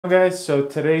Guys, so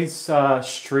today's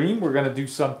stream we're gonna do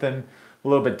something a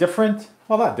little bit different.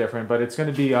 Well, not different, but it's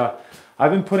gonna be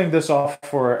I've been putting this off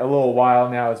for a little while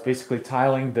now. It's basically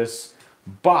tiling this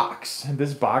box, and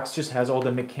this box just has all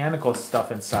the mechanical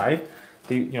stuff inside.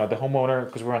 The homeowner,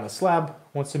 because we're on the slab,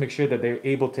 wants to make sure that they're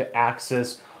able to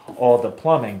access all the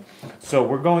plumbing. So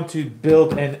we're going to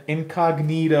build an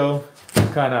incognito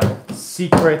kind of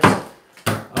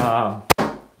um,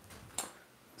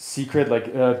 secret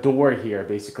like door here,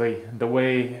 basically the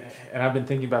way. And I've been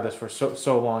thinking about this for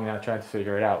so long now, trying to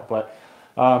figure it out. But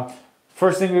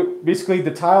first thing, basically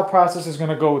the tile process is going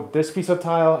to go with this piece of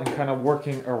tile and kind of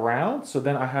working around, so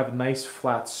then I have a nice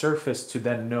flat surface to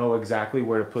then know exactly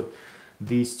where to put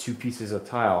these two pieces of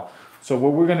tile. So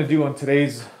what we're going to do on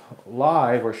today's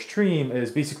live or stream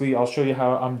is basically I'll show you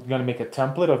how I'm going to make a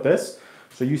template of this.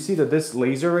 So you see that this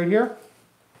laser right here,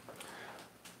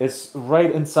 it's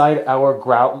right inside our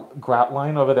grout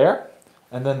line over there.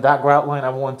 And then that grout line I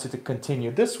wanted to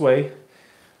continue this way.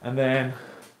 And then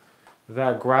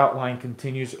that grout line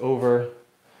continues over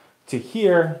to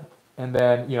here. And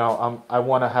then, I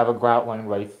want to have a grout line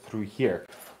right through here.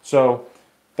 So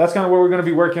that's kind of what we're going to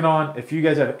be working on. If you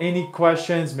guys have any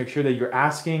questions, make sure that you're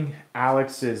asking.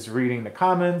 Alex is reading the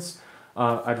comments.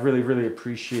 I'd really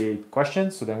appreciate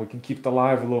questions, so then we can keep the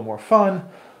live a little more fun.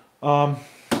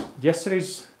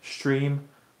 Yesterday's stream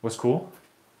was cool.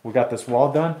 We got this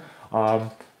wall done.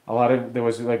 There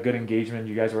was like good engagement.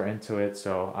 You guys were into it,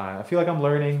 so I feel like I'm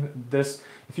learning this.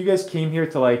 If you guys came here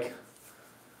to like,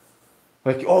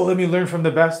 oh, let me learn from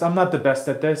the best. I'm not the best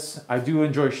at this. I do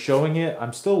enjoy showing it.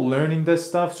 I'm still learning this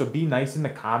stuff, so be nice in the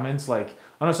comments. Like,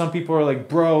 I know some people are like,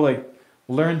 bro, like,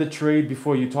 learn the trade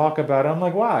before you talk about it. I'm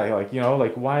like, why?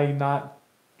 Why not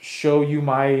show you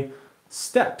my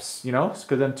steps,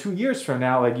 because then 2 years from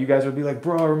now, like, you guys would be like,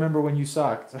 bro, I remember when you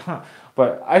sucked.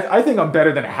 But I think I'm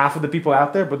better than half of the people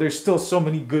out there, but there's still so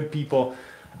many good people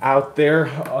out there.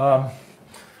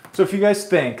 So if you guys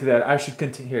think that I should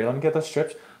continue, here, let me get those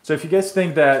strips. So if you guys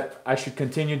think that I should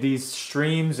continue these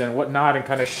streams and whatnot and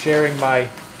kind of sharing my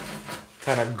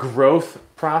kind of growth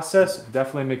process,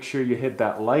 definitely make sure you hit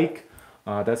that like.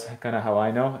 That's kind of how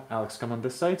I know. Alex, come on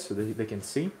this side so that they can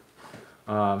see.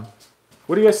 What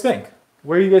do you guys think?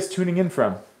 Where are you guys tuning in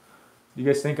from? Do you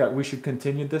guys think we should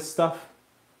continue this stuff?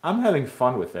 I'm having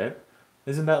fun with it.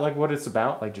 Isn't that like what it's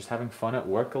about? Like just having fun at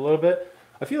work a little bit?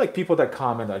 I feel like people that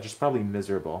comment are just probably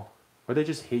miserable. Or they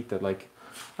just hate that, like,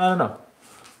 I don't know.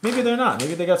 Maybe they're not.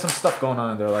 Maybe they got some stuff going on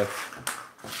in their life.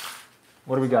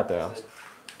 What do we got there, Alex?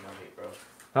 No hate, bro.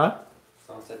 Huh?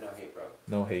 Someone said no hate, bro.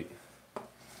 No hate.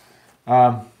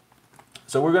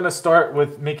 So we're gonna start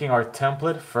with making our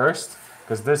template first,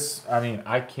 because this,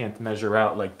 I can't measure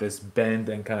out like this bend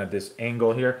and kind of this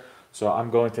angle here. So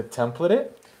I'm going to template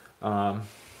it,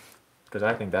 because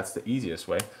I think that's the easiest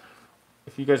way.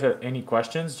 If you guys have any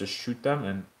questions, just shoot them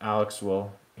and Alex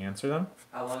will answer them.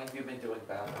 How long have you been doing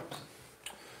bathrooms?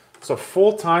 So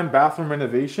full-time bathroom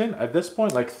renovation, at this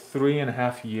point, like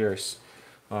 3.5 years.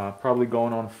 Probably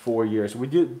going on 4 years.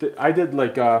 I did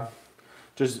like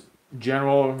just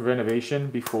general renovation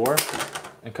before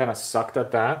and kind of sucked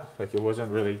at that. Like it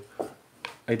wasn't really,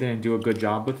 I didn't do a good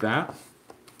job with that.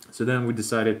 So then we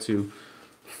decided to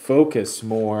focus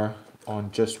more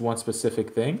on just one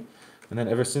specific thing. And then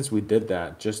ever since we did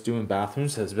that, just doing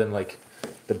bathrooms has been like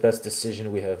the best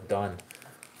decision we have done.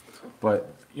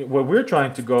 But what we're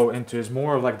trying to go into is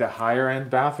more of like the higher end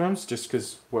bathrooms, just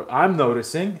because what I'm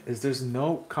noticing is there's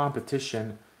no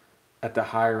competition at the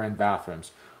higher end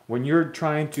bathrooms. When you're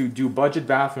trying to do budget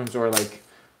bathrooms or like,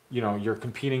 you're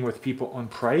competing with people on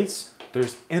price,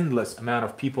 there's endless amount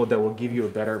of people that will give you a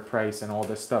better price and all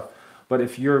this stuff. But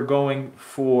if you're going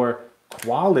for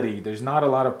quality, there's not a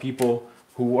lot of people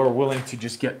who are willing to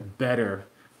just get better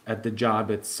at the job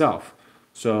itself.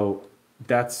 So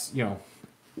that's,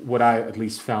 what I at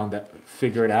least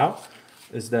figured out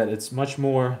is that it's much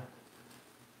more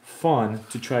fun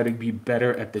to try to be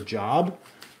better at the job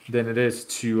than it is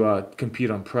to compete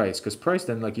on price. Because price,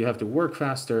 then like you have to work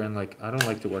faster, and like I don't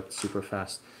like to work super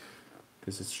fast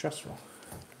because it's stressful.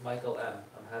 Michael M.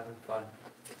 I'm having fun.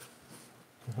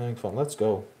 I'm having fun. Let's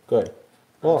go. Good.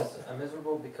 Well, I'm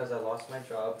miserable because I lost my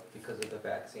job because of the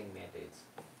vaccine mandates.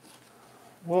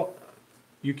 Well,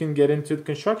 you can get into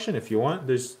construction if you want.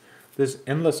 There's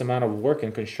endless amount of work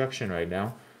in construction right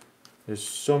now. There's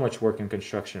so much work in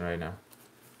construction right now.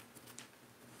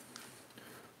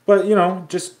 But,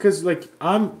 just because, like,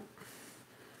 I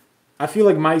feel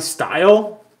like my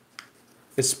style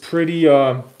is pretty,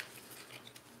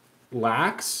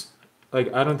 lax.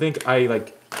 Like, I don't think I,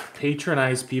 like,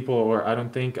 patronize people, or I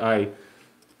don't think I,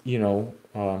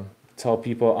 tell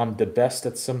people I'm the best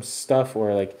at some stuff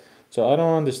or like, so I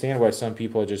don't understand why some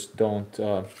people just don't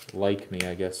like me,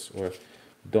 I guess, or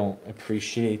don't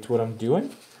appreciate what I'm doing.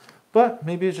 But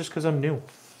maybe it's just because I'm new.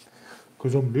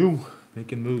 Because I'm new,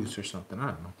 making moves or something, I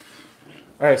don't know.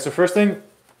 All right, so first thing,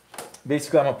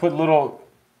 basically I'm gonna put a little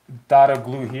dot of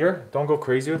glue here. Don't go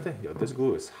crazy with it. Yo, this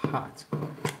glue is hot.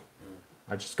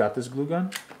 I just got this glue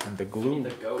gun, and the glue. The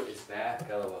goat is back,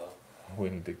 lol. We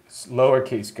need the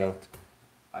lowercase goat.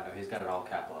 I know, he's got it all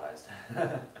capitalized.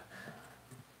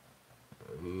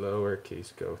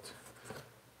 Lowercase goat.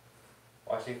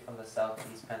 Watching from the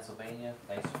southeast Pennsylvania,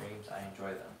 nice streams, I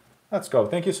enjoy them. Let's go.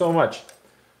 Thank you so much.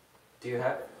 Do you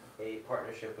have a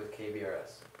partnership with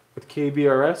KBRS? With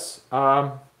KBRS,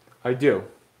 I do.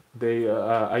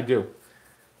 I do.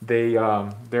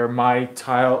 They're my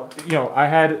tile. You know, I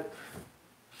had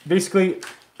basically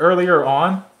earlier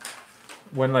on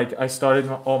when like I started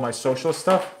all my social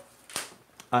stuff,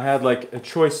 I had like a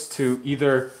choice to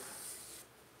either.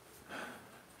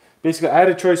 Basically, I had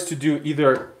a choice to do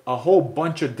either a whole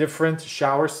bunch of different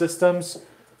shower systems,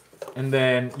 and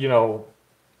then you know,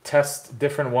 test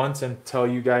different ones and tell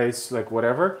you guys like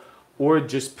whatever, or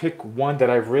just pick one that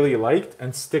I really liked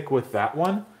and stick with that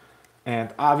one.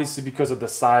 And obviously because of the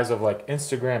size of like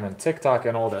Instagram and TikTok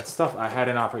and all that stuff, I had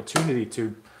an opportunity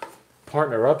to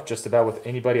partner up just about with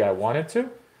anybody I wanted to.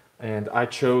 And I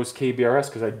chose KBRS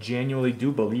because I genuinely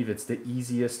do believe it's the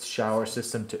easiest shower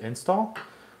system to install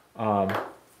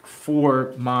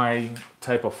for my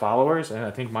type of followers. And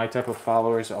I think my type of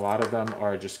followers, a lot of them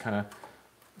are just kind of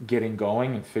getting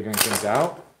going and figuring things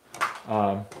out.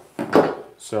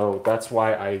 So that's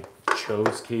why I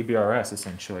chose KBRS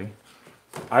essentially.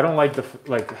 I don't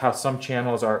like how some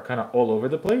channels are kind of all over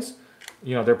the place.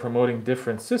 You know, they're promoting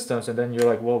different systems and then you're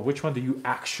like, well, which one do you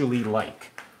actually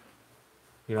like?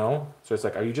 You know? So it's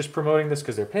like, are you just promoting this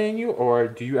because they're paying you or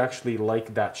do you actually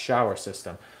like that shower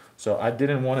system? So I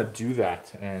didn't want to do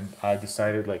that and I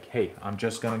decided like, hey, I'm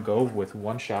just going to go with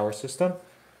one shower system.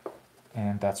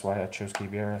 And that's why I chose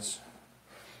KBRS.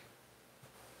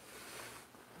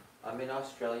 I'm in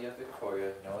Australia,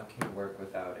 Victoria. No one can work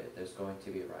without it. There's going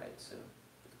to be a riot soon.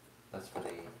 That's for the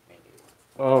main gate.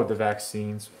 Oh, the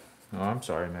vaccines. Oh, I'm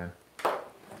sorry, man.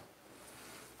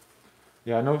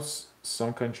 Yeah, I know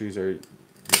some countries are, you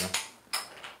know.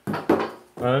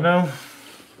 I don't know.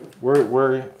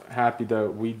 We're happy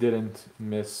that we didn't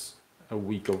miss a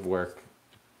week of work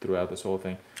throughout this whole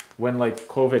thing. When like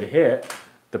COVID hit,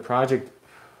 the project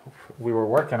we were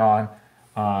working on,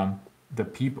 the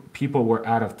people were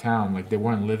out of town, like they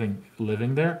weren't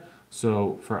living there.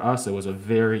 So for us, it was a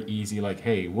very easy like,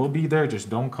 hey, we'll be there, just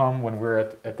don't come when we're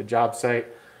at the job site,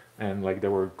 and like they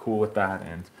were cool with that,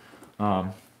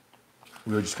 and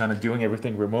we were just kind of doing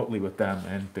everything remotely with them,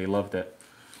 and they loved it.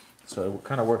 So it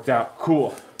kind of worked out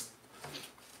cool.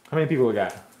 How many people we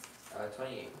got?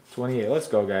 28. 28. Let's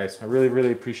go, guys. I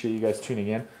really appreciate you guys tuning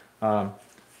in.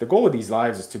 The goal of these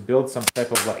lives is to build some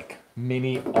type of like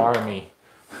mini army.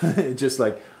 Just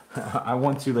like I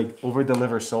want to like over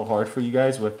deliver so hard for you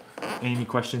guys with any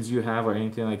questions you have or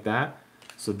anything like that.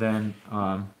 So then,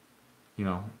 you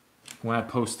know, when I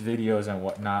post videos and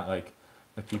whatnot, like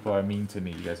if people are mean to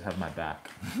me, you guys have my back.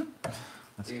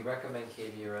 Do you recommend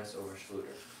KBRS over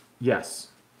schluter? Yes,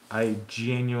 I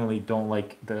genuinely don't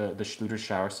like the schluter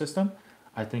shower system.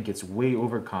 I think it's way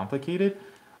overcomplicated.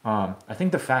 I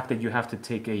think the fact that you have to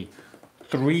take a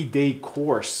 3-day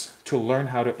course to learn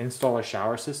how to install a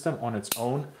shower system on its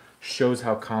own shows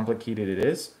how complicated it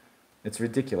is. It's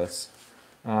ridiculous.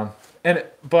 But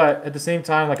at the same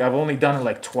time, like I've only done it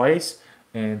like twice,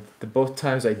 and both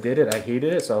times I did it, I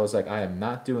hated it. So I was like, I am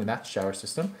not doing that shower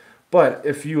system. But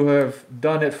if you have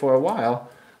done it for a while,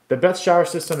 the best shower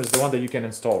system is the one that you can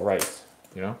install right,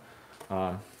 you know?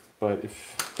 But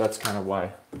if that's kind of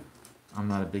why I'm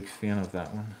not a big fan of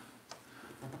that one.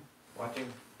 Watching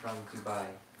from Dubai.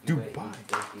 Dubai.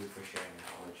 Thank you for sharing your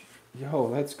knowledge. Yo,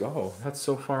 let's go. That's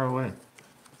so far away.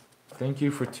 Thank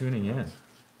you for tuning in.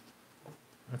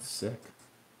 That's sick.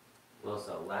 Well,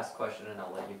 so last question and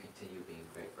I'll let you continue being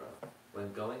great, bro.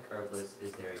 When going curbless,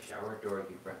 is there a shower door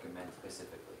you'd recommend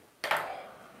specifically?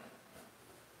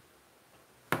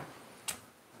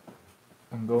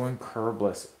 I'm going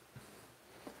curbless.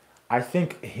 I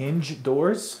think hinge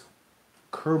doors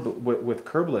with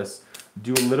curbless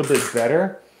do a little bit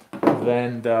better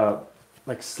than the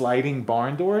like sliding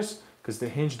barn doors, because the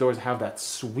hinge doors have that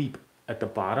sweep at the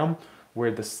bottom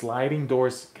where the sliding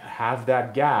doors have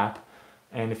that gap,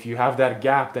 and if you have that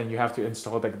gap then you have to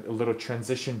install like a little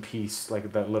transition piece,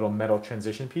 like that little metal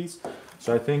transition piece.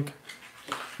 So I think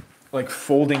like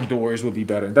folding doors would be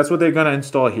better. That's what they're gonna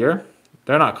install here.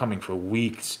 They're not coming for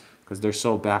weeks because they're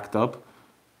so backed up.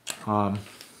 I'll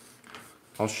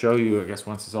show you, I guess,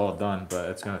 once it's all done, but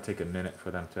it's gonna take a minute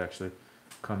for them to actually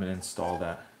come and install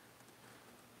that.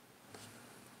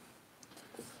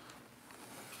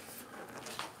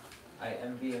 I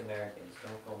envy Americans.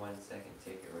 Don't for 1 second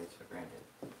take your rights for granted.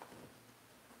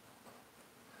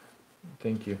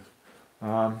 Thank you.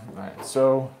 Alright,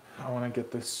 so I want to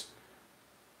get this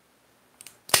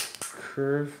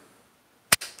curve.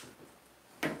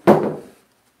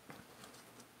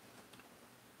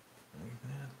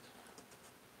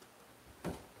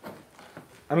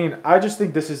 I mean, I just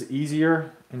think this is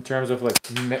easier in terms of like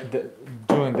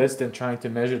doing this than trying to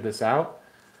measure this out,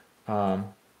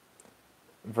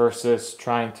 versus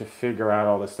trying to figure out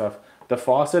all this stuff. The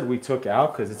faucet we took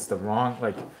out because it's the wrong,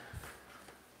 like,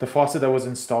 the faucet that was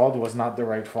installed was not the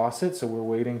right faucet, so we're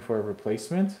waiting for a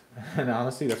replacement. And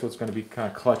honestly, that's what's going to be kind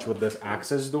of clutch with this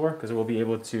access door, because we'll be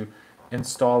able to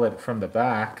install it from the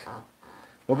back.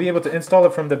 We'll be able to install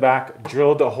it from the back,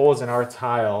 drill the holes in our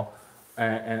tile,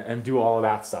 and do all of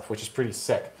that stuff, which is pretty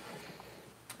sick.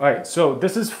 All right, so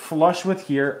this is flush with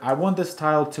here. I want this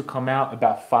tile to come out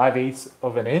about 5/8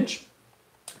 of an inch,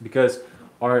 because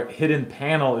our hidden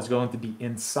panel is going to be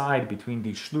inside between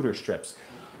these schluter strips.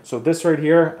 So this right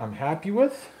here, I'm happy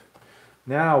with.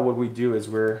 Now what we do is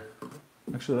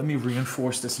actually, let me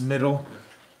reinforce this middle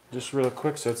just real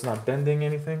quick so it's not bending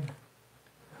anything.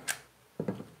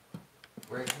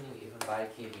 Where can you even buy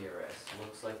KBRS?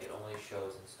 Looks like it only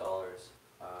shows installers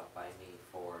by me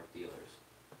for dealers.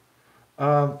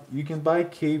 You can buy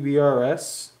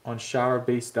KBRS on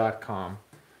showerbase.com.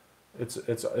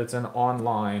 It's an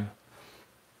online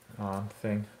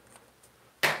thing.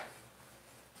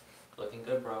 Looking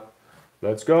good, bro.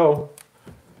 Let's go.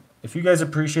 If you guys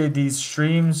appreciate these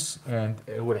streams, and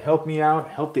it would help me out,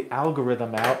 help the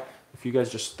algorithm out, if you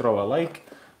guys just throw a like.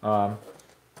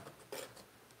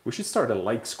 We should start a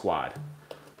like squad.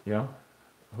 You know?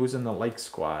 Who's in the like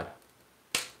squad?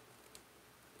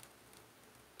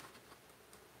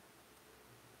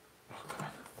 Oh, God.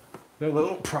 There a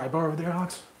little pry bar over there,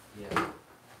 Alex? Yeah.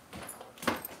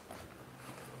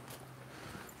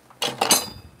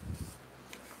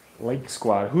 Lake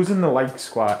squad. Who's in the like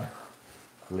squad?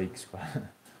 Lake squad.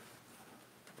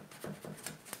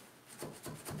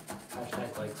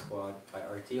 Hashtag like squad by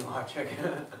RT Logic.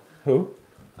 Who?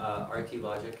 RT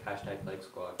Logic, hashtag like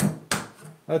squad.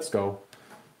 Let's go.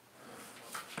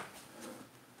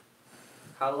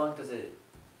 How long does a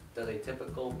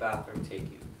typical bathroom take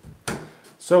you?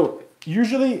 So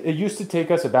usually it used to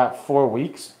take us about 4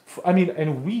 weeks. I mean,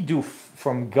 and we do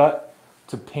from gut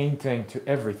to painting to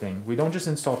everything. We don't just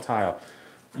install tile.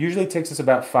 Usually it takes us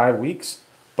about 5 weeks,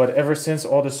 but ever since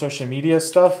all the social media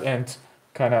stuff and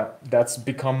kind of that's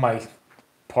become my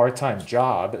part-time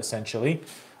job essentially,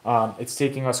 it's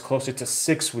taking us closer to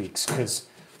 6 weeks because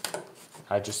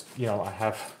I just,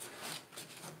 I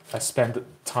spend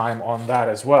time on that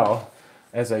as well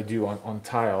as I do on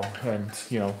tile and,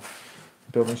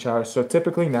 building showers. So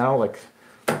typically now, like,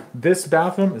 this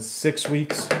bathroom is 6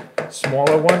 weeks,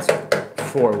 smaller ones,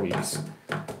 4 weeks,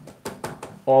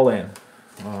 all in.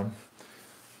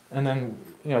 And then,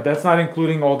 that's not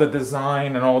including all the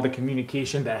design and all the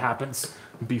communication that happens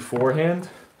beforehand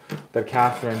that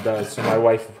Catherine does. So my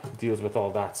wife deals with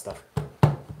all that stuff.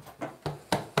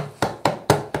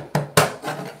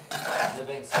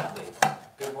 Living simply.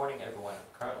 Good morning, everyone.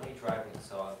 I'm currently driving,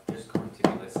 so I'm just going to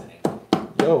be listening.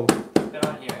 Yo. I've been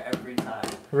on here every time.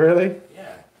 Really?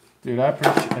 Yeah. Dude, I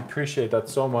appreciate that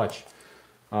so much.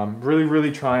 Really,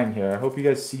 really trying here. I hope you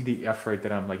guys see the effort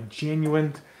that I'm, like,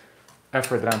 genuine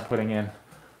effort that I'm putting in.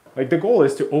 Like, the goal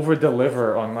is to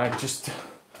over-deliver on, like, just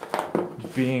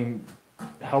being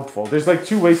helpful. There's, like,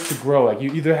 2 ways to grow. Like,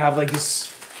 you either have, like,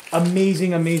 this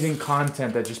amazing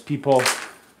content that just people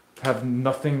have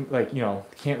nothing, like,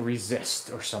 can't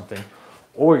resist or something.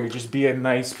 Or you just be a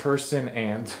nice person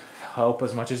and help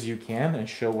as much as you can and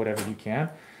show whatever you can.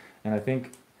 And I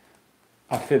think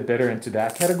I fit better into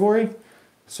that category.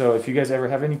 So if you guys ever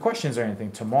have any questions or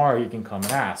anything, tomorrow you can come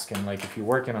and ask. And, like, if you're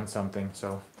working on something,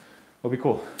 so it'll be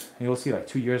cool. And you'll see, like,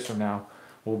 2 years from now,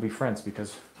 we'll be friends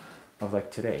because of,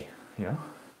 like, today,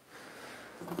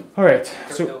 All right.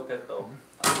 So Crypto.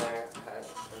 I'm there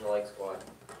in the like squad.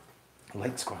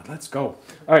 Light squad, let's go.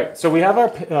 All right, so we have our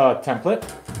template.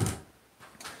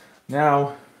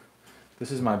 Now,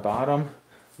 this is my bottom.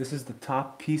 This is the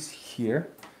top piece here.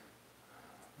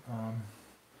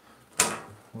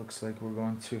 Looks like we're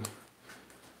going to,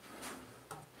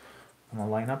 I'm gonna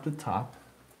line up the top.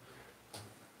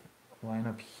 Line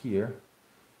up here.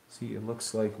 See, it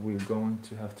looks like we're going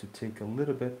to have to take a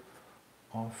little bit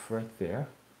off right there.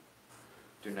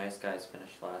 Do nice guys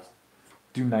finish last?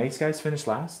 Do nice guys finish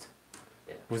last?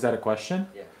 Yeah. Was that a question?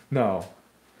 Yeah. No.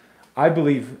 I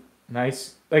believe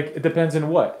nice, like, it depends on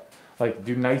what. Like,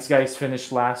 do nice guys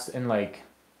finish last in, like,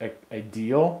 a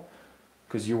deal?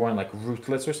 Because you weren't, like,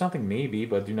 ruthless or something? Maybe,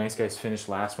 but do nice guys finish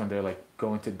last when they're, like,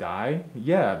 going to die?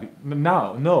 Yeah.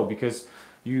 No, because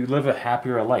you live a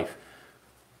happier life.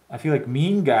 I feel like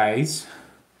mean guys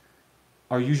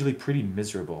are usually pretty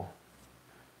miserable.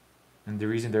 And the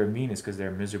reason they're mean is because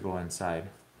they're miserable inside.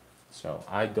 So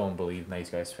I don't believe nice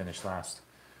guys finish last.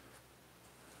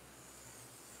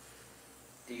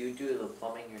 Do you do the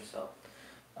plumbing yourself?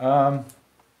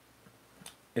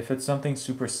 If it's something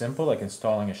super simple, like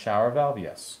installing a shower valve,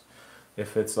 yes.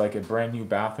 If it's like a brand new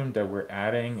bathroom that we're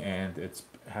adding and it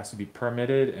has to be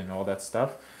permitted and all that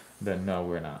stuff, then no,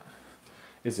 we're not.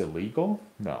 Is it legal?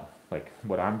 No. Like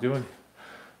what I'm doing?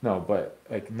 No, but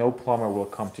like no plumber will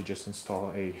come to just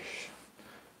install a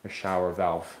shower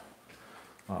valve.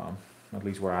 At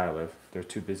least where I live. They're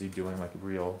too busy doing like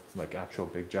real, like actual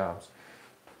big jobs.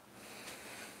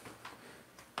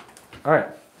 All right.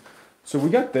 So we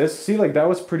got this. See, like that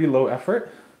was pretty low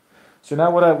effort. So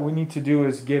now what we need to do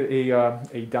is get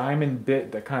a diamond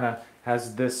bit that kind of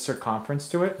has this circumference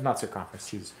to it. Not circumference,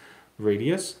 excuse,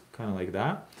 radius, kind of like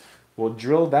that. We'll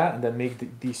drill that and then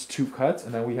make these two cuts,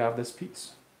 and then we have this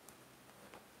piece.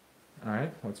 All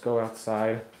right, let's go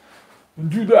outside and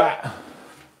do that.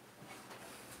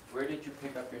 Where did you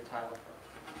pick up your tile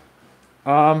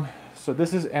from? So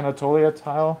this is Anatolia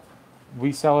tile.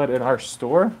 We sell it in our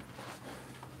store.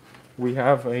 We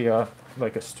have a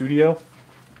like a studio.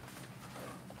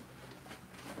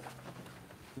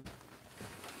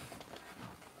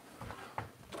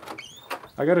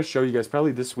 I gotta show you guys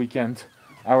probably this weekend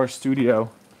our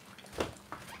studio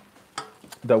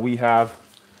that we have.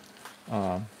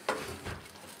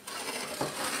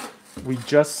 We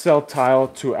just sell tile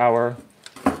to our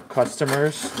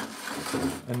customers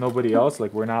and nobody else.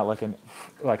 Like we're not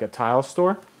like a tile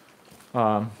store.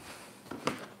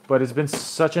 But it's been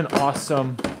such an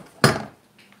awesome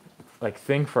like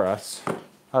thing for us.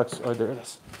 Oh, there it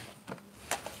is.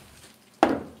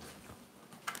 There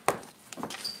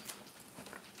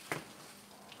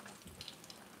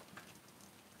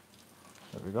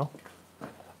we go.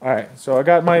 All right, so I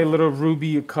got my little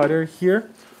Rubi cutter here.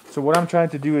 So what I'm trying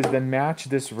to do is then match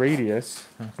this radius.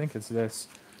 I think it's this.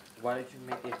 Why did you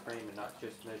make a frame and not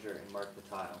just measure and mark the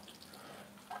tile?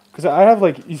 Because I have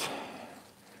like,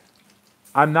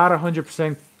 I'm not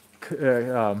 100%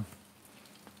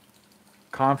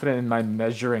 confident in my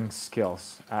measuring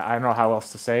skills. I don't know how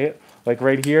else to say it. Like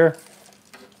right here,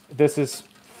 this is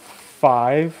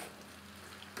 5.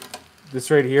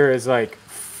 This right here is like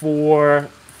 4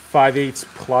 5/8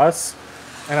 plus.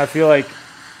 And I feel like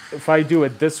if I do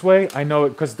it this way, I know it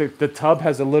because the tub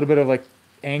has a little bit of like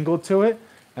angle to it.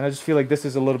 And I just feel like this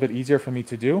is a little bit easier for me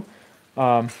to do.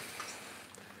 I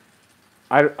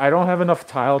don't have enough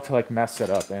tile to like mess it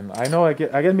up, and I know I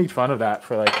get made fun of that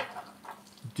for like,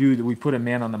 dude, we put a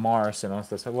man on the Mars and all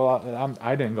this. Well,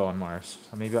 I didn't go on Mars.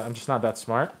 Maybe I'm just not that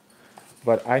smart,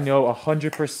 but I know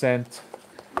 100%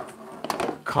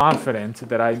 confident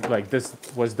that I like this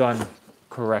was done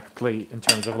correctly in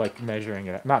terms of like measuring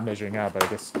it, not measuring out, but I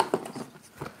guess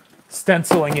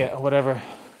stenciling it or whatever.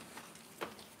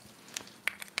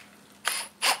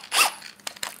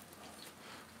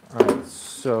 All right,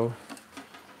 so.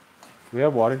 Do we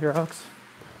have water here, Alex?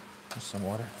 There's some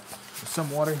water. There's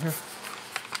some water here.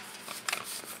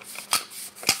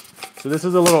 So this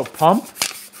is a little pump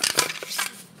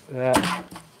that.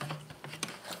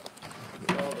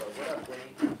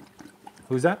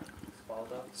 Who's that?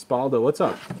 Spaldo, what's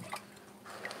up?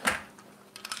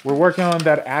 We're working on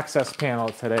that access panel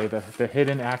today, the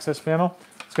hidden access panel.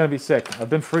 It's gonna be sick. I've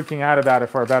been freaking out about it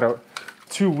for about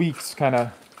 2 weeks, kind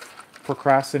of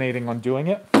procrastinating on doing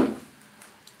it.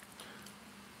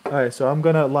 All right, so I'm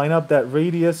gonna line up that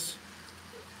radius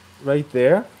right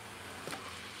there.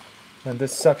 And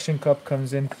this suction cup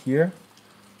comes in here,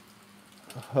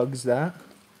 hugs that.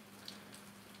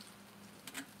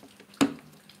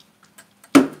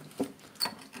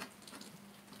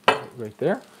 Right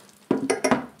there.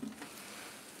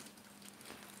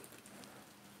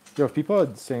 Yo, if people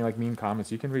are saying like mean comments,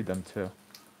 you can read them too.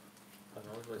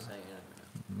 Nobody's saying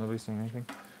anything. Nobody's saying anything?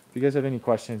 If you guys have any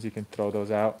questions, you can throw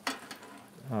those out.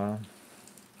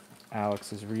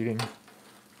 Alex is reading.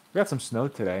 We got some snow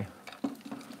today.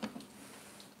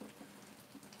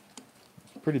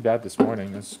 It's pretty bad this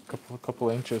morning. There's a couple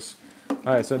inches.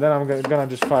 All right, so then I'm gonna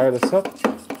just fire this up. A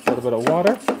little bit of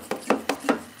water.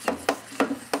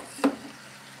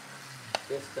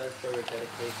 This does show your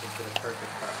dedication to the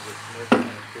perfect cut, which most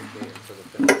men appreciate for the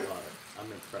finished product.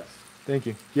 I'm impressed. Thank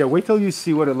you. Yeah, wait till you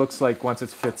see what it looks like once it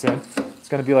fits in. It's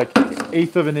gonna be like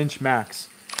 1/8 of an inch max.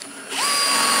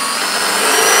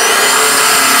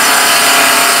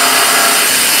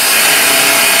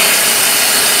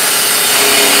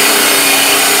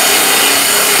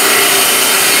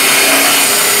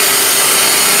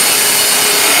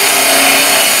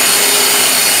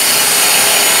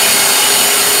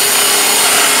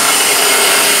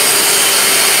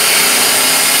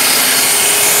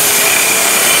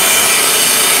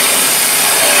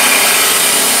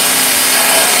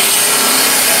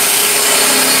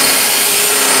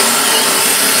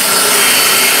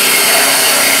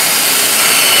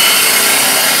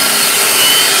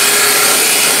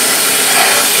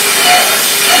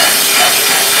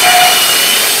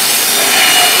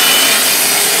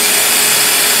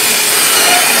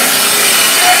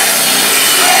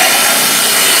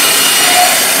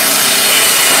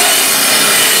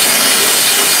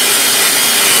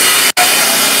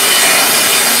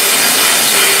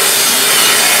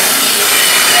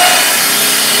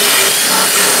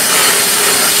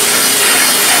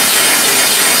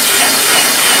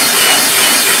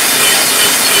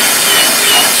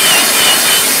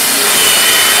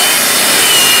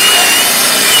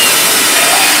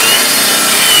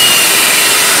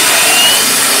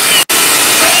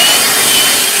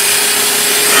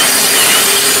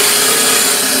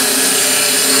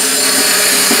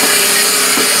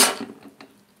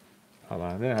 Hold on,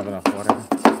 I didn't have enough water.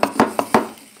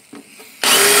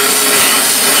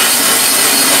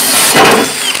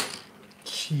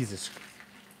 Jesus.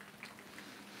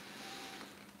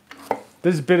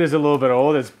 This bit is a little bit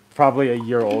old. It's probably a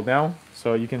year old now,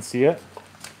 so you can see it.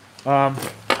 That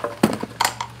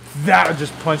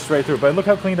just punched right through, but look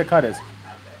how clean the cut is.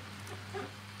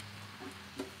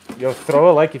 Yo,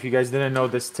 throw a like if you guys didn't know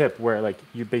this tip, where like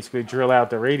you basically drill out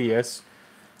the radius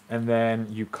and then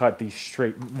you cut these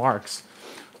straight marks.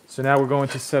 So now we're going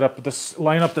to set up this,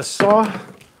 line up the saw.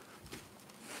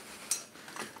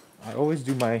 I always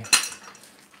do my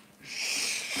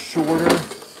shorter.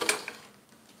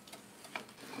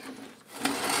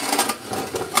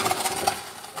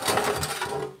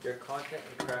 Your content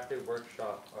and crafted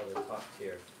workshop are the top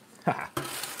tier.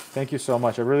 Thank you so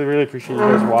much. I really, really appreciate you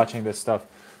guys watching this stuff.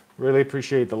 Really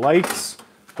appreciate the likes.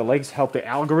 The likes help the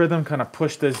algorithm kind of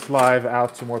push this live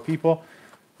out to more people.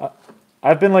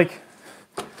 I've been like...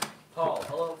 Paul,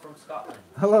 hello from Scotland.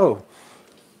 Hello.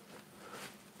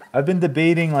 I've been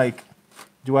debating, like,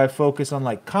 do I focus on,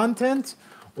 like, content?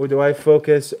 Or do I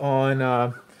focus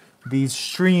on these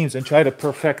streams and try to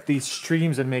perfect these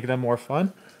streams and make them more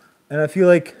fun? And I feel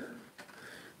like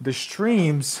the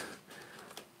streams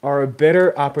are a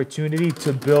better opportunity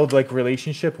to build like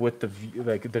relationship with the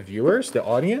viewers, the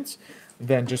audience,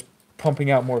 than just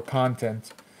pumping out more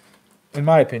content. In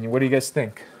my opinion, what do you guys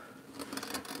think?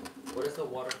 What is the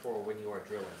water for when you are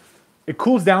drilling? It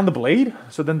cools down the blade,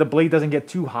 so then the blade doesn't get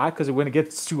too hot, because when it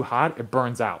gets too hot, it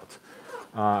burns out.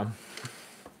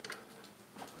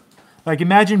 Like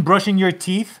imagine brushing your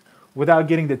teeth without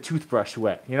getting the toothbrush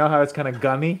wet. You know how it's kind of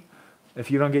gummy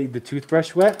if you don't get the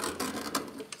toothbrush wet?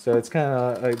 So it's kind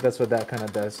of like, that's what that kind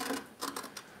of does.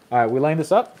 All right, we line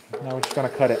this up. Now we're just gonna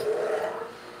cut it.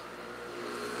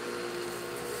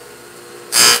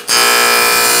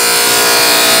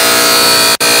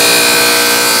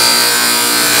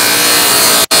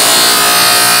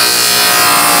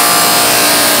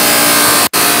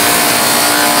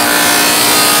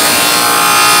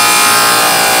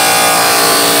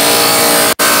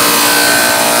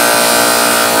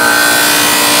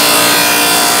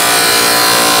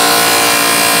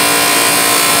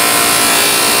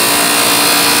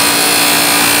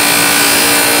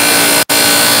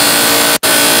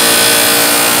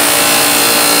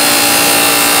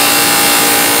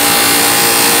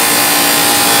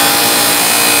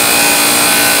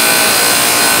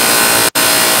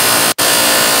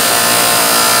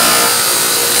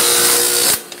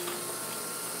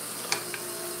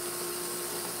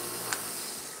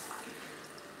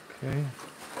 Okay.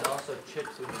 It also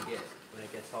chips when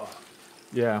it gets hot.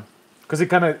 Yeah, because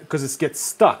it gets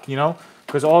stuck, you know,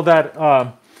 because all that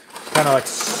kind of like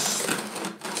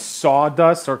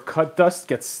sawdust or cut dust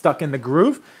gets stuck in the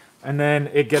groove, and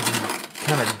then it gets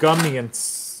kind of gummy and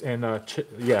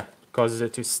yeah, causes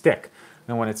it to stick.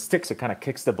 And when it sticks, it kind of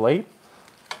kicks the blade.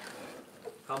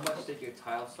 How much did your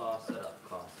tile saw setup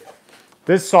cost?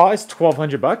 This saw is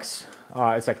 $1,200.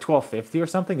 It's like $1,250 or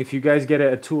something. If you guys get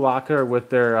it at Tool Locker with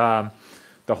their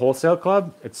the wholesale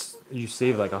club, you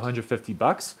save like $150.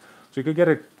 So you could get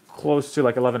it close to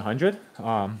like $1,100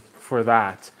 for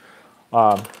that.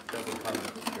 Doesn't come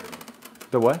with the skirting.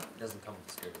 The what? Doesn't come with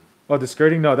the skirting. Oh, the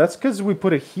skirting? No, that's because we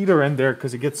put a heater in there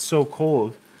because it gets so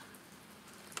cold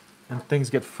and things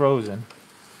get frozen.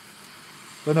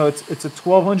 But no, it's a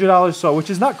 $1,200 saw, which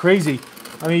is not crazy.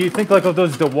 I mean, you think like of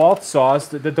those DeWalt saws.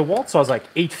 The DeWalt saw is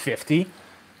like $850.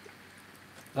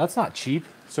 That's not cheap.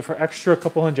 So for extra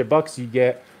couple $100, you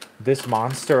get this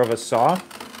monster of a saw.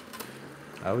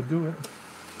 I would do it.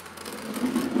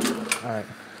 All right.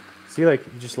 See, like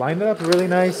you just lined it up really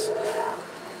nice.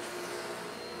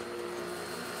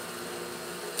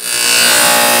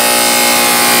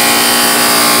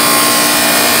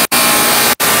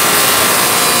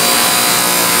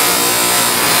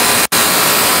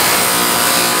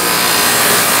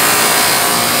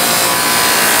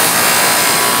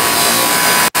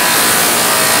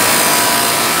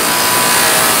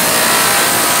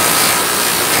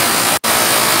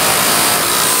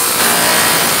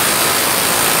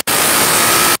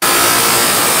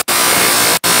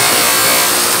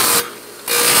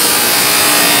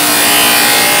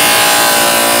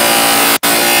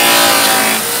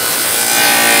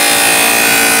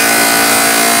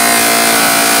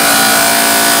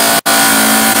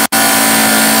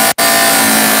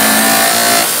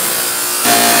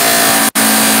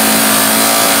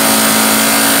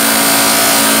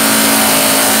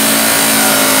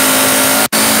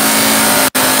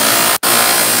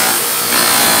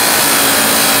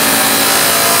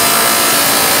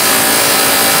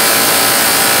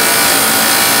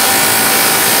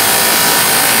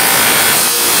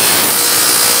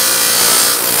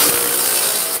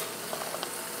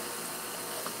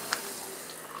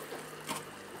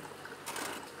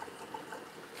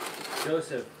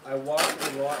 Joseph, I watch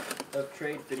a lot of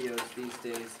trade videos these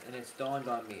days, and it's dawned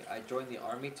on me. I joined the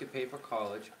Army to pay for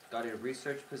college, got a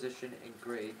research position in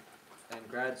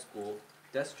grad school,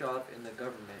 desk job in the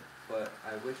government, but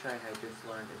I wish I had just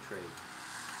learned a trade.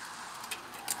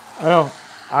 I know.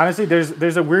 Honestly,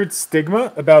 there's a weird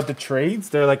stigma about the trades.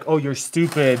 They're like, oh, you're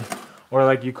stupid, or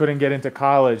like you couldn't get into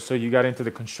college, so you got into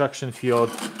the construction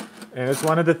field. And it's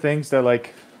one of the things that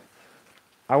like,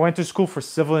 I went to school for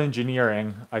civil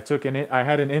engineering. I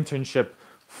had an internship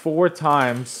 4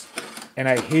 times, and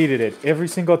I hated it. Every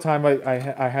single time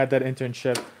I had that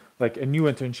internship, like a new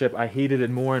internship, I hated it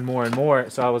more and more and more.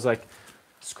 So I was like,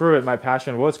 screw it. My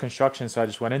passion was construction, so I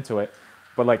just went into it.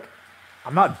 But like,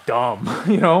 I'm not dumb,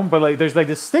 you know. But like, there's like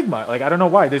this stigma. Like I don't know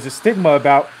why. There's a stigma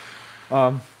about.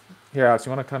 Here, Alex,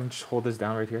 you want to kind of just hold this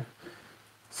down right here?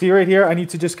 See right here? I need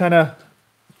to just kind of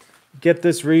get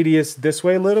this radius this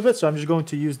way a little bit, so I'm just going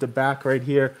to use the back right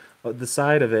here, the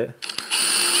side of it.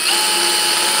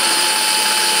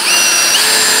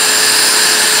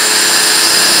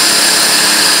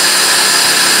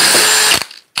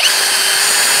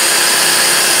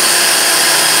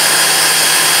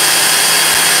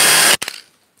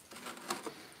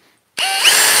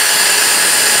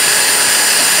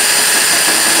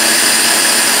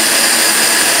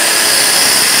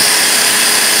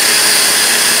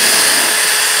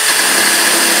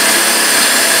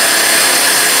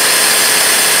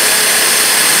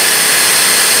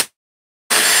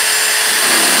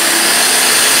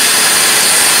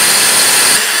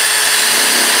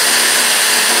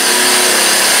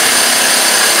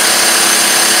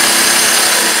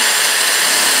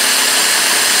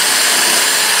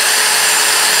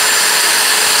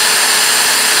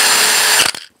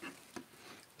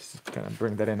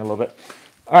 Bring that in a little bit.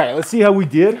 All right, let's see how we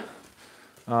did.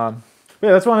 Yeah,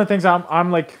 that's one of the things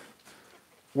I'm like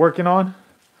working on,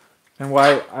 and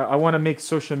why I want to make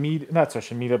social media, not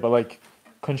social media, but like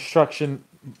construction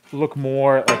look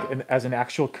more like as an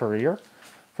actual career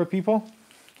for people.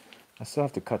 I still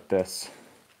have to cut this.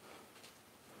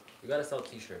 You gotta sell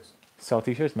t-shirts. Sell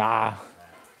t-shirts? Nah,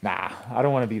 I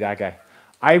don't want to be that guy.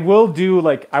 I will do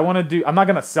like, I'm not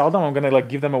gonna sell them, I'm gonna like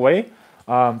give them away.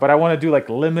 But I want to do like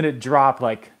limited drop,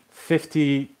 like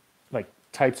 50 like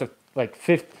types of like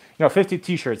 50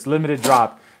 t-shirts, limited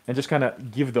drop, and just kind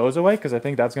of give those away because I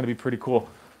think that's going to be pretty cool.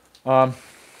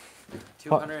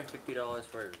 $250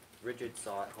 for rigid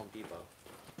saw at Home Depot.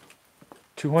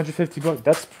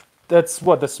 $250. That's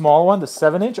what, the small one, the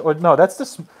 7-inch, or no? That's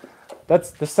the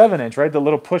 7-inch, right? The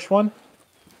little push one.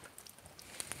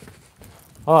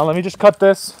 Hold on, let me just cut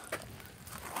this.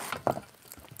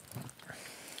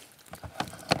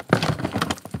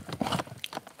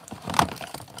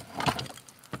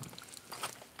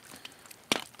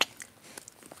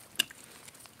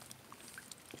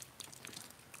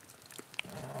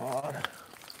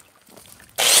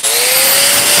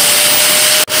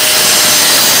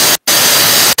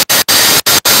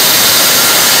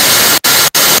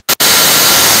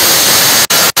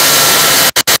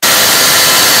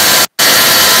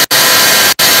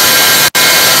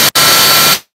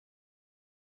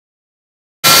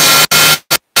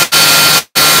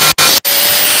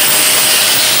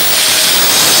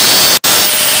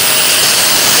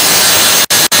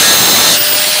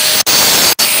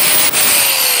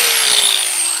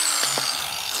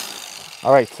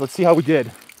 All right, so let's see how we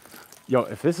did. Yo,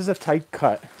 if this is a tight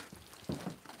cut,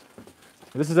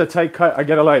 I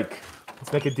get a like.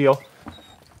 Let's make a deal.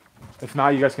 If not,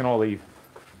 you guys can all leave.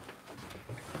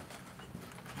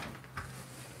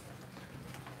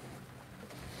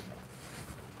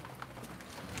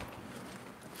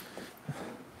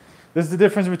 This is the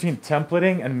difference between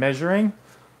templating and measuring.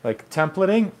 Like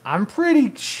templating, I'm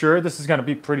pretty sure this is gonna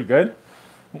be pretty good.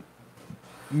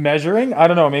 Measuring, I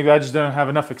don't know, maybe I just don't have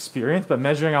enough experience, but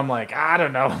measuring, I'm like, I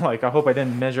don't know. Like, I hope I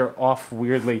didn't measure off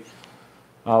weirdly.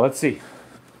 Let's see.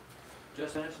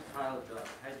 Just finished the tile job.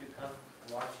 Had you come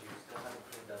watch you, still haven't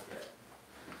cleaned up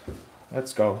yet.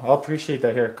 Let's go. I'll appreciate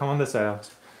that here. Come on this side,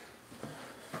 Alex.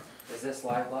 Is this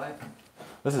live?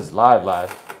 This is live.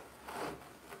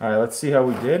 All right, let's see how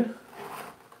we did.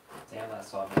 Damn, that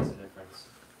saw makes a difference.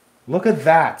 Look at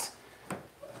that.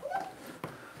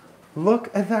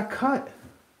 Look at that cut.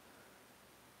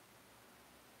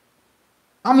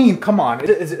 I mean, come on.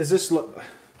 Is this...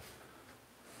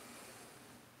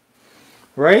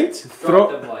 Right?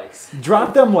 Drop them likes.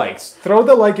 Drop them likes. Throw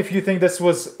the like if you think this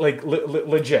was like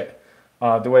legit.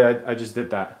 The way I just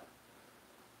did that.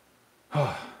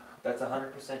 That's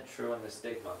 100% true on the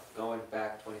stigma, going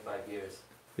back 25 years.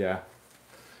 Yeah.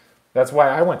 That's why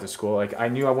I went to school. Like, I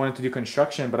knew I wanted to do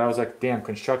construction, but I was like, damn,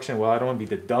 construction, well, I don't want to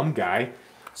be the dumb guy.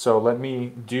 So let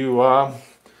me do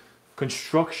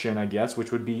construction, I guess,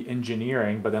 which would be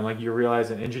engineering. But then, like, you realize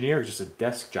an engineer is just a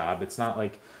desk job. It's not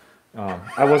like,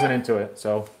 I wasn't into it.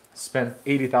 So spent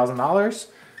 $80,000,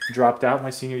 dropped out my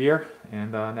senior year,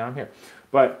 and now I'm here.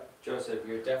 But Joseph,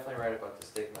 you're definitely right about the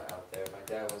stigma out there. My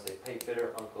dad was a pipe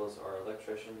fitter, uncles are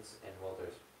electricians and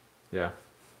welders. yeah.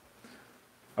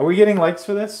 Are we getting likes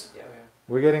for this? Yeah, yeah.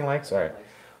 We're getting likes? All right.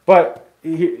 But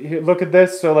look at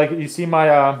this. So, like, you see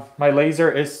my my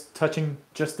laser is touching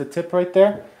just the tip right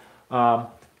there.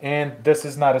 And this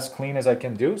is not as clean as I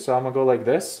can do. So I'm going to go like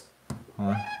this.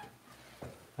 I'm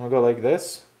going to go like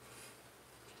this.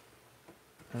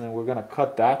 And then we're going to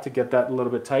cut that to get that a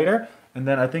little bit tighter. And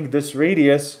then I think this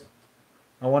radius,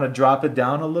 I want to drop it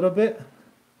down a little bit.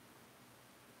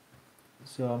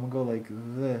 So I'm going to go like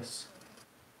this.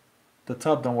 The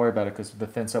tub, don't worry about it because the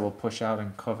thin side will push out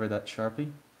and cover that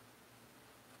Sharpie.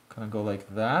 Kind of go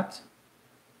like that.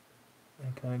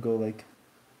 And kind of go like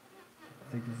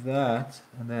that.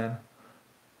 And then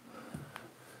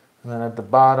at the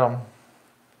bottom,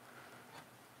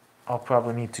 I'll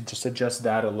probably need to just adjust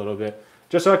that a little bit.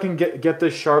 Just so I can get the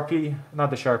Sharpie, not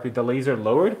the Sharpie, the laser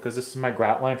lowered, because this is my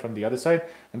grout line from the other side.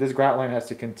 And this grout line has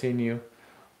to continue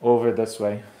over this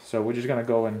way. So we're just going to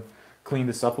go and clean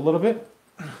this up a little bit.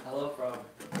 Hello from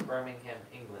Birmingham,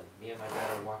 England. Me and my dad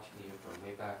are watching you from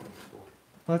way back in school.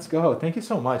 Let's go. Thank you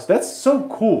so much. That's so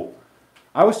cool.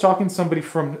 I was talking to somebody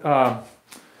from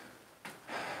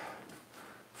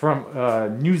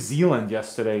New Zealand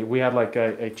yesterday. We had like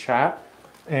a chat,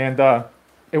 and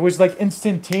it was like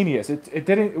instantaneous.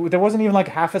 There wasn't even like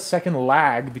half a second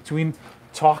lag between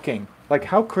talking. Like,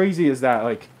 how crazy is that?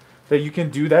 Like, that you can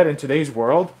do that in today's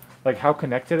world? Like, how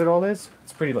connected it all is?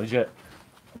 It's pretty legit.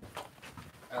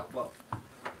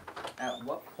 At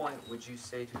what point would you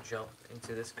say to jump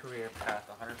into this career path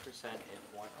 100% if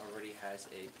one already has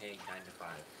a paying 9-to-5?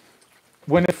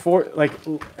 When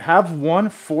have one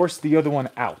force the other one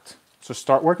out. So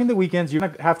start working the weekends. You're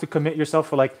gonna have to commit yourself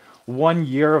for like 1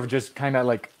 year of just kind of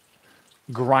like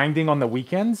grinding on the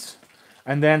weekends,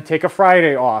 and then take a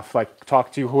Friday off. Like,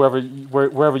 talk to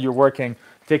wherever you're working.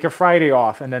 Take a Friday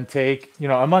off, and then take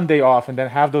a Monday off, and then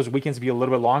have those weekends be a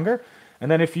little bit longer. And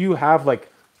then if you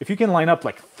can line up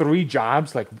like 3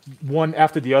 jobs, like one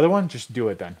after the other one, just do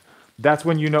it then. That's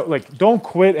when like, don't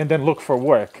quit and then look for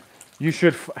work. You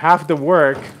should have the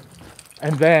work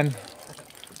and then,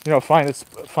 find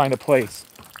a place.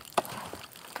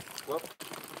 What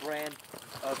brand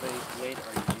of a blade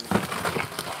are you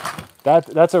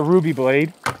using? That's a Ruby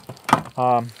blade.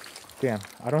 Damn,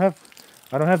 I don't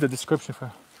have the description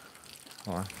for.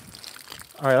 Hold on.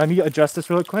 All right, let me adjust this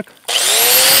really quick.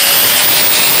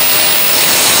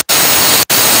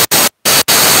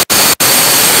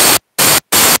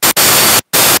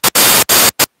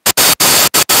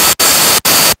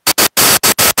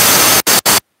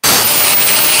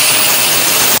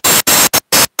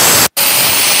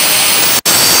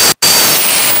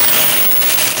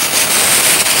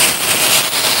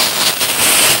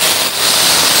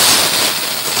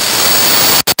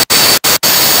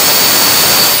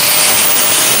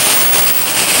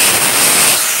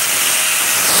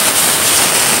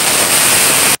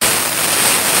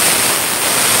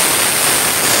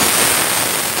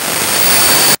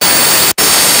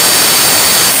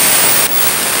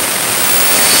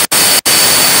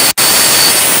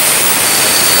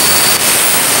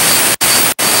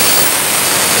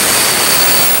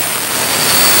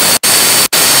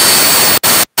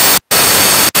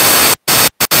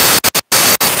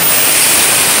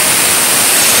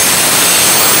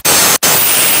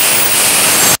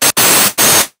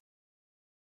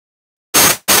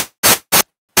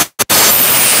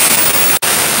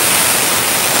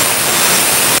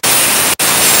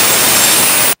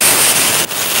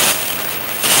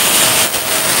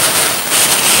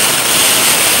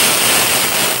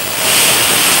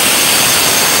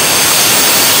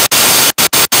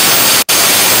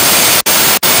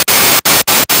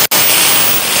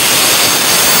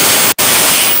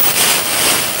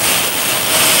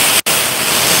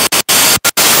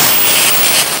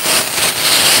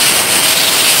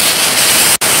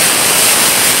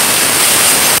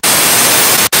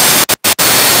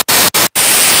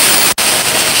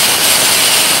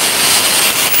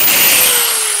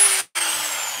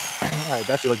 right,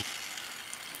 that's really.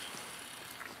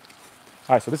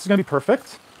 All right, so this is gonna be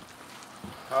perfect.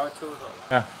 Power tools on.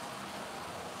 Yeah.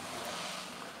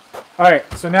 All right,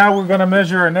 so now we're gonna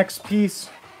measure our next piece.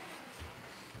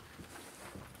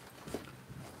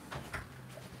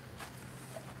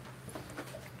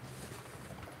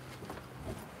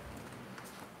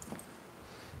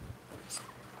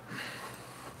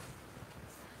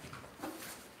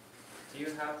 Do you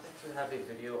happen to have a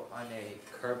video on a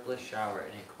curbless shower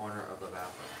in a corner of the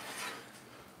bathroom?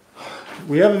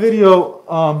 We have a video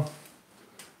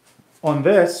on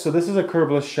this. So this is a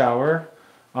curbless shower,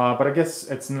 but I guess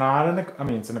it's not in the. I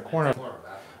mean, it's in the corner.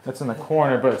 It's in the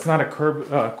corner, but it's not a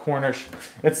corner.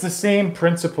 It's the same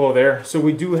principle there. So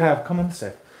we do have. Come on this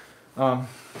side.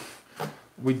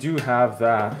 We do have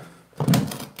that.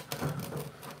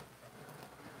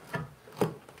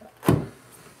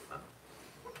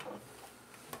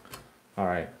 All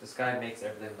right. This guy makes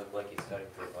everything look like he's cutting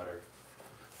through butter.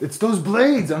 It's those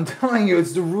blades. I'm telling you,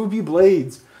 it's the Rubi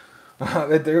blades.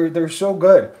 They're so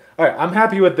good. All right, I'm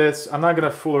happy with this. I'm not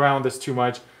gonna fool around with this too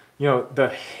much. You know, the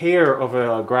hair of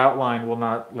a grout line will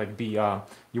not like be.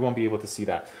 You won't be able to see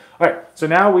that. All right. So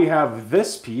now we have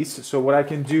this piece. So what I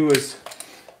can do is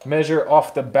measure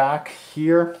off the back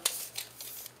here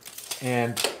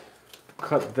and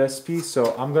cut this piece.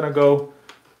 So I'm gonna go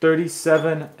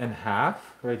 37.5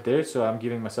 right there. So I'm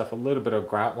giving myself a little bit of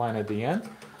grout line at the end.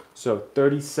 So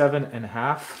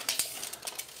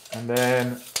 37.5, and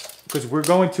then because we're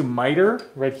going to miter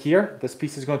right here, this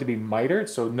piece is going to be mitered,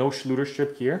 so no schluter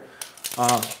strip here.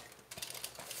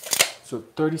 So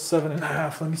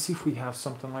 37.5. Let me see if we have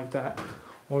something like that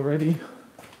already.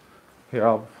 Here,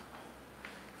 all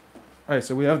right,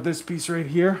 so we have this piece right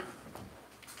here.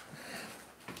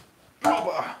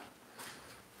 Okay.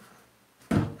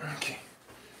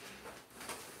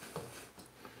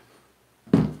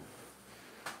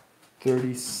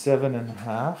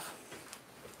 37.5.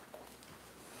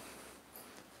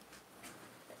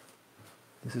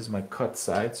 This is my cut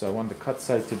side, so I want the cut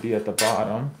side to be at the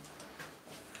bottom.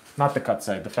 Not the cut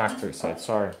side, the factory side,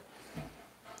 sorry.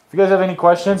 If you guys have any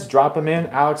questions, drop them in.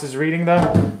 Alex is reading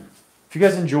them. If you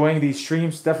guys are enjoying these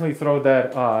streams, definitely throw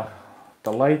that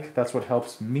the like. That's what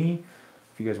helps me.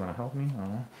 If you guys want to help me, I don't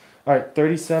know. All right,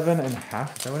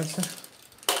 37.5. Is that what it said?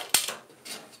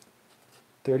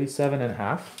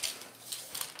 37.5.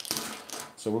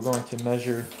 So we're going to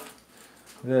measure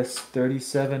this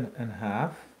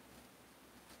 37.5.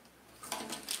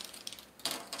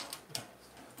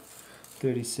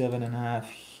 37.5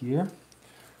 here.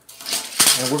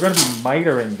 And we're going to be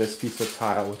mitering this piece of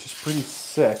tile, which is pretty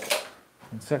sick.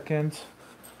 1 second.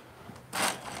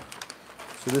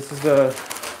 So this is the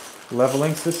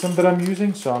leveling system that I'm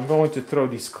using. So I'm going to throw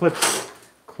these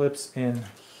clips in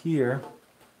here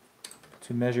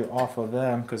to measure off of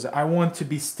them, because I want to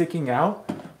be sticking out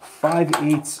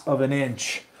 5/8 of an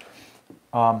inch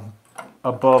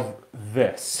above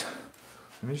this.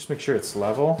 Let me just make sure it's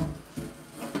level.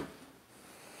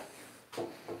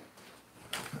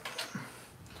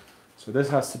 So this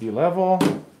has to be level,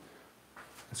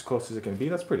 as close as it can be.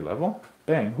 That's pretty level.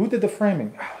 Bang. Who did the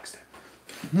framing? Alex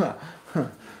did.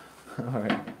 All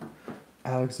right.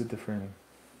 Alex did the framing.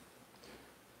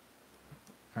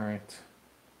 All right.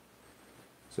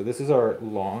 So this is our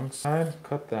long side.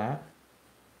 Cut that.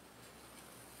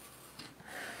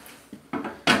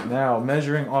 Now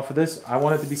measuring off of this, I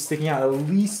want it to be sticking out at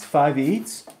least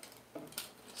 5/8.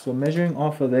 So measuring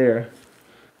off of there,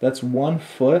 that's 1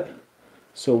 foot.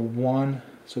 So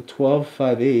 12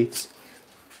 5/8.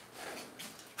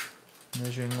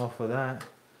 Measuring off of that,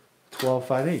 12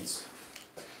 5/8.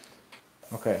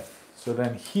 Okay, so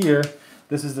then here,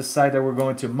 this is the side that we're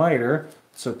going to miter.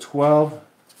 So 12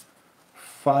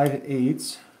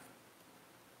 5/8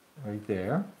 right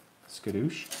there.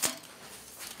 Skadoosh.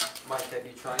 Mike, have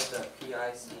you tried the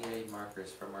PICA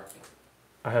markers for marking?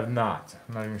 I have not.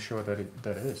 I'm not even sure what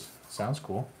that is. Sounds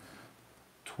cool.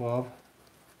 12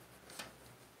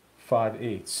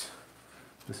 5/8.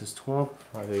 This is 12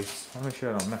 5/8. I'll make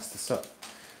sure I don't mess this up.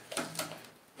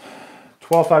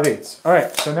 12 5/8. All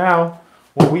right, so now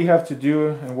what we have to do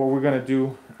and what we're gonna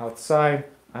do outside,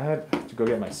 I had to go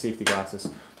get my safety glasses,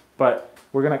 but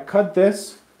we're gonna cut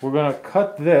this,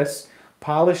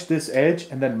 polish this edge,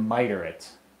 and then miter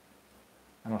it.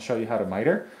 And I'll show you how to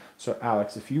miter. So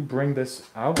Alex, if you bring this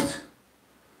out,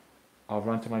 I'll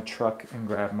run to my truck and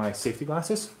grab my safety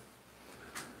glasses.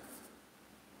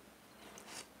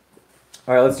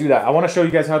 All right, let's do that. I want to show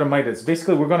you guys how to miter this.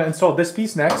 Basically, we're going to install this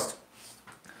piece next.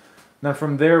 Now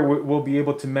from there, we'll be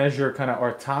able to measure kind of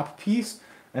our top piece.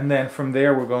 And then from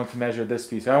there, we're going to measure this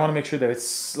piece. I want to make sure that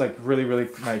it's like really, really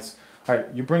nice. All right,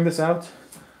 you bring this out.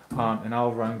 And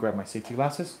I'll run grab my safety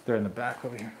glasses. They're in the back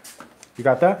over here. You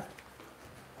got that?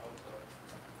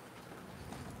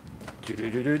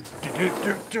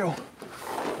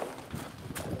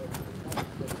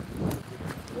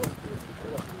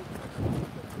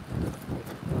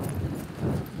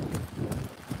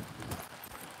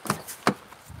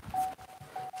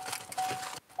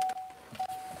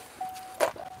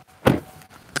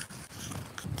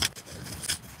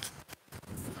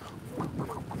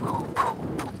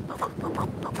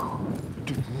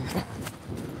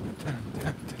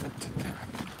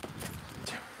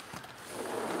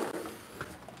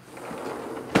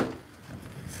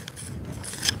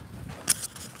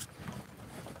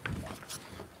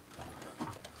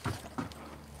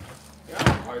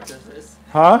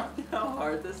 Huh? How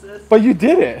hard this is? But you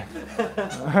did it.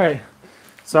 All right.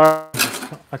 Sorry.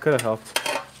 I could have helped.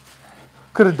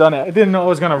 Could have done it. I didn't know I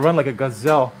was going to run like a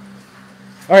gazelle.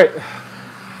 All right.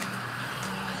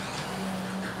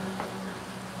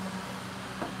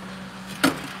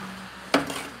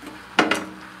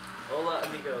 Hola,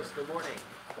 amigos. Good morning.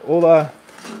 Hola.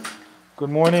 Good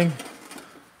morning.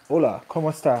 Hola.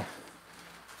 ¿Cómo está?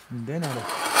 De nada.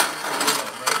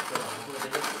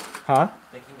 Huh?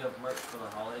 Thinking of merch for the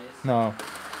holidays? No.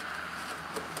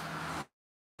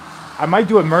 I might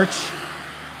do a merch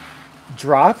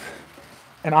drop.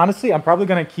 And honestly, I'm probably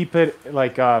going to keep it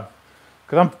like, because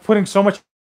I'm putting so much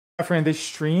effort in these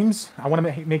streams. I want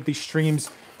to make these streams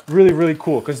really, really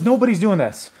cool. Because nobody's doing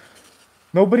this.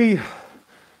 Nobody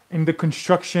in the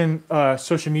construction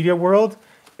social media world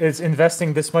is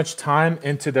investing this much time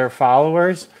into their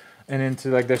followers and into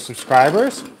like their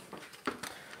subscribers.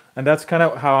 And that's kind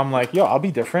of how I'm like, yo, I'll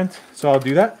be different. So I'll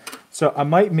do that. So I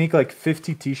might make like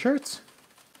 50 t-shirts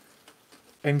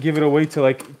and give it away to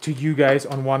like to you guys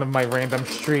on one of my random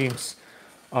streams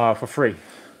for free.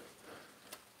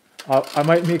 I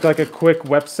might make like a quick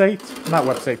website, not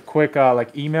website, quick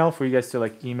like email for you guys to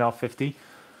like email 50.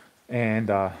 And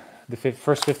the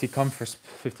first 50 come, first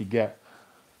 50 get.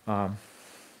 All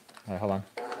right, hold on.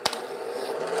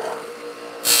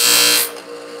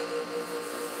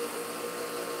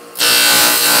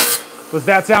 Does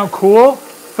that sound cool?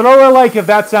 Throw a like if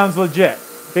that sounds legit.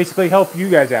 Basically help you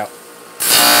guys out.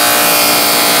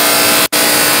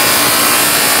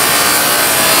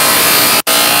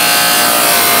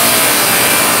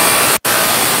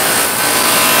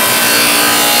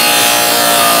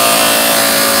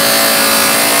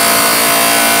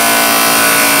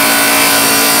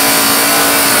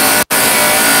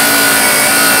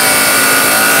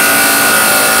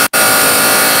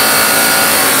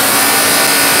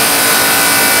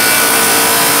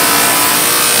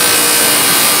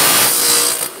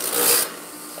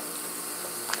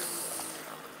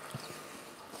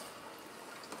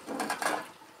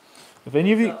 If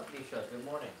any of you... Good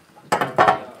morning.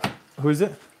 Who is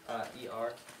it?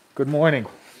 ER. Good morning.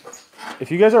 If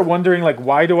you guys are wondering, like,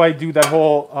 why do I do that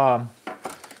whole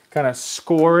kind of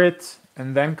score it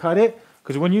and then cut it?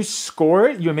 Because when you score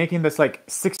it, you're making this, like,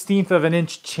 1/16 of an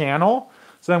inch channel.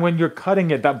 So then when you're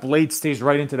cutting it, that blade stays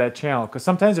right into that channel. Because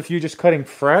sometimes if you're just cutting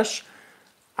fresh,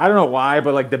 I don't know why,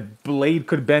 but, like, the blade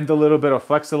could bend a little bit or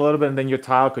flex a little bit, and then your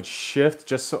tile could shift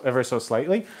just so, ever so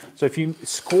slightly. So if you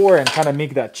score and kind of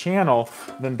make that channel,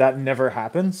 then that never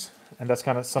happens. And that's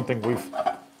kind of something we've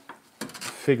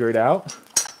figured out.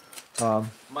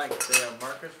 Mike, they are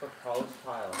markers for polished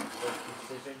tiles with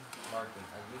precision marking.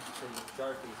 I used to use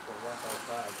Sharpies for rough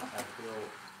outside. I threw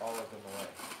all of them away.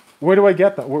 Where do I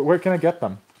get them? Where can I get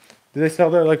them? Do they sell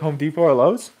there like Home Depot or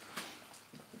Lowe's?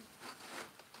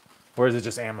 Or is it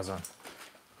just Amazon?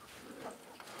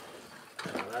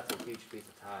 Oh, that's a huge piece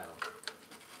of tile.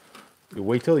 You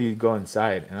wait till you go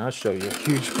inside and I'll show you a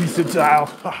huge piece of tile.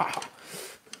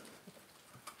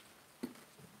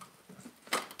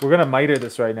 We're gonna miter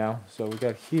this right now. So we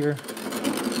got here.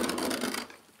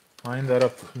 Line that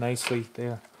up nicely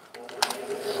there.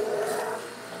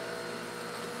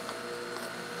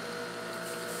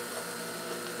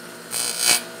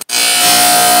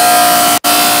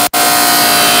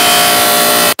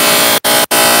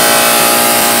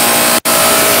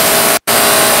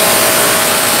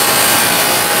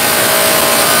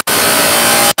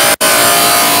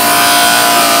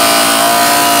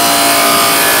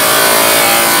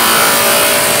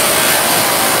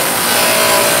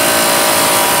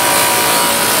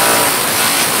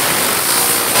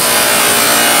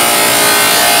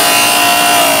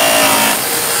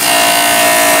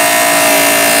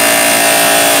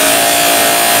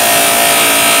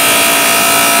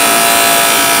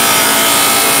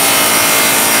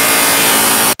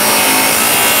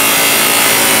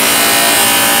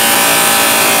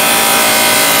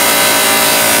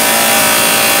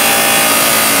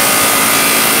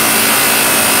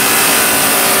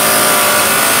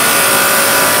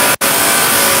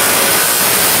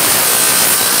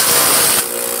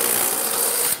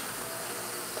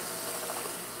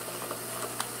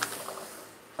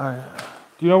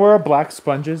 Do you know where our black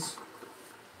sponge is?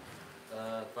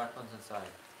 Black one's inside.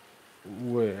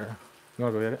 Where? You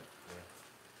wanna go get it?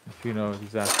 Yeah. If you know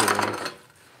exactly where it is.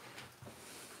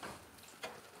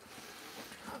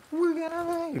 We're gonna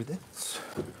miter this.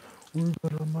 We're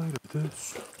gonna miter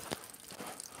this.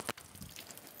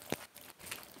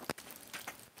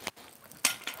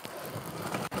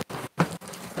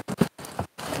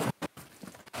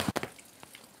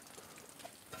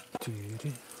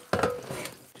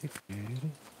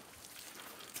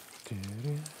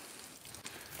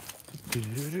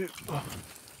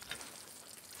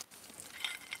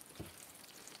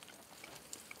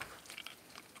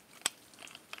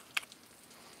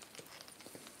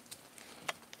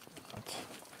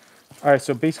 All right,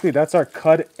 so basically that's our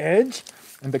cut edge,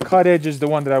 and the cut edge is the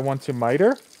one that I want to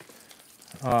miter.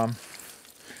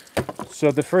 So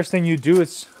the first thing you do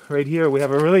is right here, we have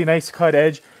a really nice cut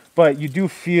edge, but you do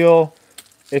feel,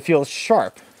 it feels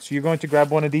sharp. So you're going to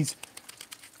grab one of these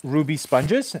Rubi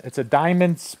sponges. It's a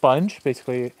diamond sponge,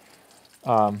 basically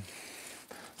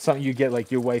something you get like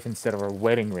your wife instead of a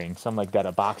wedding ring, something like that,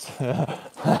 a box,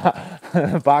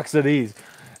 a box of these,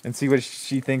 and see what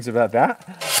she thinks about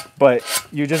that. But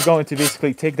you're just going to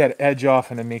basically take that edge off,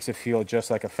 and it makes it feel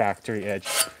just like a factory edge.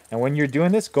 And when you're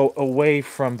doing this, go away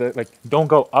from the, like, don't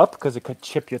go up because it could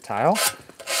chip your tile.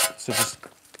 So just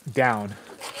down.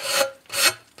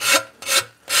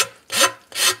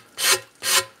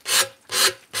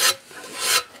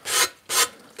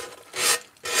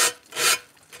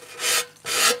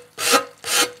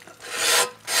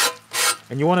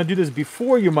 And you want to do this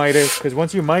before you miter, because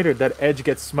once you miter, that edge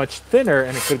gets much thinner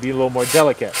and it could be a little more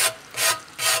delicate.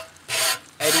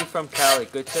 Eddie from Cali,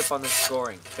 good tip on the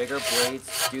scoring. Bigger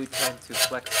blades do tend to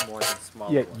flex more than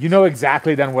smaller ones. You know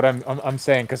exactly then what I'm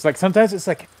saying, because like sometimes it's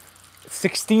like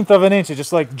 1/16 of an inch, it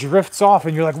just like drifts off,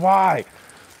 and you're like, why?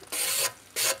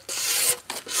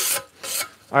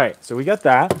 All right, so we got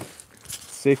that.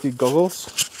 Safety goggles.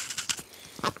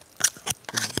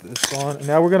 This on. And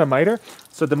now we're gonna miter.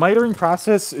 So the mitering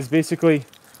process is basically,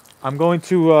 I'm going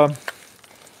to,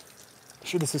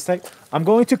 sure this is tight. I'm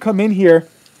going to come in here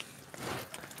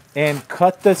and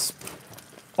cut this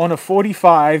on a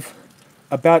 45,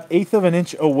 about 1/8 of an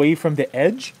inch away from the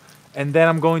edge. And then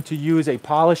I'm going to use a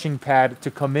polishing pad to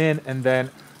come in and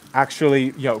then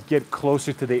actually, get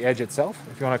closer to the edge itself.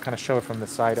 If you want to kind of show it from the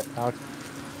side out.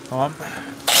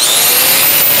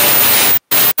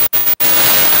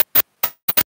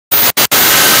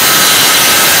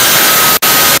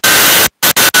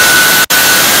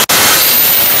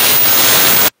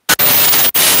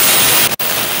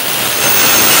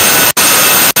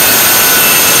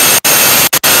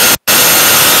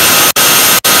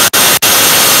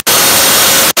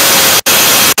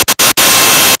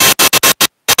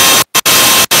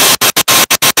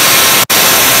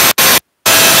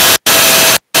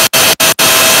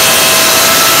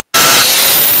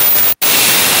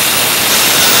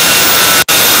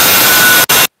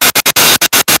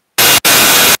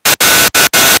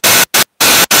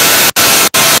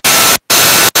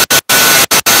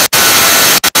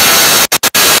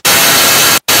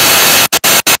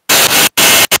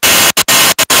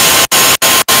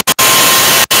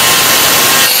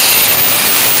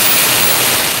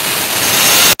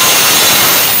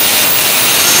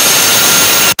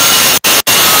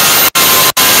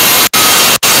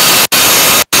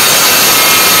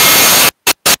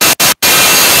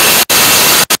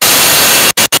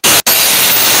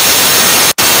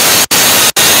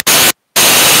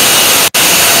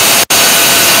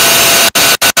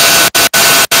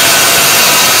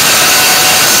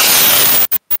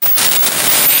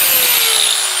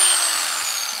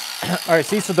 All right,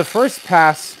 see, so the first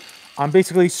pass, I'm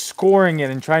basically scoring it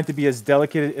and trying to be as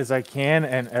delicate as I can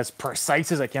and as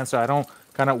precise as I can so I don't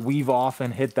kind of weave off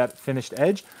and hit that finished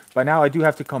edge. But now I do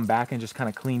have to come back and just kind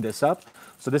of clean this up.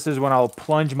 So this is when I'll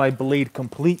plunge my blade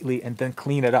completely and then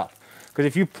clean it up. Because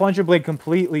if you plunge your blade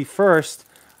completely first,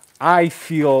 I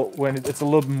feel when it's a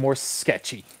little bit more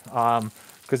sketchy.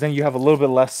 Because then you have a little bit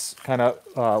less kind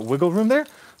of wiggle room there.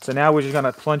 So now we're just going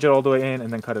to plunge it all the way in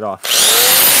and then cut it off.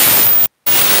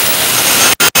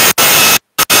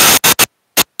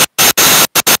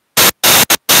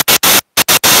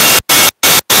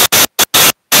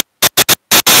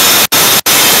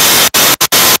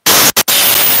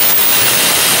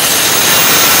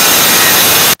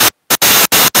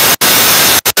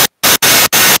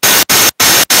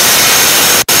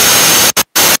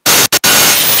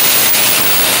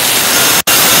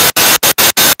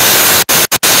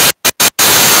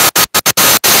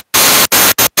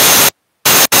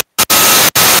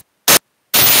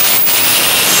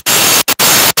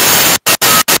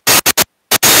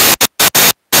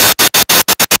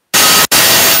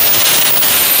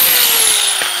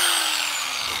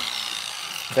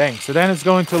 Dang, so then it's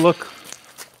going to look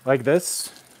like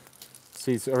this.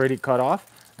 See, it's already cut off.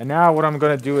 And now what I'm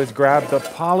gonna do is grab the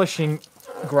polishing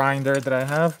grinder that I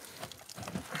have.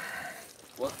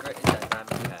 What grit is that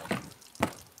diamond pad?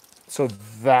 So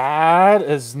that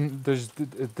is,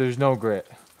 there's no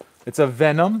grit. It's a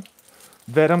Venom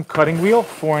cutting wheel,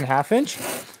 4.5 inch.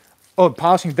 Oh,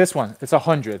 polishing this one, it's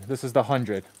 100. This is the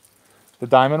 100, the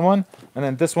diamond one. And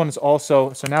then this one is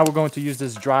also, so now we're going to use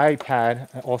this dry pad,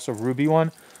 also Ruby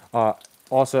one,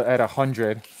 also at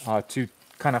 100 to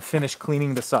kind of finish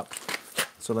cleaning this up.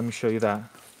 So let me show you that.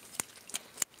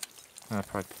 I'll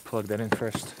probably plug that in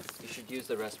first. You should use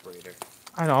the respirator.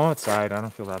 I know, I'm outside, I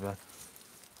don't feel that bad.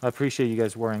 I appreciate you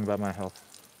guys worrying about my health.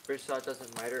 Fish saw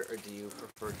doesn't miter, or do you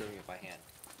prefer doing it by hand?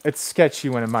 It's sketchy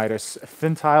when it miters.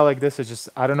 Thin tile like this is just,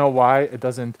 I don't know why it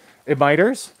doesn't, it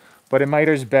miters, but it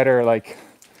miters better like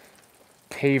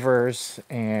pavers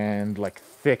and like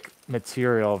thick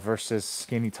material versus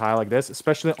skinny tile like this,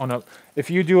 especially on a, if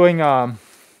you're doing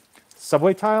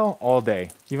subway tile all day,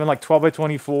 even like 12 by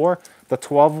 24, the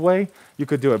 12 way, you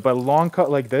could do it. But long cut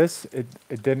like this, it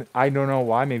didn't, I don't know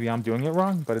why, maybe I'm doing it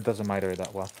wrong, but it doesn't miter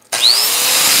that well.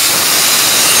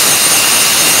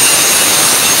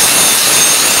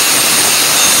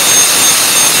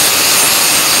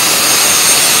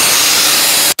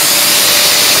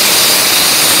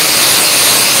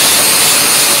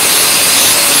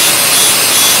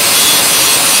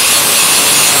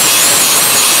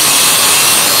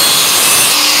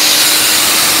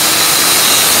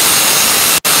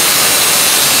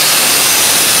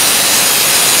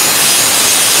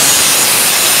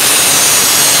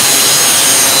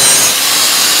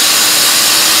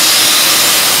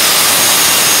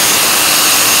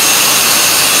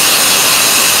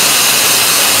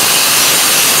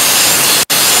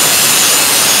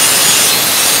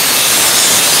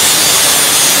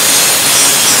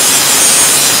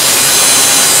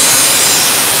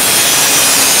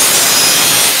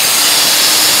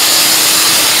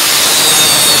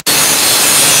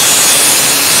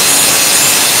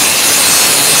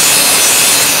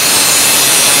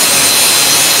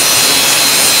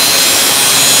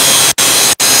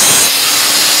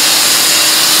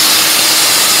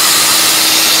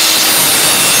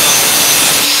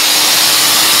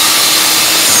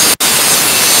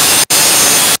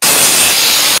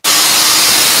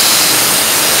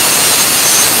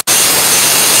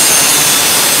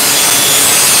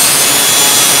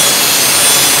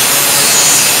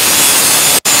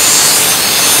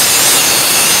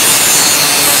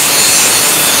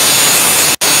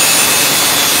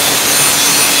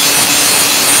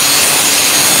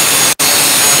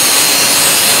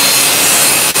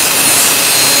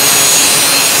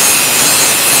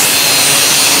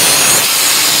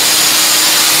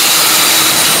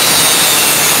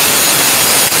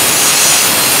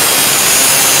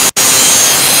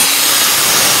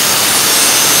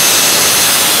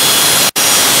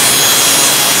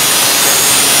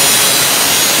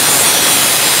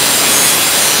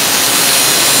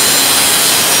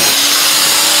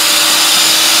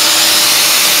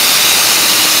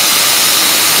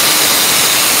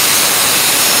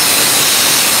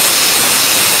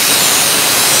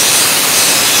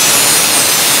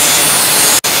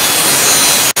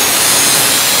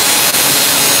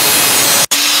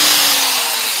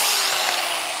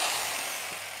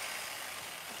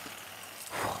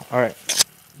 All right,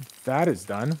 that is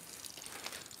done.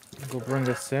 Go bring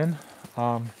this in.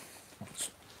 I'll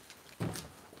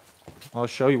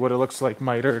show you what it looks like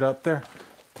mitered up there.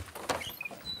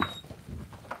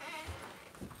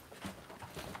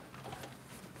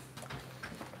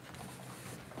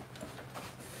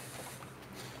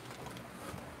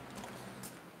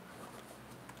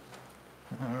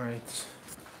 All right.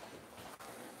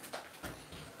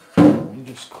 Let me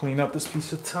just clean up this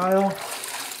piece of tile.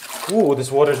 Ooh,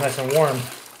 this water's nice and warm.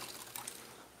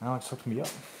 Alex hooked me up.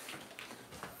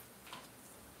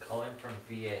 Calling from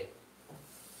VA.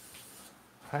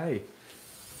 Hi.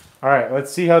 All right,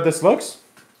 let's see how this looks.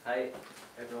 Hi,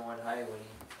 everyone. Hi, Winnie.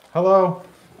 Hello.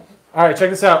 All right, check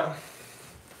this out.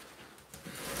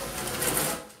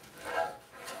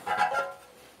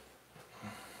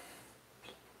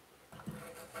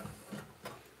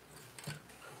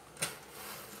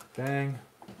 Dang.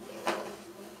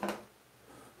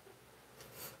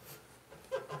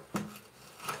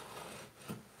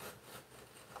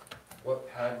 What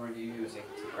pad were you using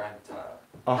to grind tile?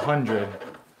 100.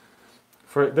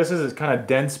 For this is kind of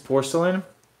dense porcelain.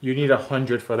 You need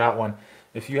 100 for that one.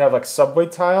 If you have like subway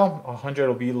tile, 100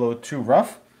 will be a little too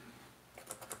rough.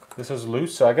 This is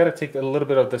loose, so I got to take a little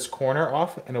bit of this corner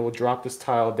off, and it will drop this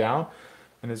tile down,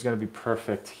 and it's going to be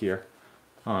perfect here.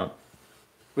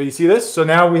 But you see this? So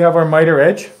now we have our miter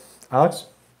edge, Alex.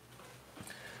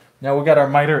 Now we got our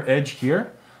miter edge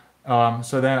here.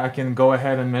 So then I can go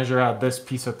ahead and measure out this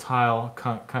piece of tile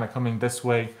kind of coming this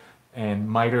way and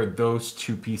miter those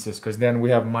two pieces, because then we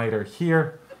have miter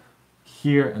here,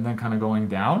 here, and then kind of going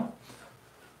down.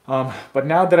 But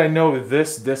now that I know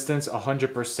this distance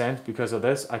 100% because of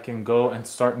this, I can go and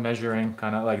start measuring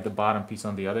kind of like the bottom piece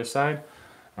on the other side.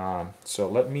 So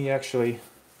let me actually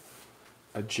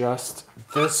adjust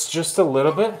this just a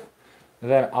little bit.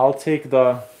 And then I'll take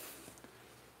the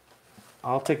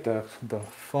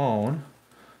phone,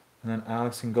 and then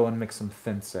Alex can go and make some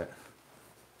thin set.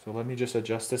 So let me just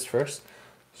adjust this first.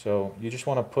 So you just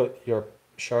want to put your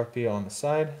Sharpie on the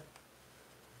side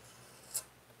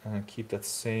and keep that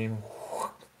same.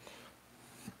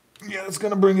 Yeah, it's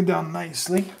gonna bring it down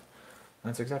nicely.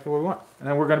 That's exactly what we want. And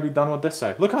then we're gonna be done with this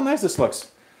side. Look how nice this looks.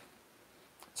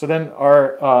 So then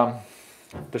our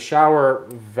the shower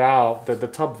valve, the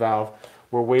tub valve,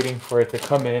 we're waiting for it to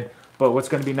come in. But what's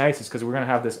going to be nice is because we're going to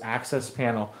have this access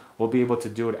panel, we'll be able to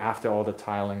do it after all the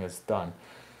tiling is done,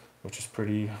 which is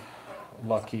pretty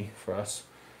lucky for us.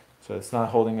 So it's not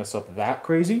holding us up that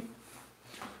crazy.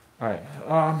 All right,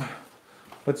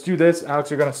 let's do this.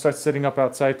 Alex, you're going to start sitting up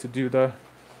outside to do the,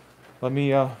 let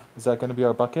me, is that going to be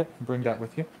our bucket? Bring that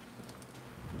with you.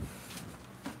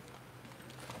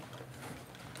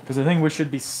 Because I think we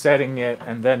should be setting it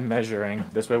and then measuring.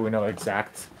 This way we know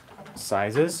exact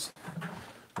sizes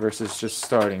versus just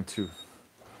starting to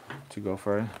go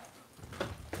for it.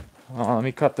 Let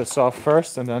me cut this off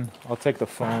first, and then I'll take the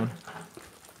phone.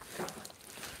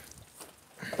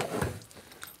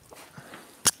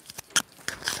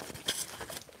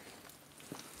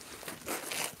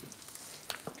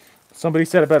 Somebody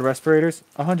said about respirators,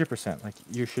 100%. Like,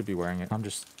 you should be wearing it. I'm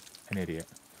just an idiot.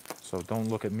 So don't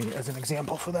look at me as an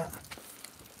example for that.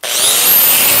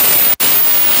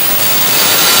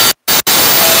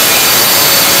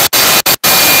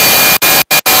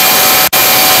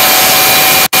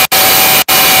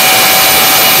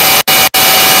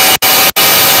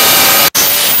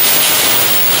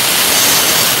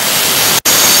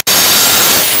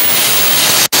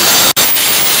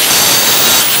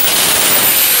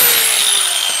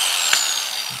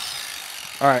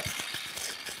 All right,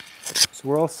 so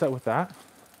we're all set with that.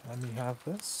 Let me have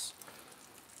this.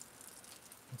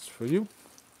 It's for you.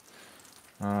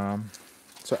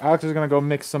 So Alex is gonna go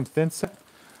mix some thin set,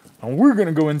 and we're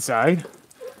gonna go inside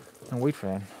and wait for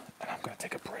him. And I'm gonna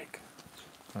take a break.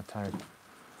 I'm tired.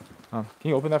 Can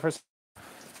you open that first?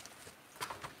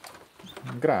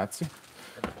 Grazie.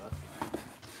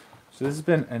 So this has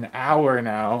been an hour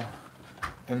now,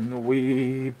 and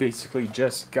we basically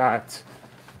just got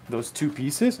those two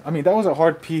pieces. I mean, that was a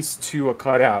hard piece to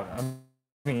cut out. I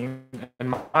mean, in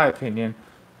my opinion,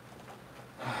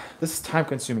 this is time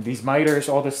consuming. These miters,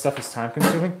 all this stuff is time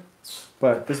consuming.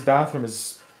 But this bathroom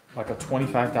is like a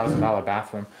 $25,000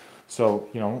 bathroom. So,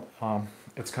 you know,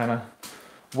 it's kind of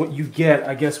what you get,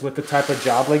 I guess, with the type of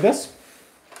job like this.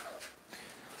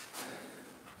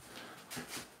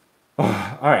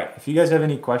 All right, if you guys have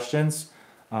any questions,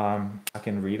 I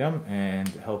can read them and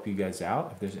help you guys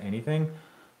out if there's anything.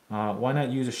 Why not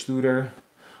use a schluter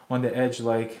on the edge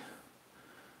like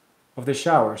of the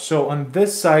shower? So on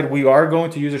this side, we are going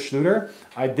to use a schluter.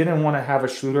 I didn't want to have a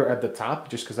schluter at the top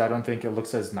just because I don't think it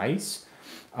looks as nice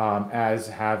as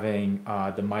having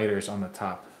the miters on the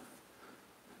top.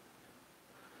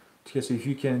 Okay, so if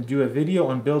you can do a video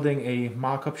on building a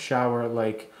mock-up shower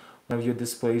like one of your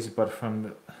displays, but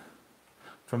from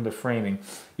the framing.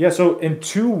 Yeah, so in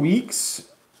 2 weeks,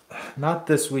 not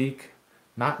this week,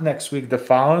 not next week, the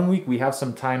following week, we have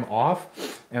some time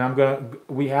off, and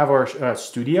we have our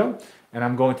studio, and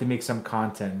I'm going to make some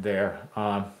content there.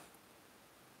 Why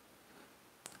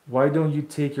don't you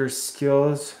take your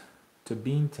skills to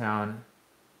Beantown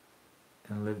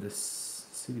and live this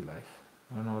city life?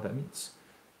 I don't know what that means.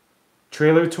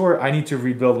 Trailer tour, I need to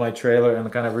rebuild my trailer and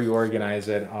kind of reorganize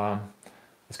it.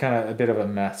 It's kind of a bit of a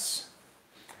mess.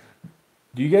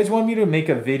 Do you guys want me to make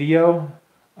a video?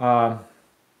 And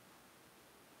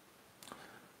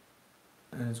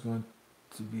it's going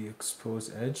to be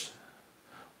exposed edge.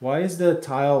 Why is the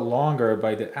tile longer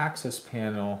by the access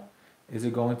panel? Is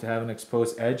it going to have an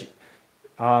exposed edge?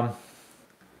 I'll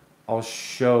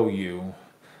show you.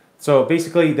 So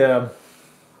basically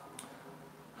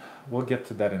we'll get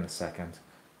to that in a second.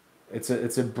 It's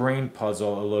a brain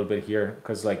puzzle a little bit here,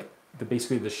 because like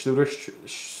basically the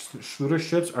schluter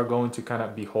strips are going to kind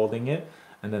of be holding it,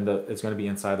 and then it's going to be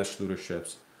inside the schluter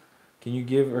strips. Can you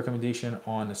give a recommendation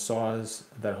on the saws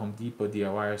that Home Depot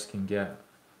DIYers can get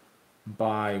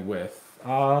by with?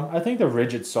 I think the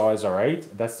rigid saw is all right.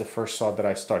 That's the first saw that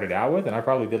I started out with, and I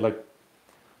probably did like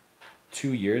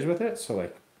 2 years with it. So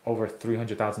like over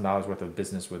 $300,000 worth of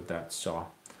business with that saw.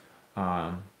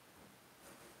 Um,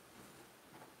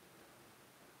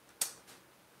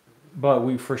 but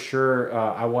we for sure,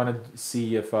 I want to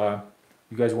see if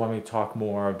you guys want me to talk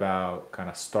more about kind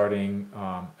of starting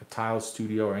a tile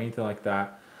studio or anything like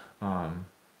that. Um,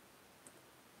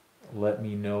 let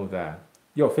me know that.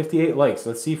 Yo, 58 likes.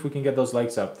 Let's see if we can get those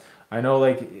likes up. I know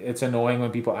like it's annoying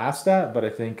when people ask that, but I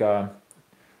think I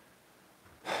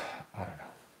don't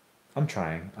know. I'm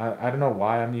trying. I don't know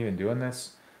why I'm even doing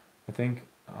this. I think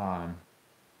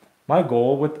my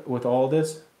goal with all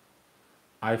this,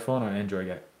 iPhone or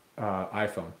Android,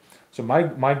 iPhone. So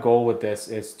my goal with this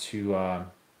is to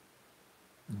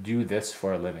do this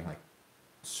for a living, like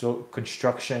so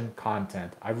construction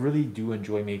content. I really do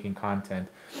enjoy making content,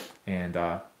 and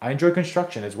I enjoy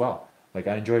construction as well. Like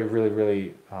I enjoy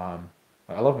really. I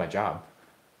love my job.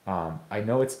 I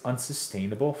know it's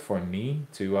unsustainable for me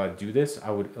to do this.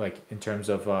 I would like in terms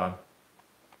of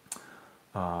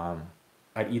um,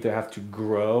 I'd either have to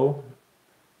grow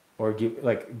or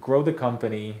grow the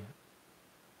company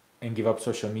and give up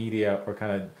social media, or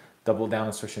kind of double down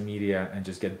on social media and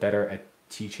just get better at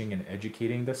teaching and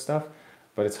educating this stuff.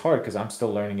 But it's hard because I'm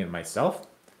still learning it myself.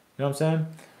 You know what I'm saying?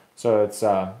 So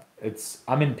it's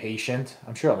I'm impatient.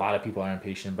 I'm sure a lot of people are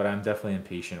impatient, but I'm definitely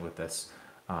impatient with this.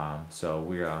 So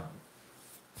we're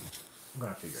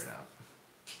gonna figure it out.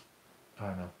 I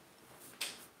don't know.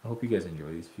 I hope you guys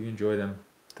enjoy these. If you enjoy them,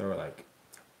 throw a like.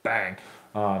 Bang.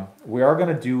 We are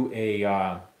gonna do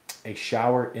a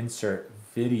shower insert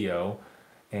video,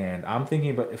 and I'm thinking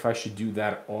about if I should do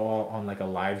that all on like a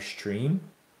live stream,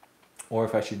 or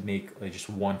if I should make like just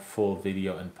one full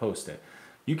video and post it.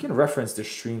 You can reference the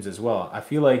streams as well. I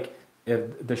feel like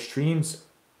if the streams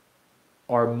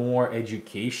are more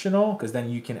educational, because then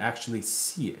you can actually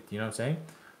see it. You know what I'm saying?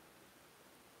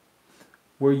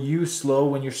 Were you slow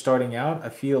when you're starting out? I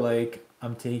feel like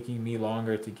I'm taking me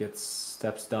longer to get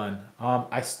steps done.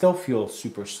 I still feel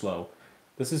super slow.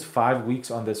 This is 5 weeks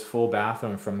on this full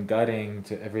bathroom, from gutting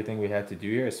to everything we had to do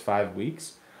here is 5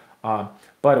 weeks. But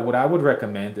what I would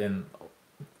recommend, and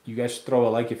you guys throw a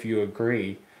like if you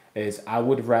agree, is I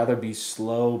would rather be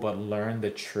slow but learn the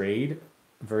trade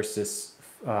versus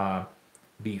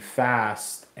be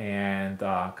fast and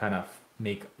kind of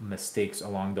make mistakes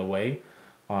along the way.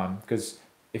 Because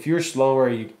if you're slower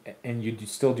and you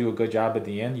still do a good job at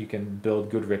the end, you can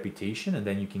build good reputation and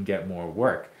then you can get more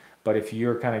work. But if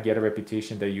you're kind of get a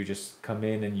reputation that you just come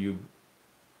in and you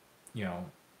know,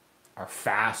 are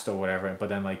fast or whatever, but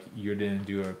then like you didn't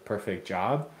do a perfect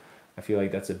job, I feel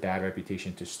like that's a bad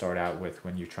reputation to start out with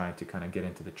when you're trying to kind of get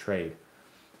into the trade.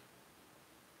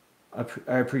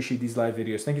 I appreciate these live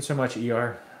videos. Thank you so much,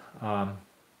 ER. I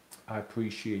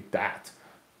appreciate that.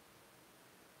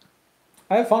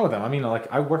 I have fun with them. I mean,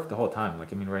 like I work the whole time.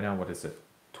 Like I mean, right now, what is it?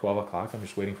 12 o'clock. I'm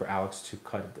just waiting for Alex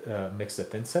to mix the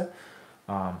thin set.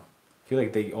 I feel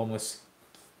like they almost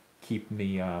keep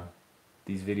me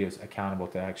these videos accountable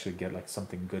to actually get like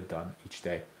something good done each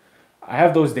day. I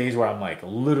have those days where I'm like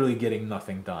literally getting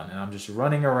nothing done, and I'm just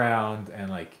running around and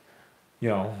like,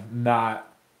 not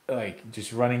like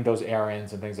just running those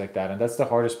errands and things like that. And that's the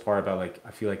hardest part about like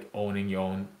I feel like owning your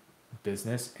own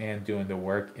business and doing the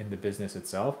work in the business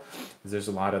itself, is there's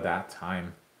a lot of that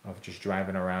time of just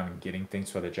driving around and getting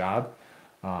things for the job.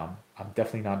 I'm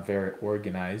definitely not very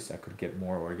organized. I could get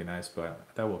more organized, but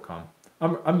that will come.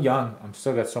 I'm young. I'm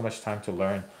still got so much time to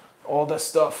learn all this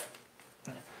stuff.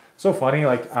 So funny,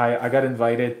 like I got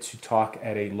invited to talk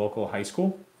at a local high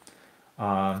school.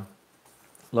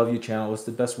 Love you channel. What's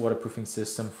the best waterproofing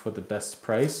system for the best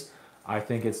price? I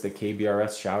think it's the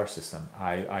KBRS shower system.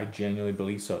 I genuinely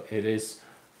believe so. It is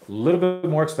a little bit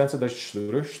more expensive than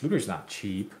Schluter. Schluter's not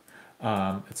cheap.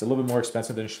 It's a little bit more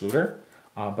expensive than Schluter,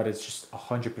 but it's just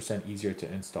 100% easier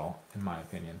to install, in my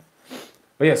opinion.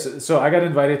 But yes, so I got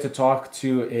invited to talk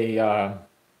to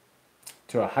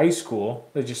a high school.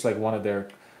 It's just like one of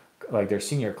their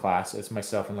senior class. It's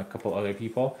myself and like a couple other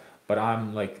people. But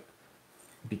I'm like,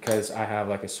 because I have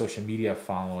like a social media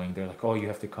following, they're like, oh, you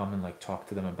have to come and like talk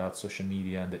to them about social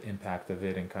media and the impact of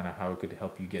it and kind of how it could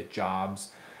help you get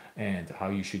jobs and how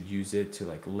you should use it to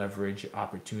like leverage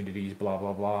opportunities, blah,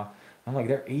 blah, blah. I'm like,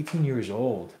 they're 18 years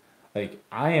old. Like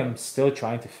I am still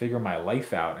trying to figure my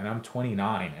life out, and I'm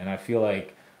 29, and I feel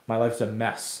like my life's a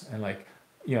mess, and like,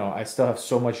 I still have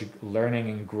so much learning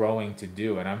and growing to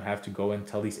do, and I have to go and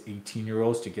tell these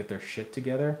 18-year-olds to get their shit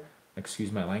together,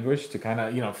 excuse my language, to kind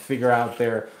of, figure out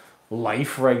their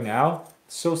life right now.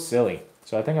 It's so silly.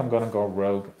 So I think I'm going to go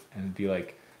rogue and be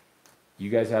like, you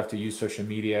guys have to use social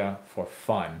media for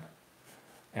fun.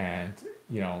 And,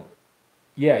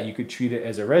 yeah, you could treat it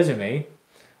as a resume,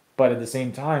 but at the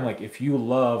same time, like if you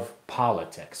love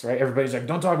politics, right? Everybody's like,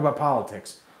 don't talk about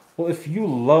politics. Well, if you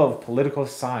love political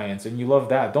science and you love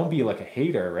that, don't be like a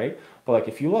hater, right? But like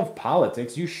if you love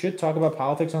politics, you should talk about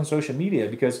politics on social media,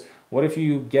 because what if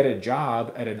you get a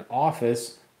job at an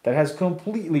office that has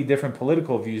completely different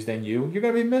political views than you? You're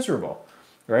gonna be miserable,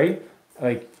 right?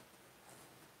 Like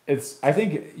I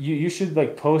think you should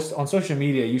like post on social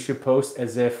media, you should post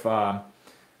as if the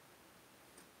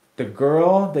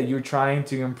girl that you're trying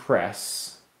to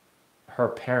impress, her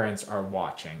parents are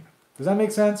watching. Does that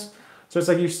make sense? So it's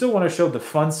like you still want to show the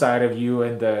fun side of you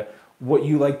and the what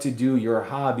you like to do, your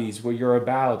hobbies, what you're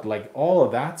about, like all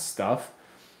of that stuff.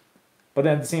 But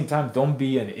then at the same time, don't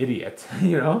be an idiot,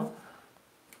 you know?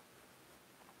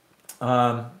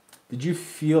 Did you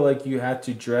feel like you had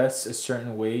to dress a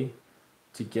certain way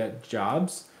to get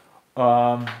jobs?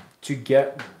 To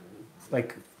get,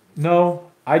 like, no,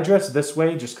 I dress this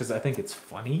way just because I think it's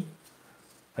funny.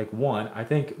 Like, one, I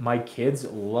think my kids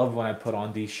love when I put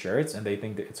on these shirts and they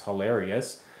think that it's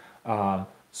hilarious.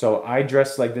 So I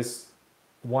dress like this.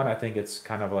 One, I think it's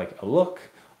kind of like a look.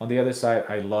 On the other side,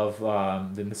 I love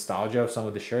the nostalgia of some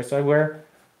of the shirts I wear.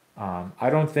 I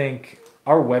don't think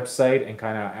our website and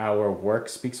kind of our work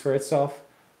speaks for itself.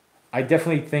 I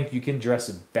definitely think you can dress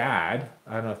bad.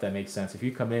 I don't know if that makes sense. If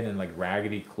you come in like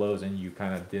raggedy clothes and you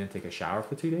kind of didn't take a shower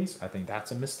for 2 days, I think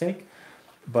that's a mistake.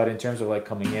 But in terms of like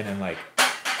coming in and like,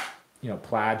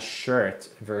 plaid shirt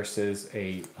versus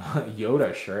a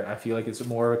Yoda shirt, I feel like it's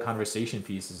more of a conversation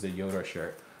piece is the Yoda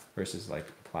shirt versus like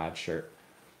a plaid shirt.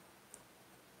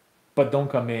 But don't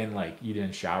come in like you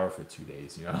didn't shower for 2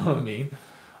 days, you know what I mean?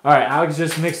 All right, Alex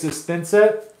just mixed this thin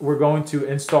set. We're going to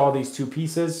install these two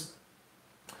pieces,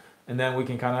 and then we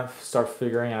can kind of start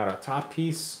figuring out a top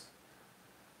piece.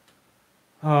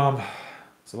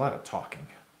 It's a lot of talking.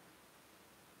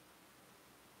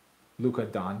 Luka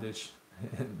Doncic,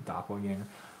 doppelganger.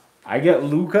 I get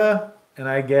Luka, and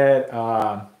I get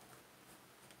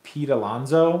Pete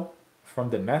Alonso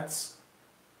from the Nets.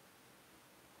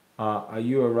 Are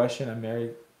you a Russian? I'm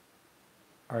married.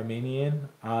 Armenian.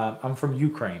 I'm from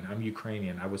Ukraine. I'm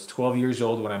Ukrainian. I was 12 years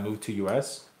old when I moved to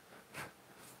US.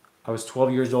 I was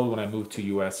 12 years old when I moved to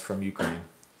US from Ukraine.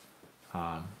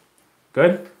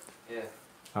 Good? Yeah.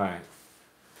 All right.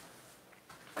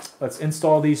 Let's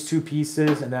install these two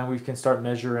pieces and then we can start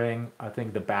measuring, I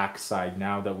think, the back side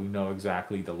now that we know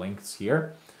exactly the lengths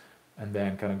here, and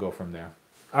then kind of go from there.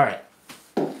 All right.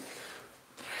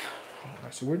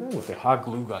 So we're done with the hot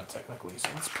glue gun technically. So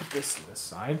let's put this to the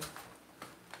side.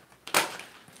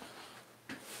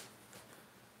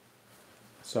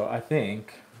 So I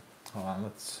think, hold on,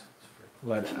 let's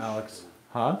let Alex,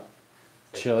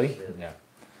 Chili? Yeah.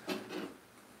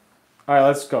 All right,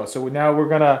 let's go. So now we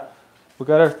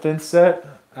got our thin set.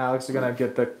 Alex is gonna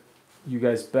get you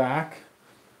guys back.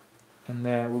 And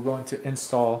then we're going to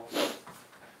install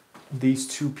these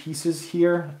two pieces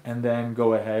here and then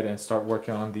go ahead and start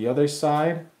working on the other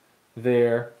side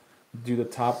there. Do the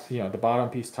top, the bottom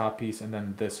piece, top piece, and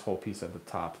then this whole piece at the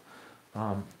top.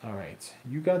 All right,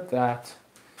 you got that.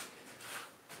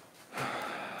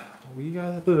 We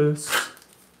got this. Kept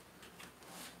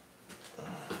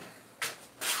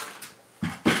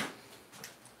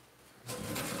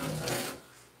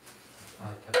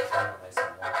the handle nice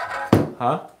and warm.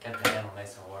 Huh? Kept the handle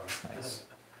nice and warm. Nice.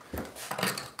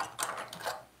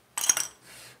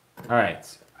 All right.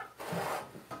 So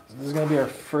this is going to be our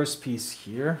first piece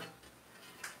here.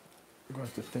 We're going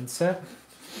to thin set.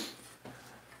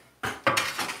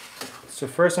 So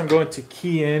first I'm going to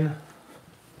key in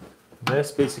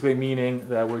this, basically meaning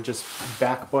that we're just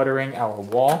back buttering our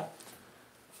wall.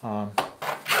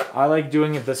 I like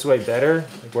doing it this way better,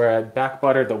 like where I back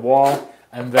butter the wall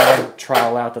and then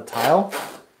trowel out the tile.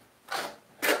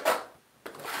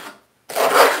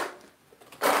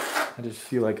 I just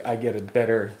feel like I get a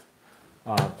better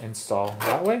install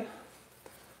that way.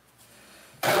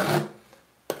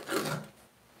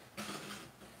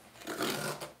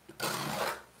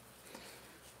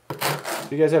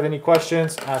 If you guys have any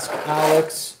questions, ask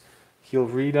Alex. He'll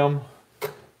read them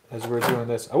as we're doing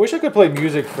this. I wish I could play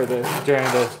music for this during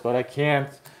this, but I can't.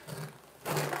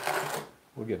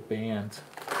 We'll get banned.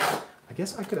 I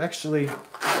guess I could actually.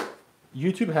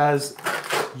 YouTube has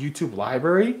YouTube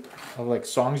library of like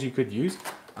songs you could use.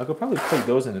 I could probably play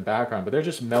those in the background, but they're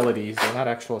just melodies. They're not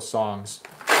actual songs.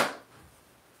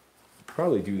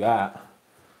 Probably do that,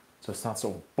 so it's not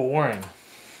so boring.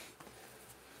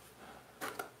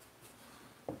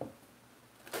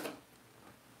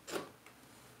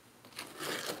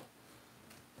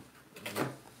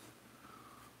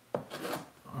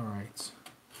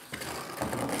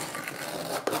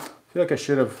 feel like I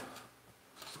should have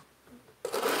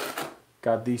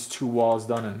got these two walls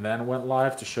done and then went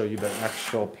live to show you the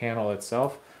actual panel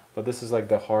itself. But this is like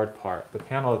the hard part. The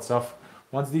panel itself,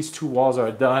 once these two walls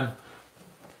are done,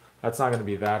 that's not going to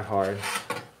be that hard.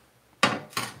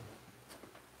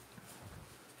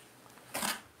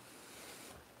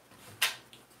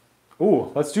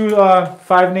 Ooh, let's do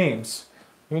 5 names.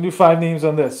 We're going to do 5 names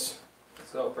on this.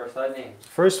 So, first 5 names.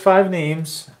 First 5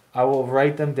 names, I will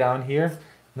write them down here, and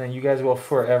then you guys will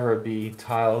forever be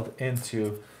tiled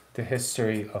into the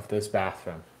history of this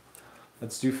bathroom.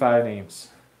 Let's do 5 names.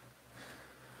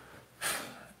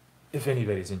 If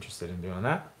anybody's interested in doing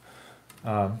that.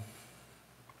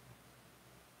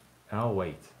 I'll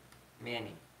wait.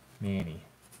 Manny. Manny.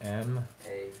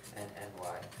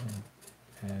 M-A-N-N-Y.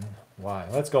 A-N-N-Y.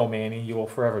 Let's go, Manny. You will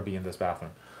forever be in this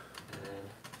bathroom. And then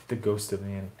The ghost of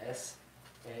Manny.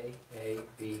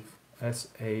 S-A-A-B.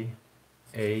 S-A-A-B.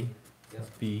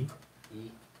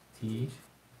 E.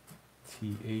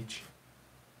 T-H.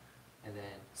 And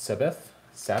then, Sabbath?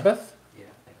 Sabbath? yeah,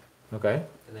 I think. Okay.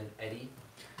 And then Eddie.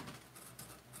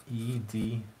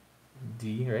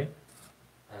 E-D-D, right?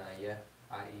 Yeah,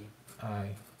 I-E.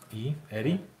 I-E.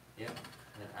 Eddie? Yeah. And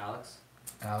then Alex.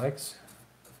 Alex.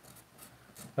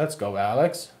 Let's go,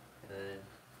 Alex. And then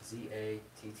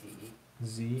Z-A-T-T-E.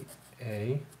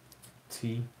 Z-A-T-T-E.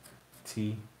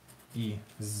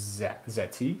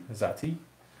 Zati?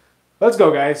 Let's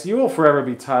go, guys. You will forever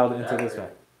be tiled into this one.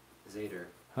 Zader.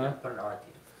 Huh? Yeah, put an R at the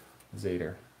end.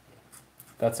 Zader.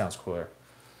 That sounds cooler.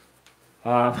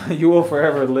 You will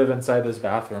forever live inside this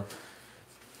bathroom.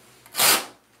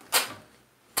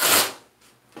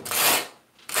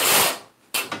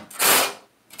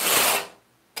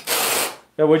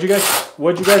 Yeah, what'd you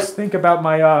guys think about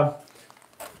my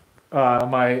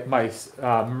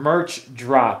merch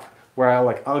drop where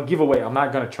I'll give away? I'm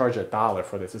not gonna charge $1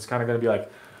 for this. It's kind of gonna be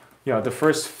like, you know, the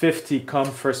first 50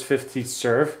 come, first 50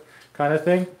 serve kind of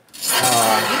thing.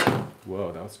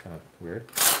 Whoa, that was kind of weird.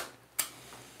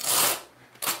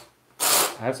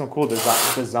 I have some cool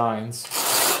designs.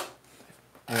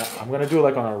 And I'm gonna do it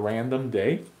like on a random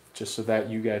day, just so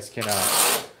that you guys can.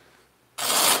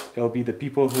 It'll be the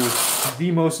people who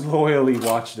the most loyally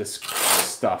watch this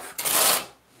stuff.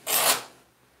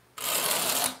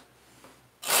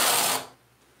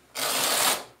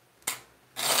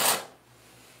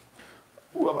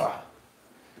 Voila.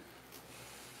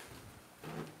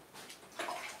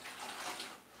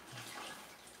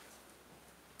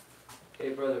 Hey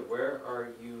brother, where are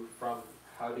you from?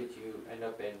 How did you end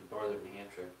up in northern New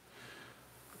Hampshire?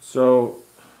 So,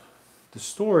 the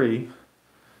story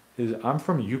is I'm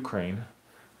from Ukraine.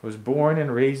 I was born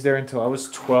and raised there until I was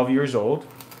 12 years old.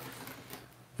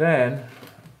 Then,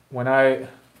 when I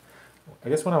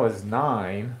guess when I was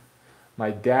 9,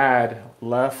 my dad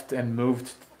left and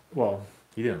moved. Well,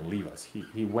 he didn't leave us.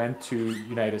 He went to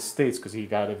United States because he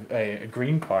got a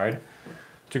green card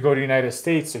to go to United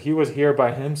States. So he was here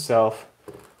by himself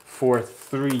for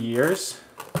 3 years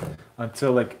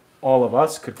until like all of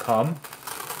us could come.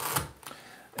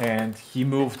 And he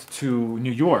moved to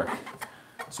New York.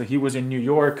 So he was in New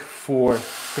York for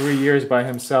 3 years by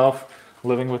himself,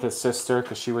 living with his sister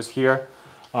because she was here.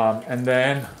 And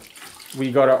then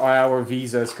we got our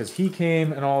visas because he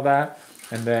came and all that.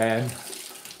 And then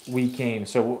we came.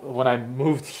 So when I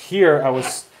moved here, I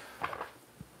was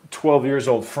 12 years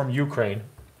old from Ukraine.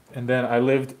 And then I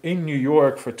lived in New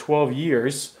York for 12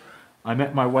 years. I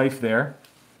met my wife there,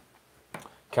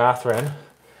 Catherine.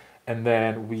 And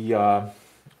then we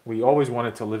always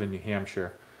wanted to live in New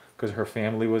Hampshire because her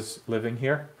family was living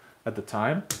here at the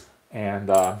time. And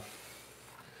an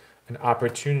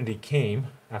opportunity came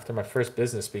after my first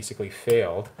business basically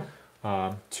failed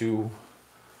to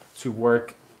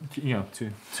work, you know,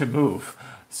 to move.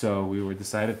 So we were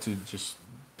decided to just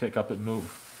pick up and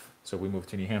move. So we moved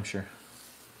to New Hampshire.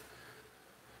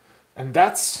 And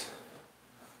that's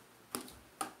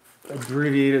an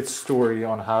abbreviated story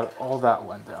on how all that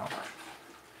went down.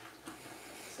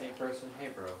 Same person. Hey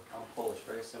bro, I'm Polish.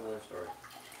 Very similar story.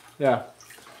 Yeah,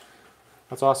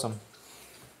 that's awesome.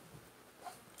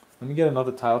 Let me get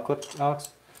another tile clip, Alex.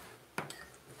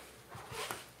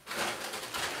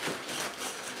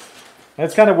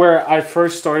 That's kind of where I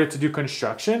first started to do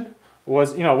construction.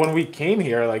 Was, you know, when we came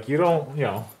here, like you don't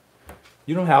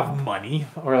have money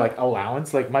or like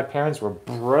allowance. Like my parents were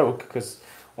broke because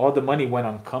all the money went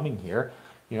on coming here.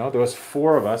 You know, there was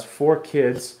 4 of us, 4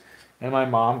 kids, and my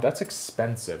mom. That's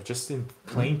expensive, just in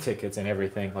plane tickets and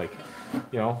everything. Like,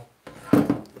 you know,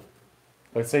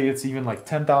 let's say it's even like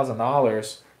 $10,000.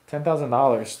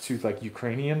 $10,000 to like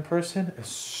Ukrainian person is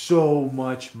so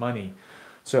much money.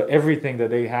 So everything that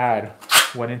they had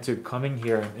went into coming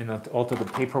here and alter the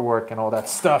paperwork and all that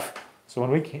stuff. So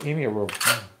when we came here, we're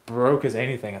broke as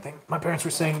anything. I think my parents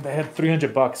were saying they had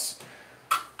 $300.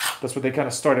 That's what they kind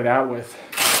of started out with.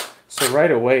 So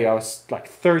right away, I was like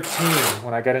 13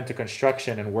 when I got into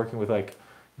construction and working with like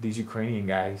these Ukrainian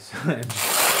guys and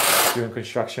doing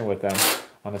construction with them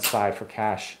on the side for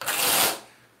cash.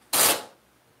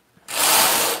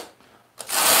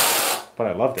 But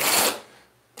I loved it.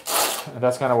 And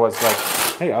that's kind of what's like,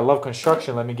 hey, I love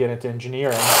construction, let me get into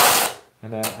engineering.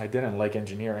 And then I didn't like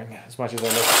engineering as much as I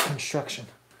liked construction.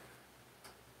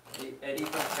 Eddie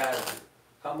from Canada,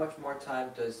 how much more time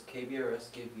does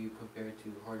KBRS give you compared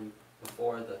to Hardy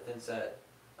before the thin set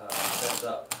sets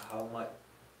up? How much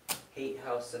hate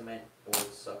how cement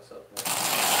board sucks up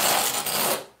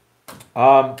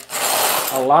more?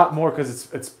 A lot more because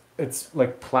it's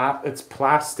like it's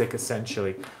plastic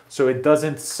essentially, so it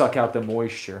doesn't suck out the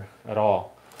moisture at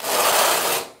all.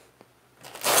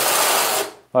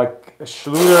 Like a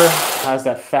schluter has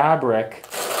that fabric,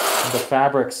 and the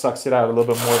fabric sucks it out a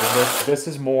little bit more than this. This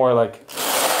is more like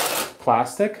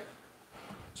plastic.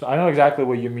 So I know exactly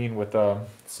what you mean with the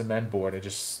cement board.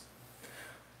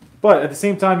 But at the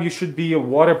same time, you should be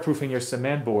waterproofing your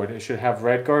cement board. It should have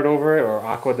Red Guard over it or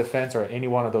Aqua Defense or any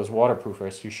one of those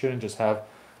waterproofers. You shouldn't just have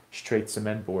straight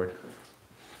cement board.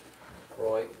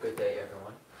 Roy, good day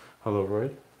everyone. Hello,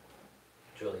 Roy.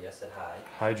 Julia said hi.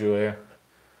 Hi, Julia.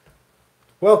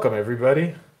 Welcome,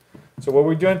 everybody. So what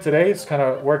we're doing today is kind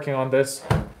of working on this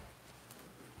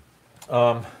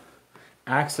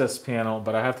access panel,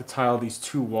 but I have to tile these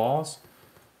two walls,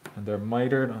 and they're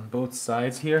mitered on both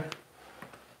sides here.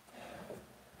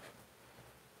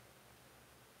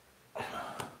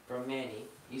 From Manny,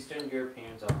 Eastern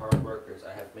Europeans are hard workers.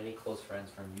 I have many close friends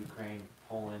from Ukraine,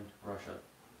 Poland, Russia.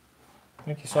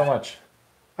 Thank you so much.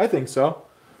 I think so.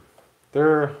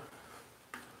 I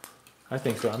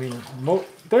think so. I mean,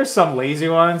 there's some lazy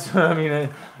ones. I mean,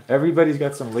 everybody's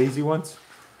got some lazy ones.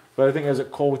 But I think as a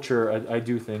culture, I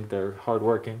do think they're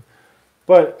hardworking.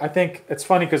 But I think it's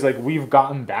funny because like we've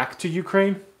gotten back to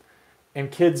Ukraine,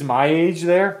 and kids my age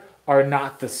there are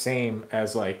not the same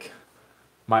as like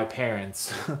my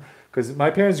parents. Because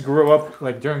my parents grew up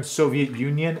like during Soviet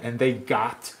Union, and they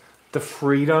got the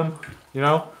freedom, you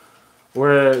know,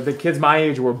 where the kids my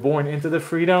age were born into the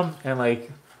freedom, and like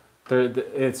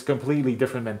it's completely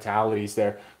different mentalities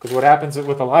there. Because what happens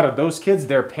with a lot of those kids,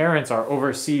 their parents are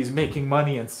overseas making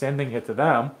money and sending it to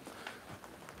them.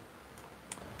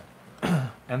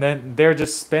 And then they're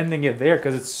just spending it there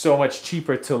because it's so much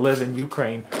cheaper to live in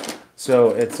Ukraine.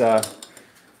 So it's,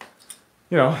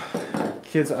 you know,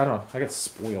 kids, I don't know, I get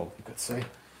spoiled, you could say.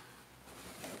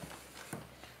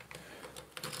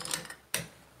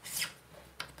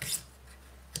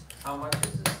 How much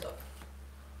is this stuff?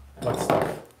 What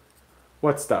stuff?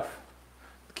 What stuff?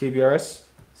 KBRS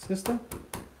system?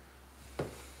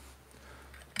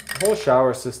 The whole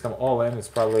shower system all in is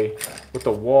probably, with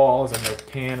the walls and the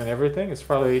pan and everything, it's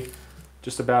probably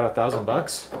just about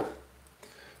 $1,000.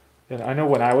 And I know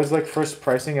when I was like first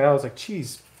pricing it, I was like,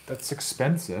 geez, that's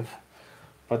expensive.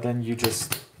 But then you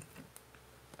just,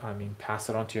 I mean, pass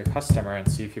it on to your customer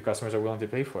and see if your customers are willing to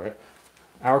pay for it.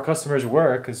 Our customers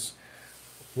were, because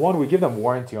one, we give them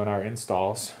warranty on our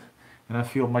installs. And I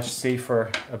feel much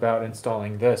safer about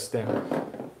installing this than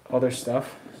other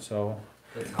stuff. So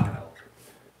The tile.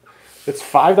 it's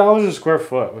 $5 a square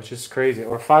foot, which is crazy,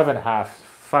 or $5.50,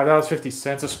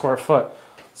 $5.50 a square foot,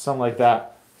 something like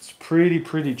that. It's pretty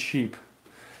cheap.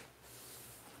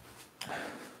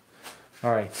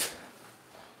 All right.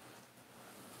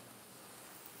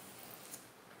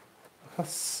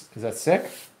 Is that sick?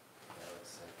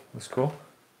 Looks cool.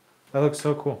 That looks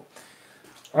so cool.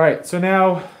 All right, so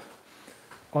now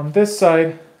on this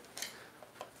side,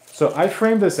 so I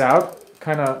framed this out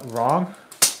kind of wrong,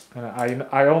 and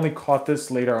I only caught this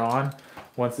later on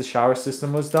once the shower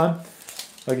system was done.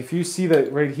 Like if you see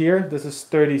that right here, this is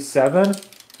 37,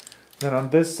 then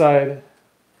on this side,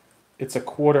 it's a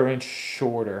 1/4 inch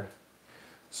shorter.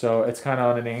 So it's kind of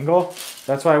on an angle.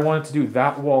 That's why I wanted to do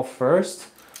that wall first,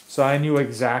 so I knew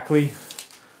exactly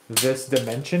this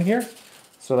dimension here.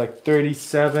 So like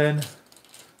 37.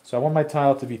 So I want my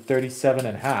tile to be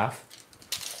 37.5.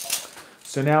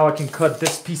 So now I can cut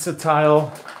this piece of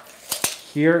tile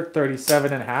here,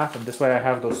 37.5, and this way I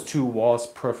have those two walls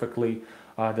perfectly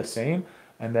the same.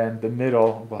 And then the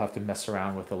middle we'll have to mess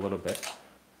around with a little bit.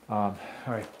 All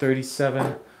right,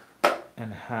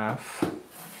 37.5.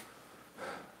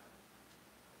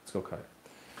 Let's go cut it.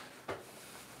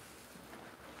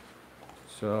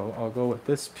 So I'll go with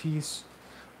this piece.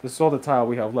 This is all the tile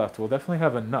we have left. We'll definitely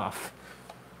have enough.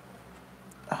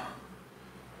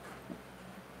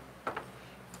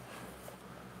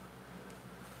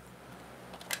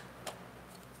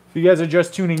 If you guys are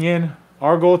just tuning in,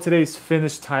 our goal today is to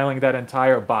finish tiling that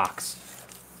entire box.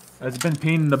 It's been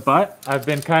pain in the butt. I've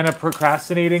been kind of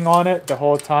procrastinating on it the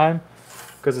whole time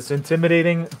because it's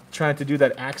intimidating trying to do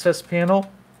that access panel.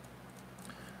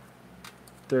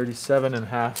 37 and a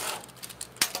half.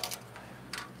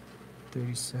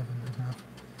 37 and a half.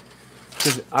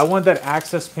 Because I want that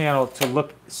access panel to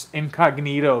look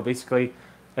incognito, basically,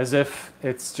 as if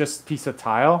it's just a piece of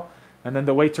tile. And then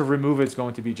the way to remove it is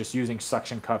going to be just using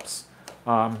suction cups.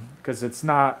 Because it's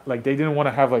not, like, they didn't want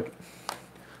to have, like,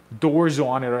 doors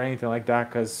on it or anything like that,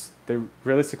 because they're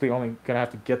realistically only going to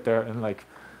have to get there in, like,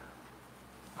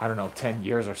 I don't know, 10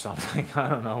 years or something. I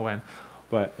don't know when.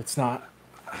 But it's not.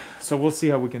 So we'll see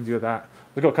how we can do that.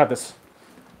 Let's go cut this.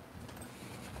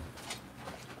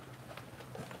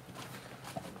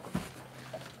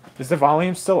 Is the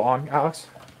volume still on, Alex?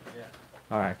 Yeah.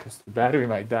 Alright, because the battery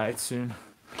might die soon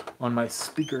on my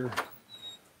speaker.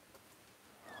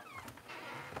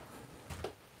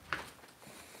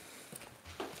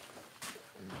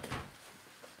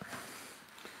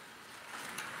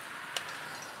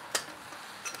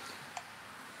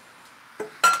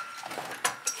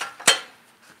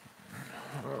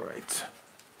 Alright.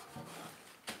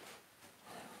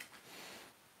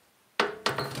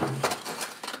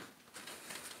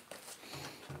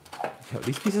 Yo,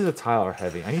 these pieces of tile are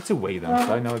heavy. I need to weigh them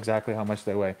so I know exactly how much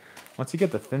they weigh. Once you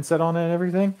get the thin set on it and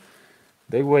everything,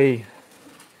 they weigh,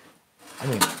 I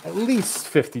mean, at least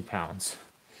 50 pounds.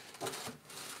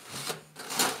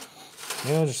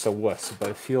 You know, just a wuss, but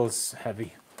it feels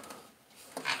heavy.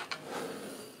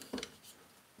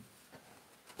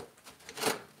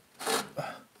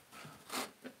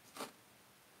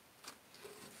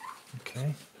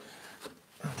 Okay.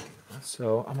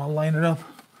 So I'm gonna line it up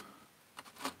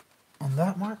on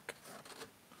that mark.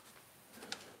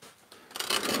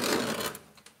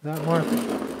 That mark.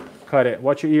 Cut it.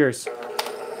 Watch your ears.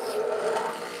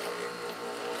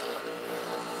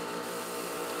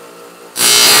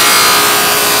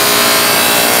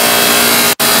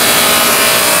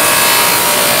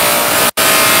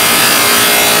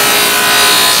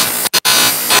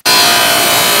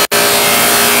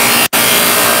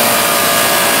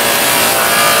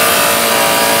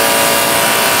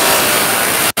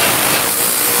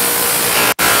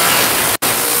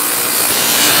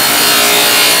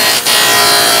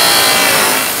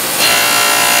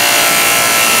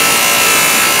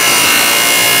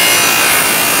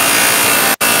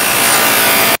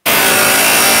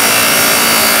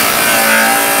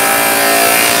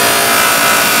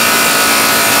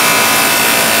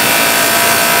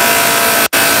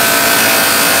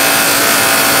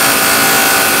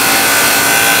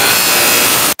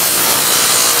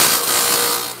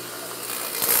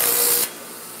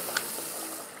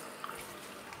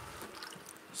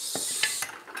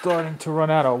 Starting to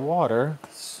run out of water.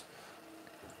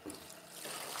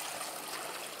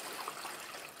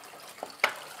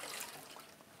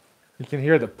 You can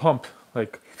hear the pump,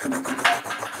 like,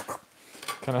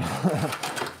 kind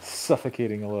of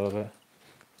suffocating a little bit.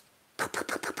 Kind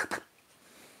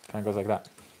of goes like that.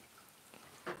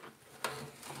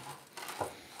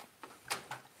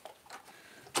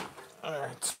 All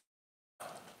right.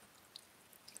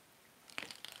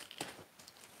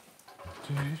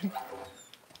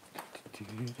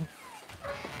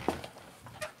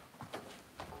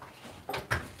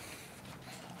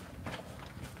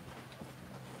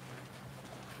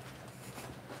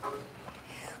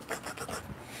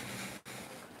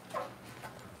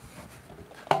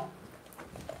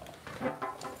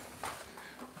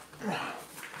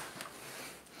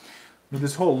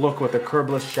 This whole look with the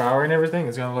curbless shower and everything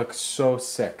is gonna look so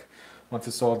sick once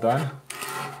it's all done.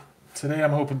 Today I'm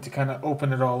hoping to kind of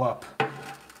open it all up,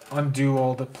 undo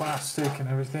all the plastic and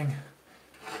everything.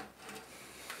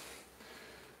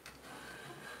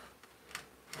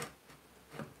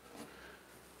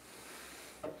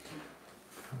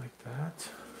 Like that.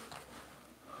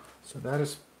 So that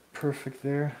is perfect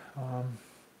there.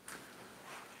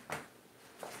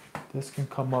 This can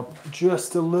come up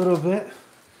just a little bit.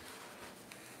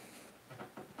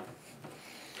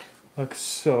 Like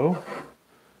so.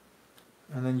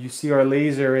 And then you see our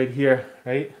laser right here,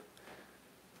 right?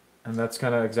 And that's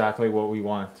kind of exactly what we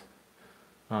want.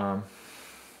 I'm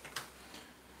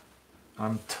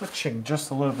touching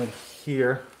just a little bit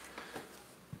here.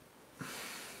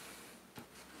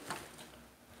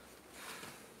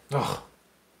 Oh.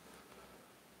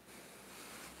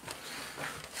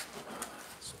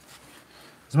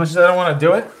 As much as I don't want to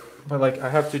do it, but like I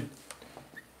have to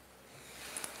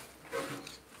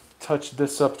touch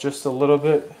this up just a little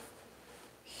bit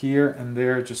here and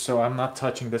there, just so I'm not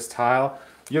touching this tile.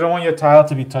 You don't want your tile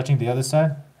to be touching the other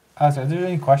side. Alex, are there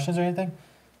any questions or anything?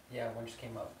 Yeah, one just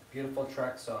came up. Beautiful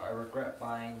track saw. I regret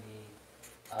buying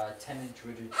the 10-inch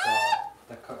rigid saw.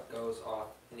 The cut goes off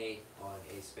an eighth on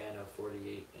a span of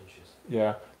 48 inches.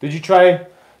 Yeah. Did you try?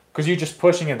 Because you're just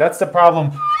pushing it. That's the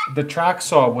problem. The track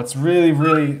saw. What's really,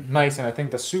 really nice, and I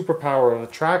think the superpower of the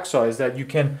track saw is that you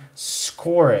can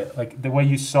score it, like the way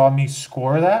you saw me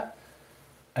score that,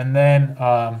 and then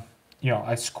you know,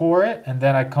 I score it, and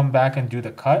then I come back and do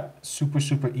the cut super,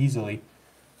 super easily.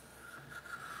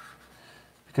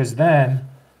 Because then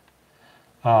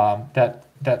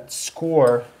that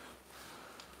score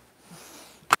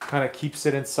kind of keeps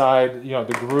it inside, you know,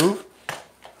 the groove,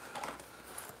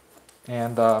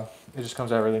 and it just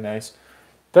comes out really nice.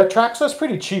 That track saw is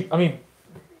pretty cheap. I mean,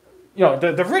 you know,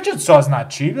 the rigid saw is not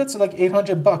cheap. That's like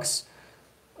 $800.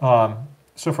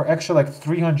 So for extra like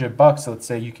 $300, let's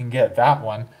say, you can get that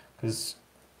one. Because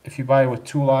if you buy it with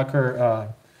Tool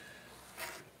Locker,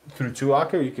 through Tool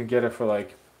Locker, you can get it for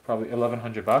like probably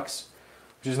 $1,100,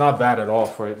 which is not bad at all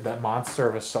for that monster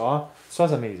of a saw.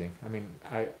 Saw's amazing. I mean,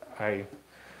 I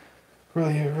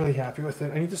really happy with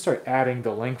it. I need to start adding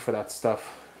the link for that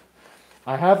stuff.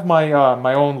 I have my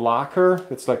my own locker.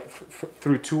 It's like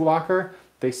through Tool Locker.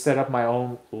 They set up my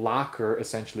own locker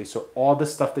essentially. So all the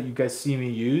stuff that you guys see me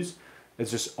use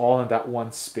is just all in that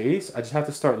one space. I just have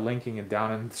to start linking it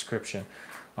down in the description,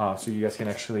 so you guys can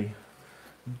actually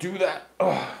do that.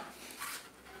 Ugh.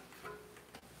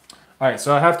 All right,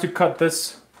 so I have to cut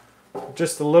this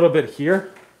just a little bit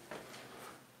here,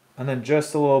 and then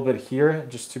just a little bit here,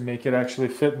 just to make it actually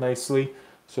fit nicely,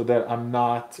 so that I'm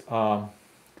not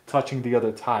touching the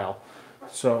other tile.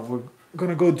 So we're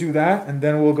gonna go do that, and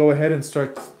then we'll go ahead and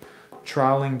start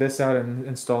troweling this out and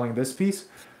installing this piece.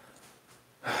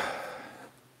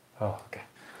 Oh, okay.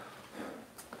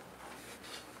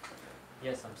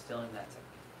 Yes, I'm still in that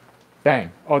technique.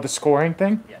 Bang. Oh, the scoring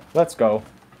thing? Yeah. Let's go.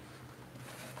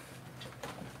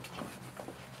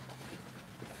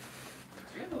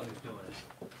 You're the one who's doing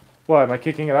it. What, am I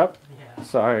kicking it up? Yeah.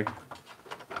 Sorry.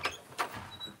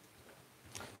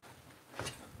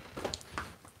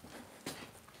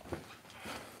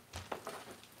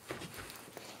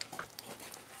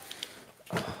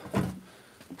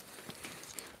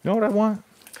 You know what I want?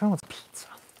 I kind of want pizza.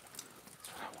 That's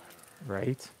what I want.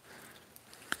 Right?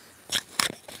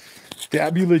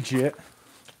 That'd be legit.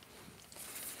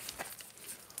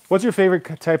 What's your favorite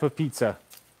type of pizza,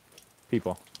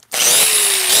 people?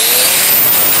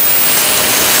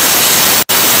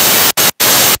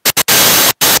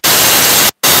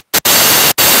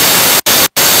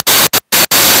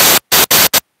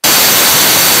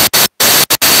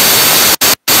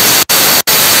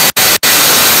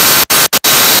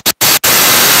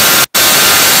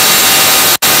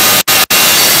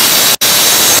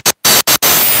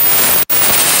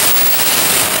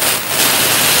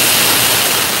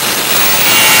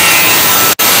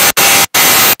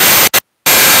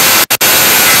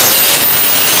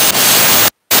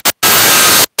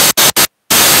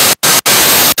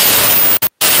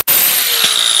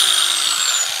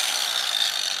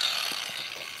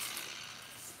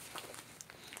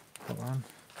 Hold on.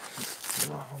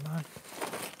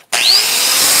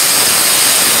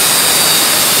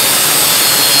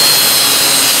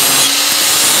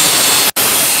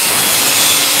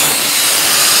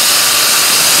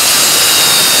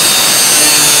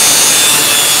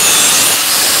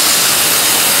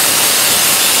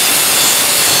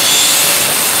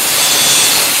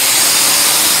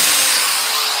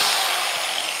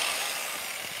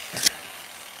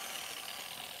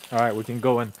 All right, we can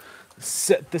go and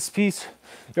set this piece.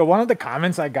 Yo, one of the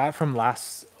comments I got from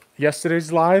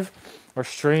yesterday's live or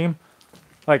stream,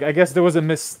 like, I guess there was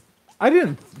I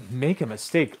didn't make a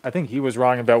mistake. I think he was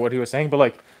wrong about what he was saying, but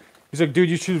like, he's like, dude,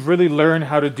 you should really learn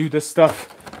how to do this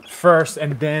stuff first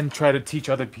and then try to teach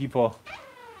other people.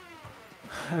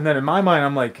 And then in my mind,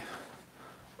 I'm like,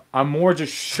 I'm more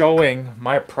just showing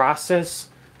my process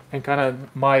and kind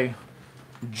of my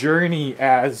journey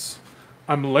as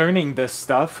I'm learning this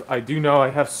stuff. I do know I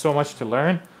have so much to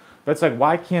learn, but it's like,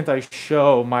 why can't I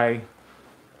show my,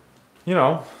 you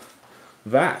know,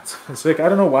 that? It's like, I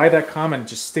don't know why that comment is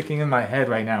just sticking in my head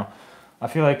right now. I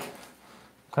feel like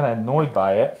I'm kind of annoyed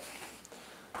by it.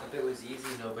 If it was easy,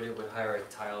 nobody would hire a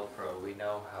tile pro. We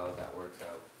know how that works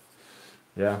out.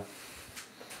 Yeah.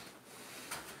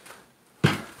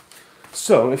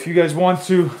 So if you guys want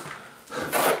to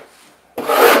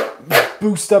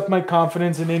boost up my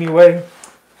confidence in any way,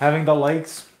 having the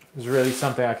likes is really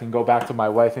something I can go back to my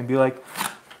wife and be like,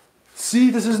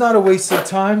 see, this is not a waste of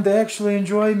time. They actually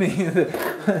enjoy me.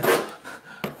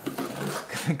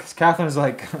 Because Catherine's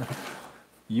like,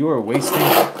 you are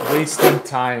wasting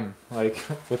time, like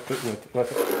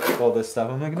with all this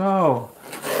stuff. I'm like, no,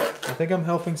 I think I'm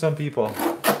helping some people.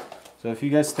 So if you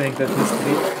guys think that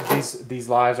these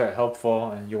lives are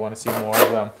helpful and you want to see more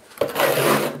of them,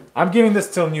 I'm giving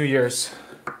this till New Year's.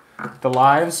 The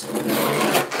lives,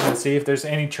 and see if there's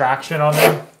any traction on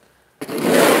them. You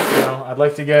know, I'd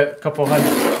like to get a couple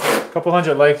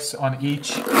hundred likes on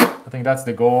each. I think that's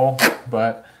the goal,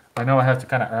 but I know I have to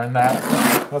kind of earn that.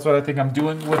 That's what I think I'm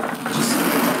doing with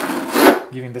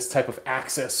just giving this type of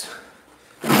access.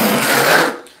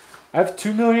 I have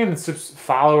 2 million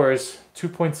followers,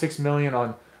 2.6 million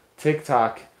on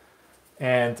TikTok,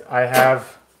 and I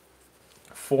have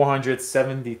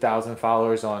 470,000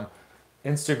 followers on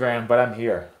Instagram, but I'm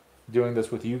here doing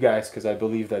this with you guys because I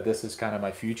believe that this is kind of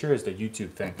my future, is the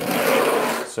YouTube thing.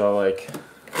 So like,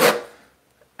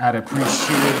 I'd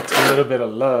appreciate a little bit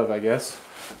of love, I guess.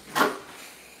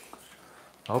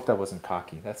 I hope that wasn't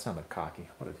cocky. That sounded cocky.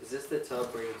 Is this the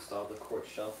tub where you installed the quart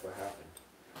shelf? What happened?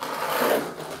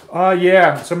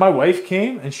 Yeah. So my wife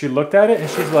came and she looked at it and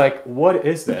she's like, "What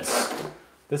is this?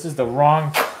 This is the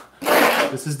wrong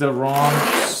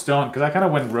stone." Because I kind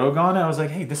of went rogue on it. I was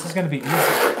like, "Hey, this is gonna be easy.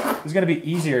 This is gonna be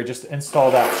easier just to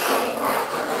install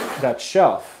that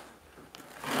shelf."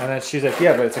 And then she's like,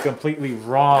 "Yeah, but it's a completely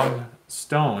wrong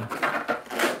stone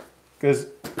because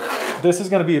this is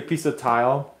gonna be a piece of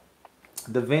tile.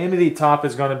 The vanity top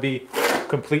is gonna be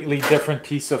completely different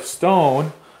piece of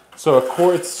stone. So a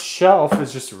quartz shelf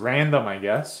is just random, I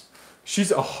guess."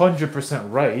 She's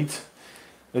 100% right.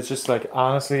 It's just like,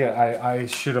 honestly, I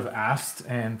should have asked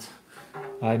and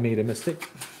I made a mistake.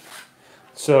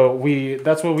 So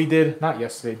that's what we did, not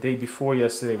yesterday, day before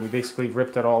yesterday. We basically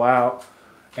ripped it all out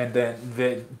and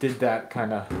then did that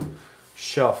kind of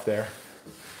shelf there.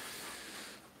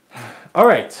 All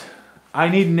right, I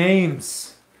need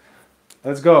names.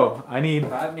 Let's go. I need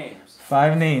 5 names.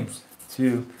 5 names.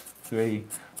 2, 3,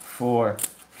 4,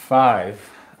 5.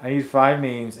 I need 5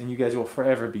 names, and you guys will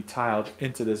forever be tiled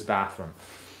into this bathroom.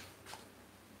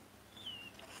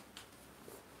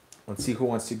 Let's see who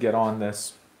wants to get on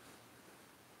this.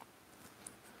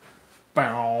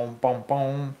 Boom, boom,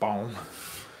 boom, boom.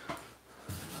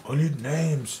 I need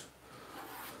names.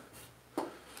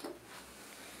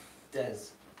 Des.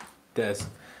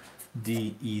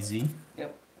 D-E-Z.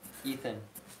 Yep. Ethan.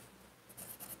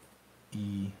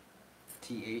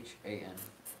 T-H-A-N.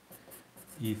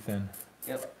 Ethan.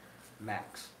 Yep.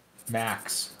 Max.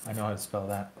 Max. I know how to spell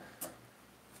that.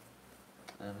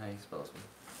 And how you spell this one?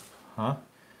 Huh?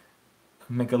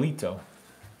 Miguelito.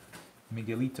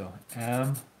 Miguelito.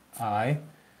 M-I-G-H.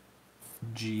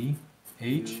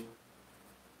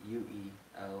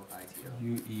 U-E-L-I-T-O.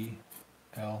 U-E-L-T-O.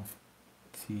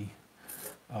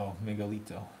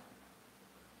 Miguelito.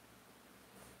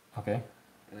 Okay.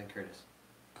 And then Curtis.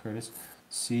 Curtis.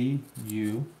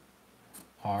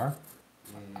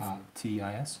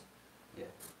 C-U-R-T-I-S. Yeah.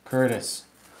 Curtis.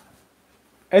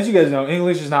 As you guys know,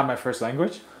 English is not my first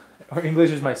language, or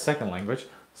English is my second language,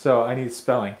 so I need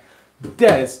spelling.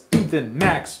 Des, Ethan,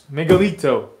 Max,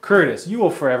 Miguelito, Curtis. You will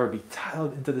forever be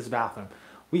tiled into this bathroom.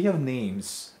 We have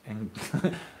names and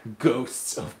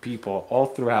ghosts of people all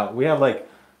throughout. We have like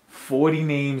 40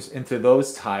 names into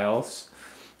those tiles.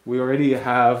 We already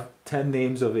have 10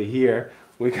 names over here.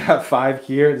 We got 5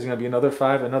 here. There's going to be another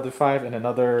 5, and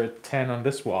another 10 on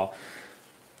this wall.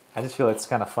 I just feel like it's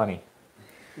kind of funny.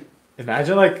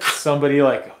 Imagine like somebody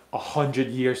like 100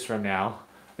 years from now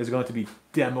is going to be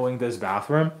demoing this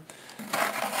bathroom.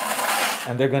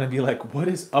 And they're going to be like, what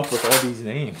is up with all these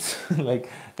names? Like,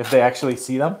 if they actually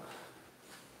see them,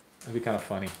 it'd be kind of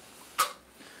funny.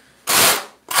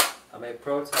 I'm a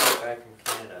pro tile guy from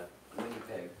Canada,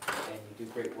 Winnipeg, and you do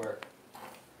great work.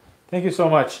 Thank you so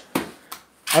much.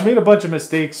 I made a bunch of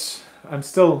mistakes. I'm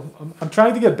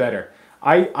trying to get better.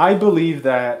 I believe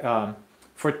that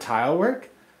for tile work,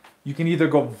 you can either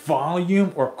go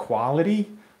volume or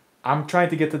quality. I'm trying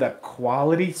to get to that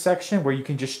quality section where you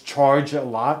can just charge a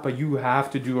lot, but you have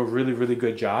to do a really, really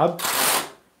good job.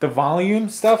 The volume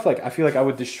stuff, like I feel like I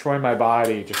would destroy my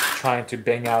body just trying to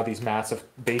bang out these massive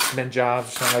basement jobs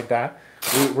or something like that.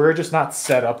 We're just not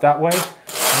set up that way.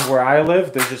 And where I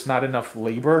live, there's just not enough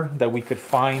labor that we could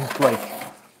find like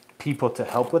people to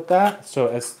help with that. So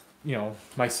as you know,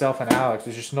 myself and Alex,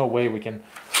 there's just no way we can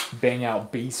bang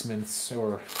out basements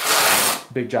or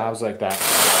big jobs like that.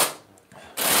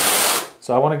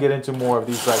 So I want to get into more of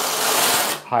these like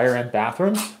higher end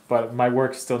bathrooms, but my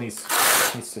work still needs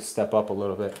to step up a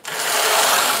little bit.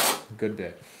 A good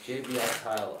bit. JBL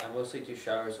Tile. I mostly do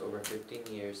showers over 15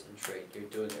 years in trade. You're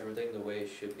doing everything the way it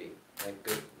should be. Like,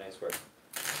 good, nice work.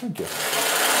 Thank you.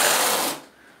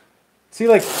 See,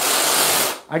 like,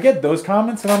 I get those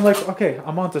comments and I'm like, okay,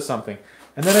 I'm onto something.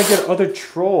 And then I get other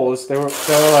trolls. They were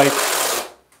like,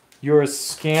 you're a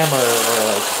scammer, or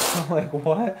like, I'm like,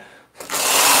 what?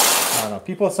 I don't know.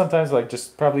 People sometimes like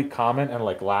just probably comment and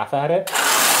like laugh at it,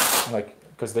 like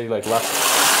because they like left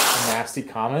a nasty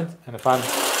comment. And if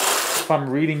I'm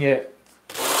reading it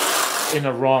in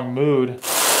a wrong mood,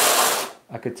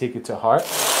 I could take it to heart.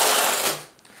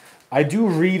 I do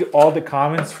read all the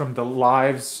comments from the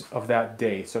lives of that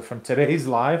day. So from today's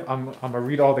live, I'm gonna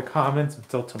read all the comments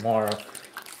until tomorrow.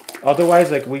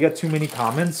 Otherwise, like we get too many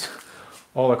comments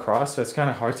all across, so it's kind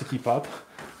of hard to keep up.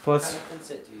 Plus, what kind of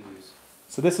thinset do you use?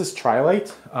 so this is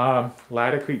Trilite,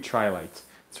 Laticrete Trilite.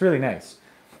 It's really nice.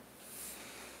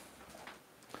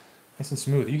 Nice and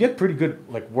smooth. You get pretty good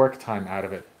like work time out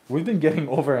of it. We've been getting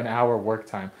over an hour work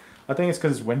time. I think it's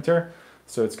because it's winter,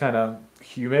 so it's kind of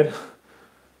humid.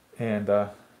 And I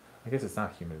guess it's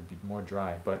not humid, it'd be more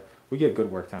dry, but we get good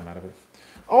work time out of it.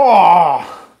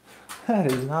 Oh,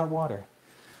 that is not water.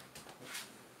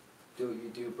 Do what you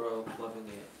do, bro. Loving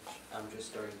it. I'm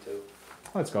just starting to.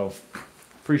 Let's go.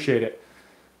 Appreciate it.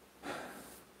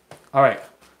 All right.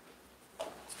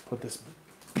 Let's put this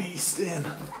beast in.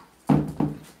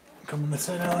 Come on this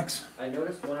side, Alex. I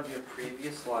noticed one of your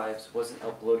previous lives wasn't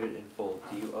uploaded in full.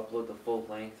 Do you upload the full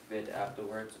length vid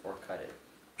afterwards or cut it?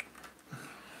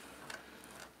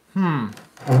 I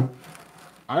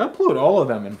upload all of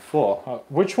them in full.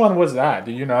 Which one was that?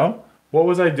 Do you know? What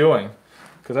was I doing?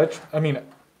 Because I mean,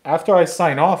 after I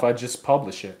sign off, I just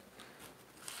publish it.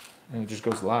 And it just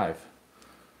goes live.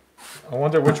 I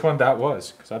wonder which one that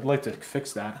was, because I'd like to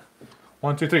fix that.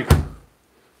 1, 2, 3.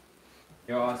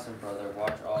 You're awesome, brother.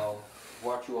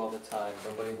 Watch you all the time.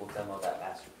 Nobody will demo that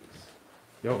masterpiece.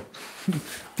 Yo,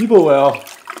 people will.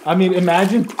 I mean,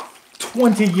 imagine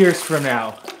 20 years from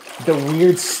now, the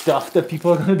weird stuff that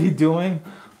people are gonna be doing,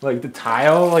 like the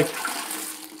tile, like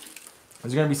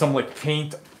there's gonna be some like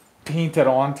painted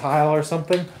on tile or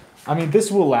something. I mean,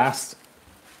 this will last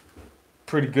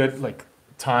pretty good like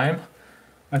time,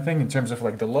 I think, in terms of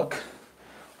like the look,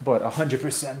 but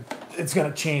 100% it's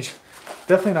gonna change.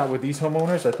 Definitely not with these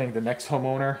homeowners. I think the next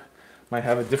homeowner might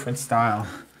have a different style.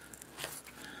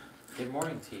 Good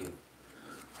morning to you.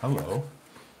 Hello.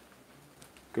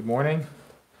 Good morning.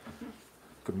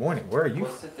 Good morning. Where are you?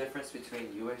 What's the difference between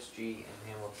USG and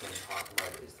Hamilton hot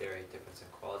mud? Is there a difference in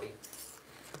quality?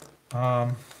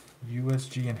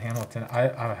 USG and Hamilton.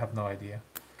 I have no idea.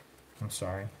 I'm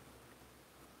sorry.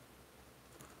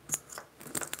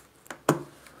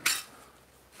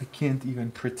 I can't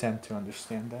even pretend to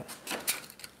understand that.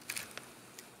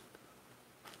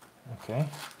 Okay.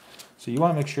 So you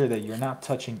want to make sure that you're not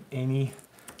touching any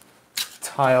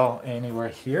tile anywhere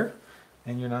here,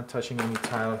 and you're not touching any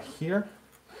tile here.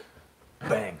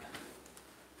 Bang.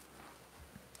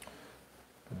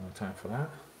 No time for that.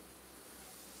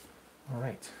 All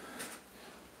right.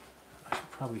 I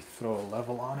should probably throw a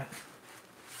level on it.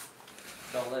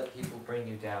 Don't let people bring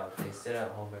you down. They sit at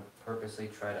home and purposely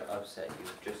try to upset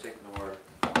you. Just ignore.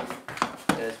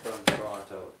 Des from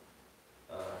Toronto.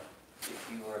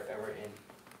 If you were ever in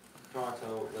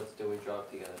Toronto, let's do a job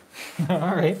together.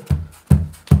 All right.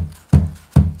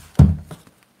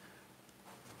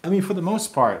 I mean, for the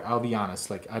most part, I'll be honest.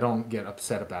 Like, I don't get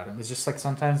upset about him. It's just like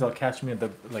sometimes they'll catch me at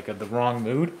the wrong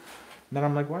mood, and then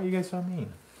I'm like, "Why are you guys so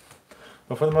mean?"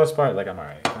 But for the most part, like, I'm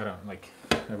alright.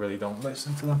 I really don't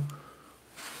listen to them.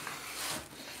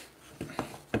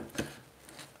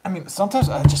 I mean, sometimes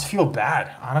I just feel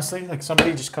bad, honestly. Like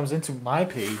somebody just comes into my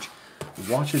page,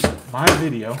 watches my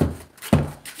video,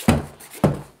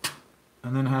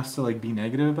 and then has to like be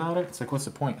negative about it. It's like, what's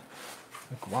the point?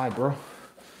 Like, why, bro?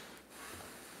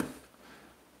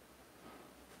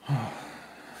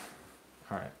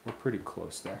 Alright, we're pretty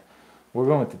close there. We're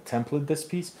going to template this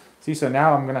piece. See, so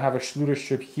now I'm going to have a schluter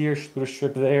strip here, schluter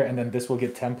strip there, and then this will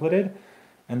get templated.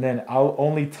 And then I'll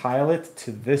only tile it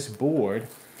to this board,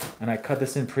 and I cut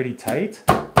this in pretty tight.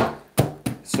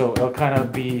 So it'll kind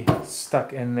of be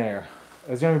stuck in there.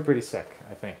 It's going to be pretty sick,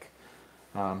 I think.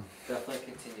 Definitely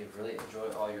continue. Really enjoy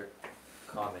all your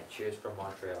comments. Cheers from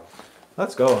Montreal.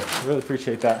 Let's go. Really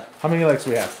appreciate that. How many likes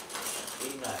we have?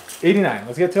 89. 89.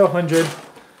 Let's get to 100,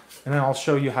 and then I'll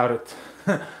show you how to...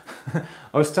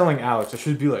 I was telling Alex, I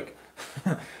should be like,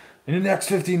 in the next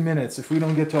 15 minutes, if we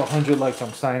don't get to 100 likes,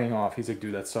 I'm signing off. He's like,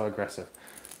 dude, that's so aggressive.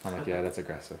 I'm like, yeah, that's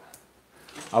aggressive.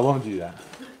 I won't do that.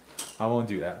 I won't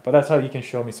do that. But that's how you can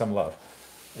show me some love.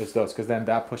 Is those, because then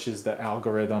that pushes the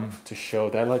algorithm to show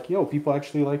that, like, yo, people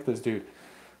actually like this dude.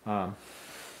 All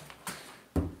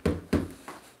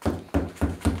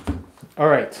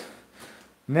right.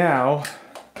 Now,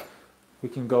 we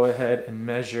can go ahead and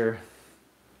measure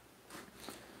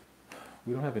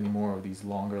We don't have any more of these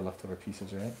longer leftover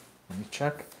pieces, right? Let me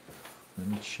check. Let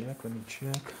me check.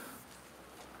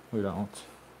 We don't.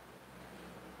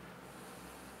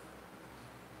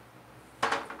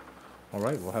 All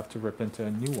right, we'll have to rip into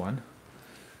a new one.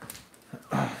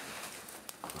 Let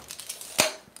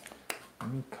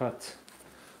me cut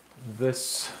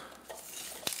this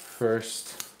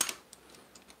first.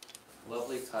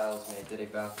 Lovely tiles, man. Did a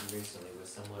bathroom recently with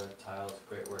similar tiles.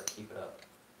 Great work. Keep it up.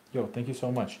 Yo, thank you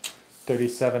so much.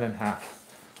 37.5.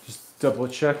 Just double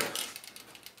check.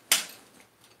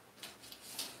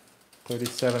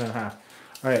 37.5.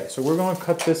 All right, so we're going to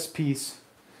cut this piece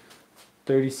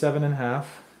 37.5.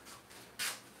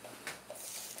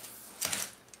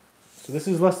 So this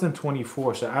is less than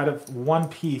 24. So out of one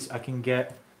piece, I can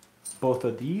get both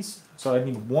of these. So I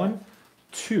need 1,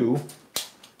 2.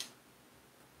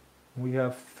 We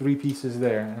have 3 pieces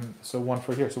there, and so 1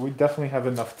 for here. So we definitely have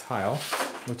enough tile,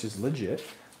 which is legit.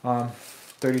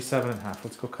 37.5.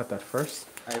 Let's go cut that first.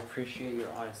 I appreciate your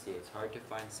honesty. It's hard to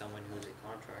find someone who's a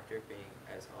contractor being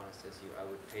as honest as you. I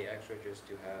would pay extra just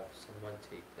to have someone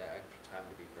take that extra time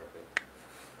to be perfect.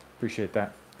 Appreciate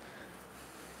that.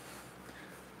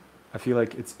 I feel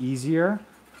like it's easier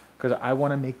because I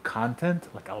want to make content,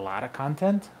 like a lot of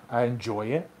content. I enjoy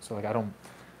it. So like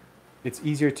it's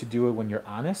easier to do it when you're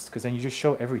honest because then you just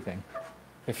show everything.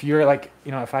 If you're like,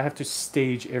 if I have to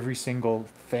stage every single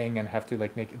thing and have to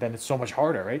like then it's so much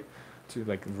harder, right? To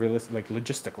like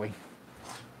logistically.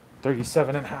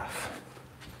 37.5.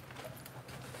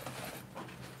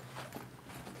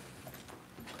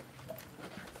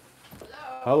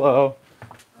 Hello.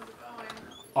 How's it going?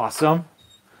 Awesome.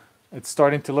 It's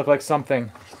starting to look like something.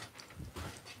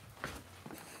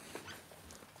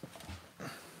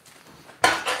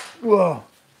 Whoa.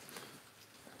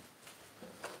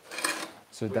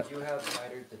 So Would you have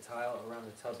mitered the tile around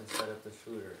the tub instead of the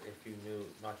schluter if you knew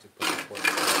not to put the port?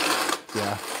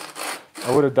 Yeah,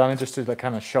 I would have done it just to like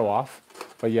kind of show off,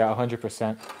 but yeah,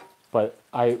 100%. But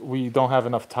we don't have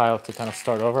enough tile to kind of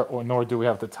start over, or nor do we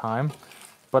have the time.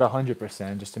 But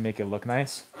 100% just to make it look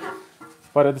nice.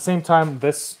 But at the same time,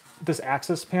 this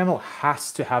access panel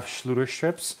has to have schluter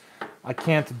strips. I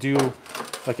can't do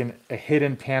like a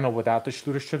hidden panel without the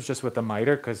schluter strips, just with the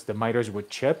miter, because the miters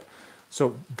would chip.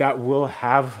 So that will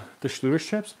have the schluter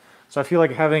strips. So I feel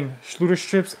like having schluter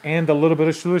strips and a little bit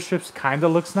of schluter strips kind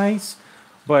of looks nice.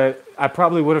 But I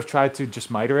probably would have tried to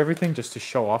just miter everything just to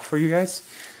show off for you guys.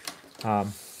 But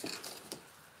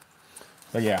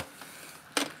yeah.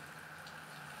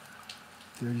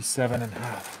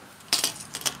 37.5.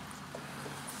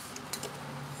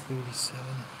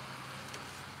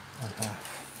 37.5.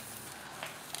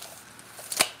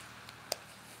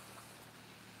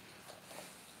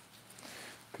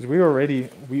 Because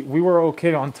we were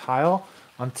okay on tile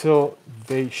until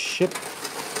they shipped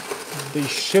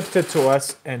it to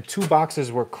us and 2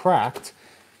 boxes were cracked.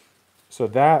 So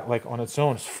that, like on its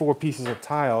own, is 4 pieces of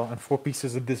tile, and 4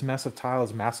 pieces of this massive tile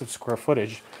is massive square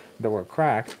footage that were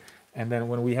cracked. And then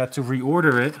when we had to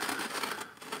reorder it,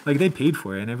 like they paid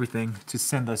for it and everything to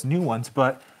send us new ones,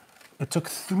 but it took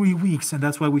 3 weeks, and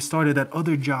that's why we started that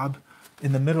other job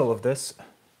in the middle of this.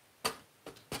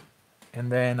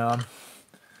 And then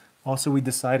also we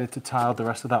decided to tile the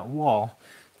rest of that wall,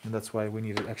 and that's why we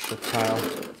needed extra tile.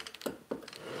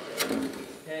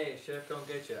 Hey, Chef, don't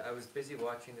get you. I was busy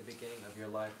watching the beginning of your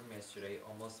live from yesterday.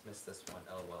 Almost missed this one.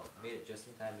 LOL. Made it just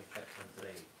in time to catch one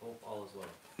today. Hope all is well.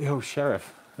 Yo,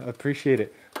 Sheriff, I appreciate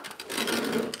it.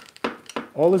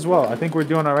 All is well. I think we're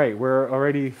doing all right. We're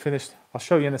already finished. I'll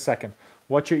show you in a second.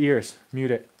 Watch your ears.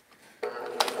 Mute it.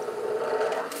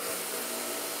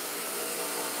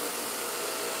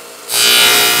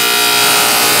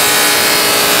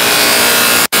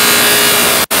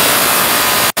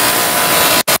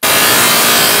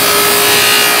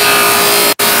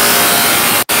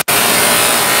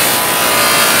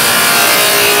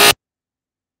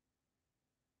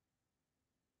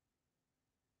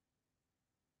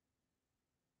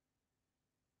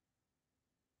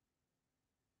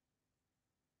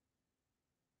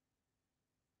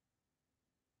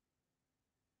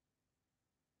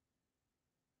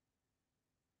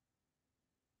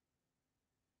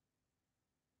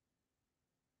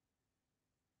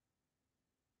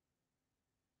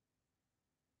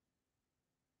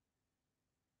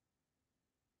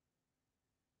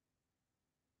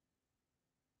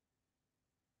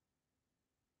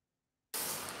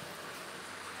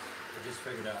 I just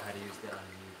figured out how to use the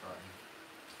unmute button.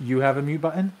 You have a mute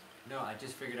button? No, I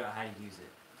just figured out how to use it.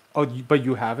 Oh, but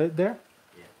you have it there?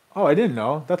 Yeah. Oh, I didn't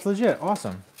know. That's legit.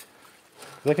 Awesome.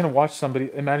 'Cause I can watch somebody,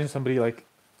 imagine somebody like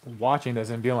watching this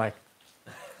and being like,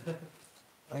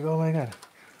 oh my God.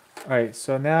 All right,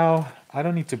 so now I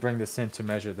don't need to bring this in to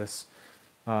measure this.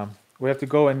 We have to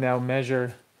go and now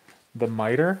measure the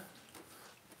miter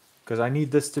because I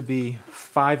need this to be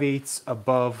 5/8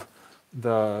 above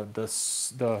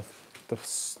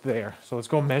there. So let's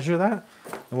go measure that,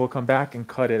 and we'll come back and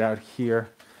cut it out here,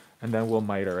 and then we'll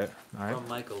miter it. All right. Oh,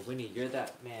 Michael, Winnie, you're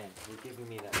that man. You're giving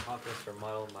me that confidence to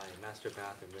remodel my master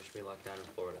bathroom. Wish me luck down in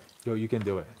Florida. Yo, you can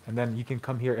do it, and then you can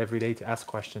come here every day to ask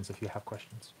questions if you have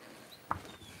questions.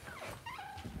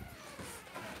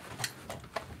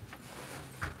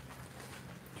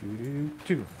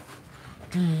 Doo-doo-doo.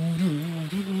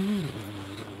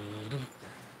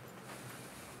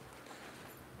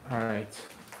 All right.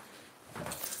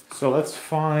 So let's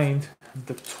find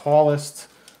the tallest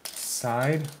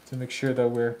side to make sure that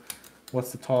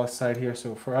what's the tallest side here?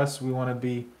 So for us, we want to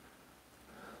be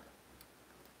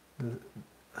and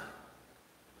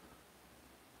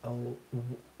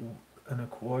a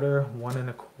quarter, 1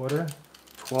 1/4,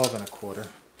 12 1/4.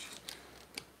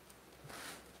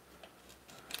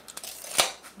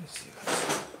 Let me see this.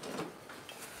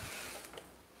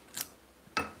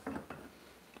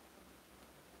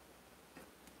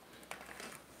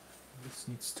 This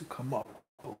needs to come up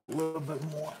a little bit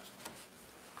more.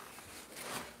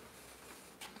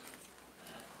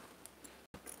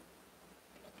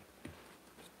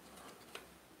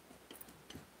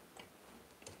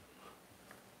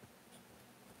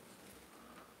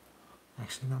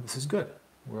 Actually, no, this is good.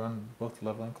 We're on both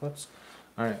leveling clips.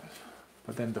 All right,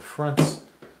 but then the fronts,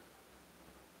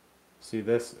 see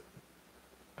this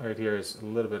right here is a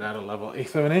little bit out of level,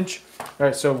 1/8 of an inch. All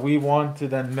right, so we want to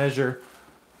then measure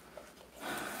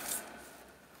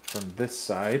from this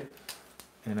side,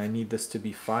 and I need this to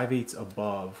be 5/8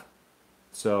 above.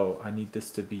 So I need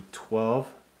this to be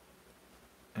 12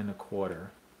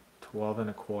 1/4, 12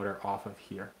 1/4 off of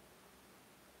here.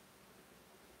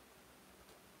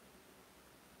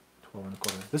 12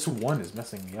 1/4. This one is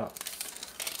messing me up.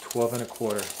 12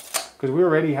 1/4. Because we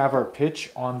already have our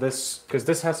pitch on this, because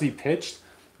this has to be pitched,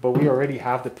 but we already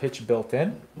have the pitch built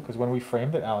in. Because when we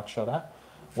framed it, Alex, show that.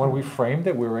 When we framed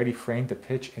it, we already framed the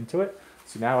pitch into it.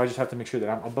 So now I just have to make sure that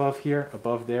I'm above here,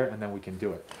 above there, and then we can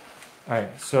do it. All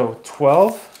right, so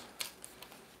 12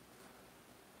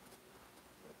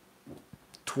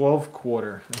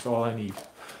 1/4 is all I need.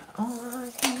 All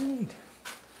I need.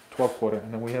 12 1/4,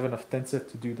 and then we have enough tensor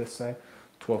to do this side.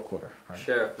 12 1/4. Right.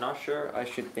 Sheriff, not sure I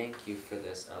should thank you for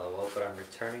this, LOL, but I'm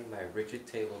returning my rigid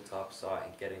tabletop saw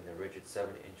and getting the rigid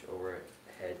 7-inch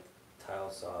overhead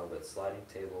tile saw with sliding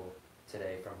table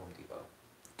today from Home Depot.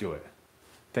 Do it.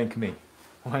 Thank me.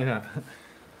 Why not?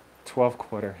 12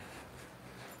 1/4.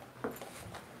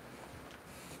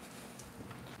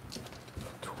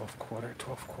 12 1/4,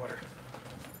 12 1/4.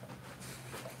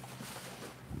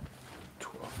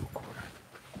 12 1/4.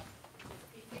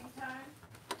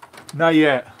 Not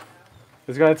yet.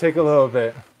 It's gonna take a little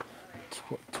bit.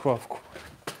 12 1/4.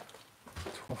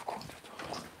 12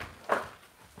 1/4.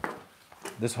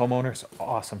 This homeowner is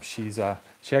awesome. She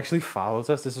actually follows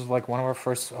us. This is like one of our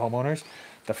first homeowners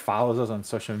that follows us on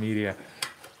social media.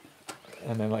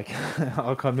 And then like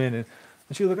I'll come in and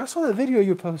she's like, I saw the video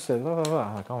you posted. Blah, blah, blah.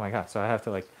 I'm like, oh my god. So I have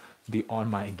to like be on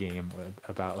my game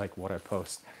about like what I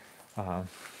post. 12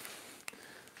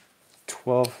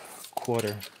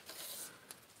 1/4.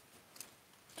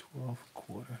 12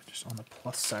 1/4, just on the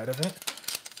plus side of it.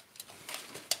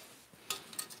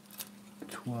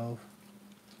 12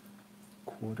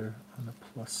 1/4 on the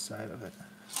plus side of it.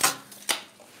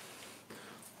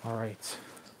 All right.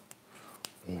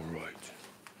 All right.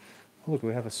 Oh, look,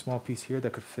 we have a small piece here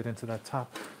that could fit into that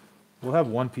top. We'll have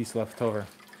one piece left over.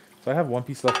 If I have one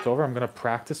piece left over, I'm gonna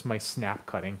practice my snap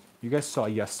cutting. You guys saw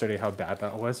yesterday how bad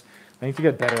that was. I need to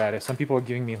get better at it. Some people are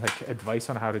giving me like advice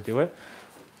on how to do it.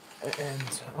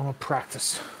 And I'm gonna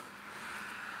practice.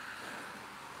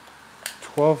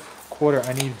 12 1/4,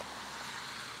 I need,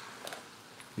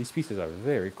 these pieces are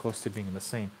very close to being the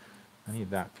same. I need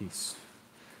that piece.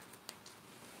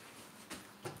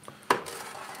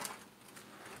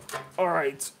 All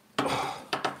right. Just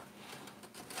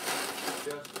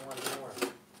one more.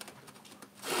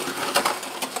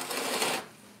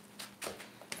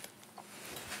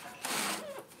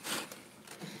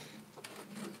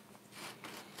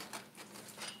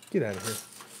 Get out of here.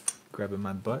 Grabbing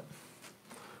my butt.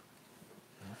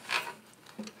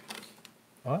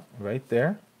 Oh, right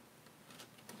there.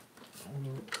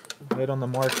 Right on the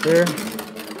mark there.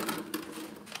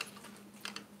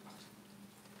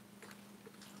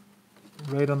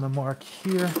 Right on the mark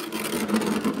here.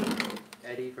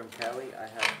 Eddie from Cali, I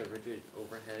have the rigid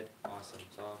overhead awesome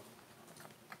saw.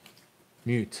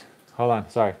 Mute. Hold on,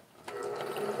 sorry.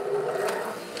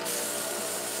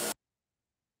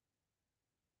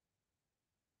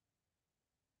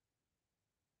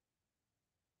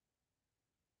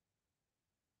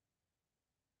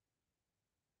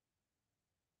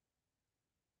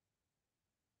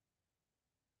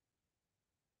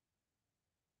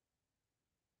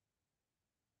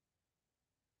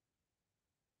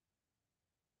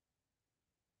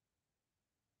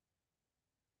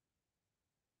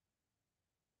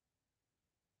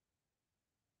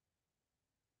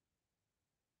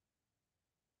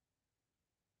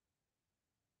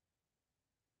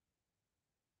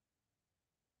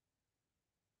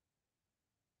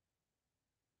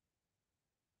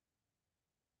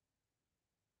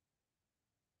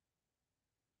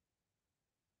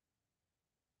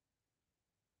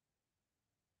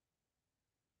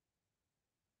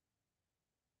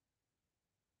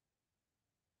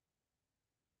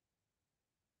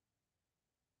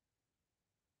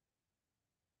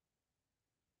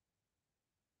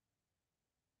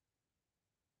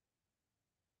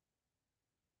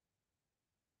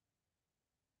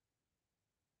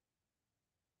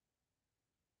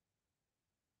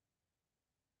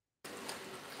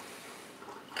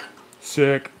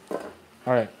 Sick.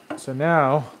 All right, so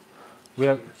now we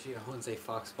have. She owns a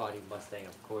Fox Body Mustang.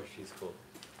 Of course, she's cool.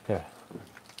 Yeah.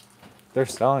 They're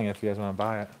selling it if you guys want to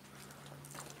buy it.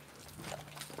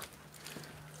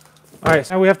 All right,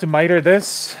 so now we have to miter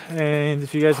this, and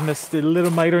if you guys missed the little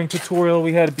mitering tutorial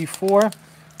we had before,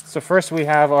 so first we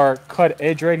have our cut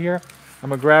edge right here. I'm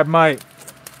gonna grab my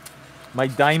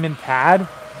diamond pad.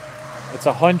 It's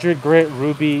a 100 grit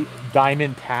Ruby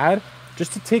diamond pad,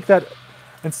 just to take that.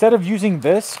 Instead of using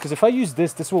this, because if I use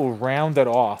this, this will round it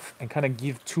off and kind of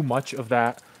give too much of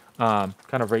that kind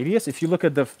of radius. If you look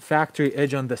at the factory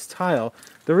edge on this tile,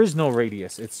 there is no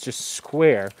radius. It's just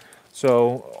square.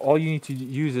 So all you need to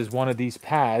use is one of these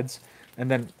pads and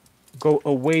then go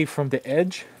away from the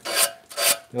edge,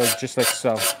 like just like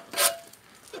so.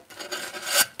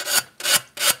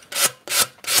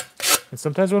 And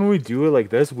sometimes when we do it like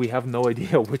this, we have no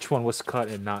idea which one was cut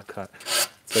and not cut.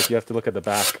 It's like you have to look at the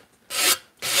back.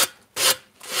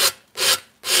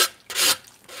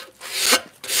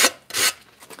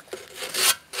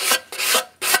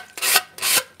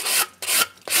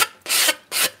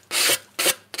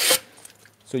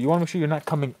 So you want to make sure you're not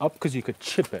coming up because you could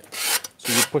chip it.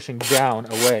 So you're pushing down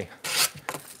away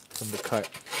from the cut.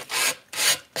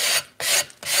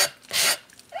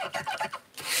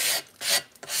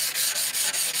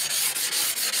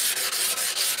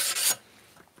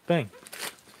 Thing.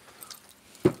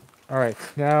 All right,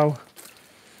 now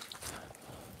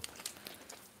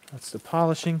that's the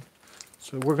polishing.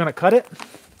 So we're gonna cut it.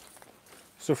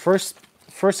 So first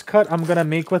cut I'm gonna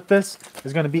make with this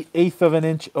is gonna be 1/8 of an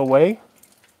inch away.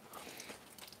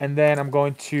 And then I'm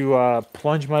going to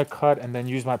plunge my cut and then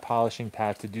use my polishing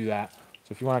pad to do that.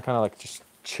 So if you want to kind of like just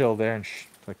chill there and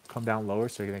like come down lower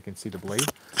so you can see the blade,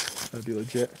 that'd be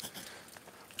legit.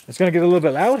 It's gonna get a little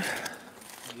bit loud.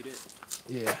 Mute it.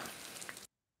 Yeah.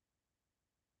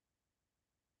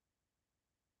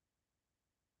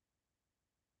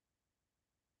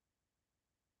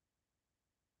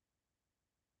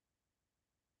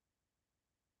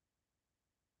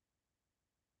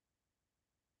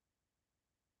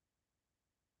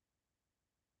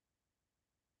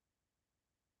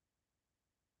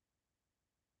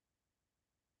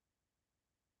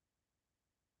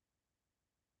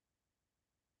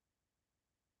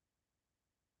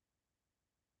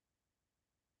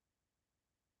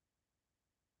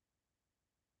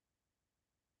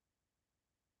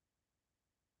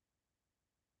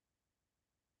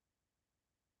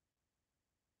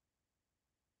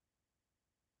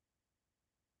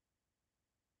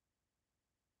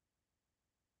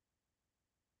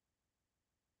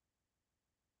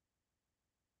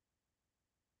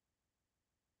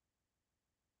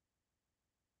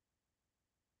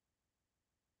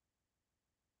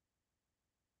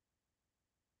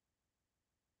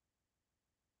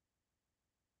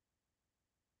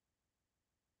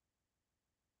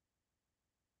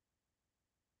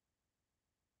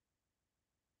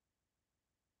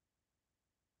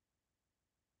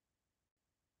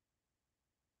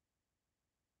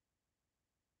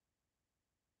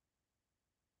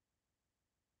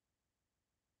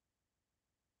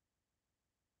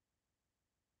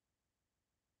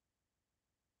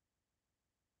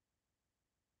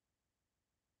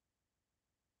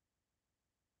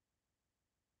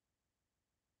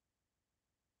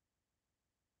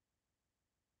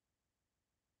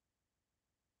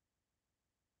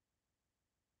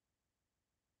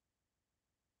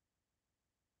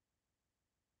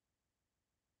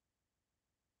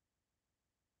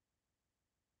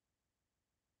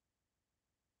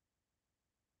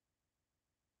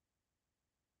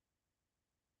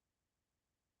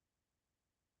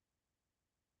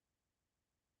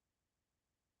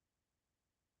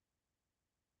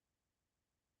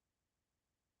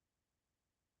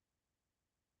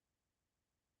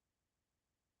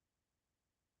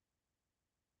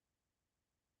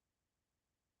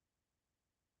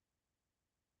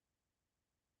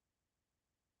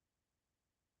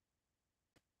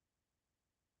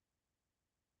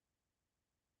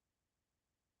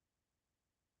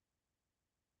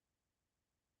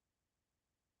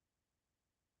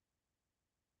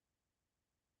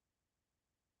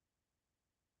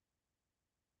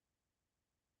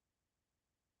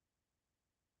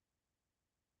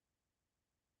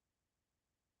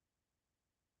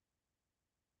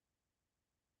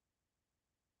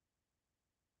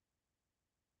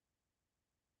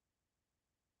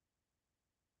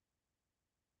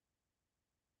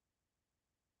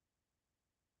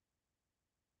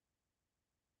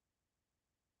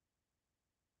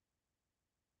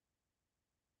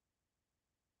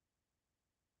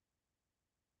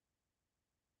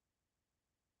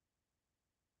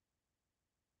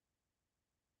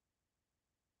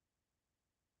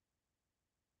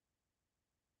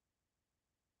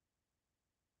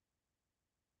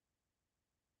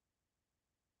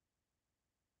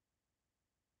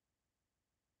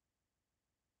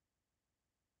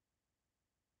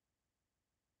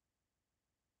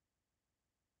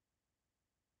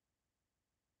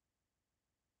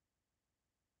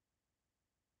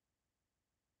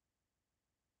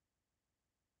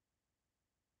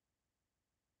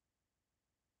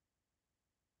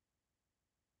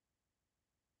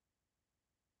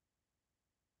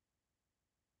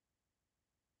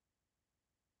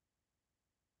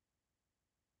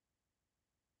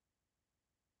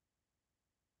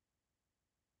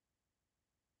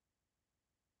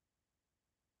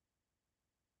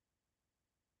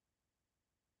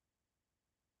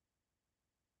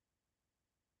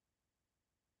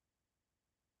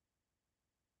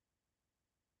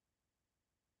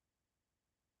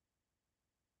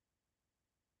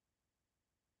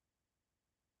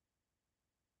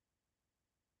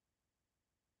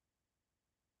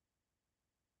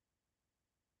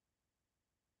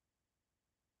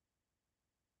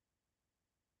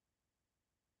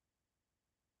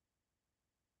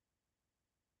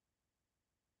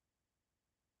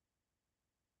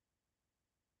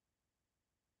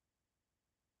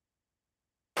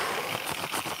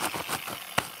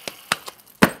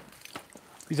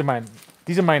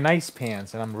 these are my nice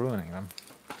pants, and I'm ruining them.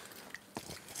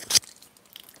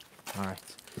 All right.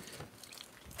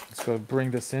 Let's go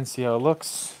bring this in, see how it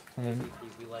looks. And then,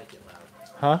 We like it loud.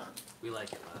 huh? We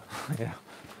like it loud. Yeah.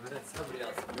 But that's somebody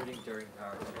else rooting during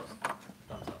power tools.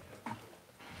 Thumbs up.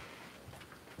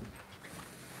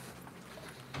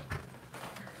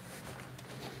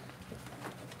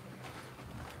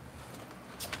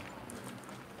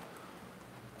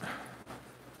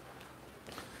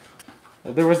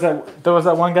 There was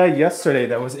that one guy yesterday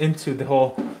that was into the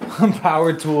whole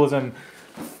power tools and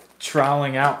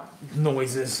troweling out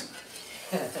noises.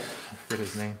 I forget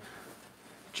his name.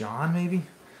 John, maybe?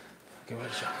 Okay, what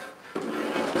is John?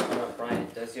 Brian,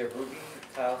 does your Rubi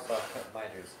tile saw cut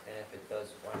miters? And if it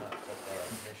does, why not cut the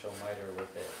initial miter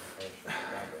with it and finish with the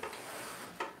grinder?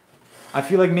 I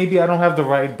feel like maybe I don't have the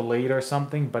right blade or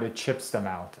something, but it chips them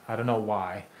out. I don't know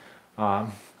why.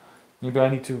 Maybe I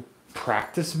need to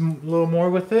practice a little more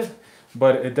with it,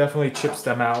 but it definitely chips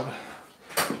them out.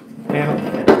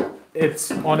 And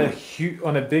it's on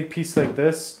a big piece like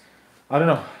this. I don't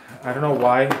know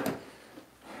why.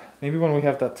 Maybe when we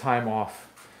have that time off,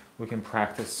 we can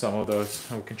practice some of those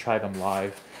and we can try them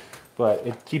live. But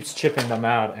it keeps chipping them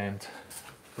out, and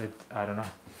I don't know.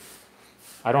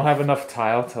 I don't have enough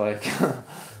tile to like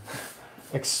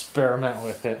experiment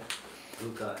with it.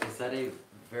 Luca, is that a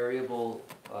variable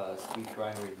speed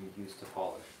grinder you use to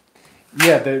polish?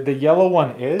 Yeah, the yellow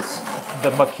one is.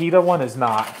 The Makita one is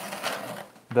not.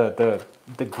 The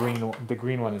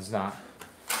green one is not.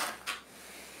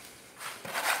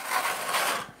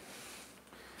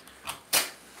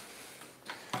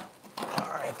 All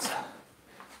right.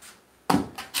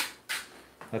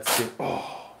 Let's see.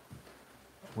 Oh,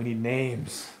 we need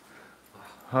names.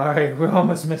 All right, we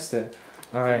almost missed it.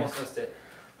 All right. Almost missed it.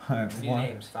 All right.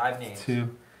 Names. 5 names.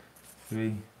 2,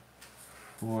 3,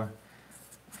 4,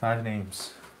 5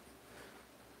 names.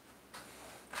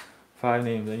 5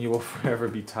 names, and you will forever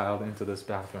be tiled into this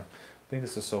bathroom. I think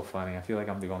this is so funny. I feel like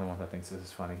I'm the only one that thinks this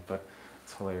is funny, but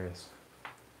it's hilarious.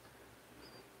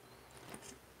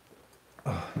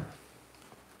 Oh.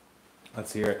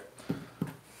 Let's hear it.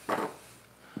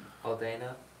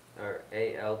 Aldana, or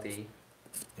A-L-D.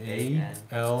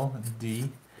 A-L-D.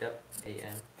 Yep,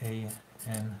 A-N.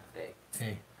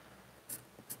 A-N-A.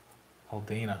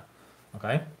 Aldana.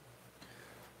 Okay.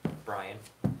 Brian.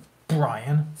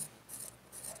 Brian.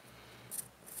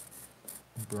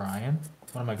 Brian.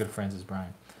 One of my good friends is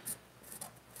Brian.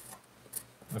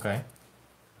 Okay.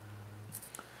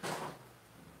 Oh,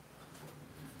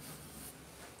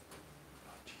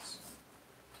 jeez.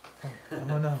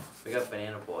 Oh no. We got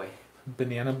Banana Boy.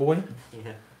 Banana Boy.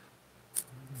 Yeah.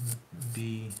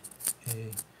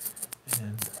 B-A-N-N.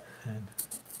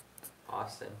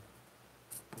 Austin.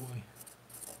 Boy.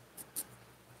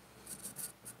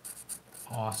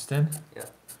 Austin. Yeah.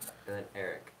 And then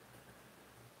Eric.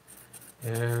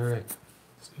 Eric.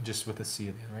 Just with a C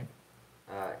at the end, right?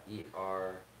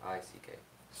 E-R-I-C-K.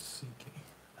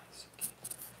 C-K-I-C-K.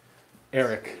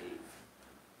 Eric.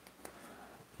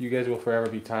 You guys will forever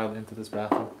be tiled into this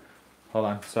bathroom. Hold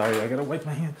on. Sorry, I gotta wipe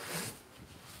my hand.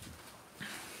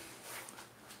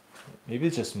 Maybe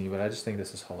it's just me, but I just think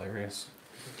this is hilarious.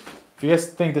 If you guys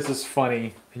think this is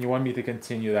funny and you want me to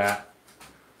continue that.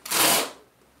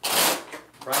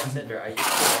 Brian Cinder, I used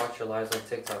to watch your lives on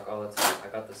TikTok all the time. I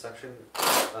got the suction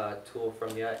tool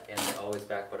from you, and I always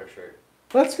back butter shirt.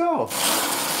 Let's go.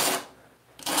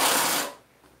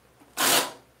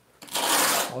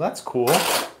 Well, that's cool.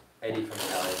 Eddie from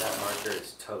Cali, that marker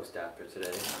is toast after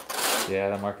today. Yeah,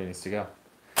 that marker needs to go.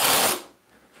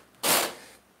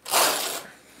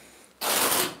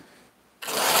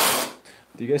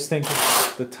 Do you guys think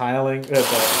the tiling,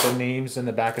 the names in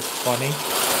the back is funny?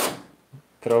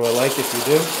 Throw a like if you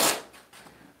do.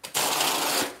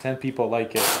 10 people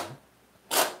like it.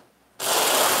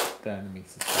 Then it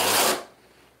makes it funny.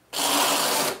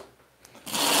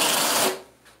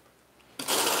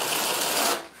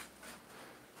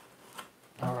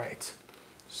 All right.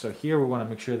 So here we want to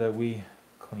make sure that we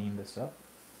clean this up.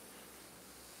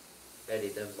 Eddie,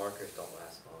 them markers don't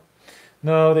last long.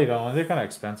 No, they don't. They're kind of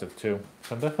expensive too.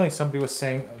 So definitely somebody was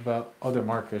saying about other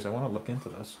markers. I want to look into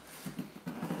this.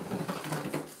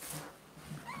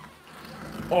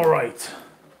 All right.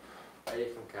 Eddie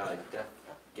from Cali,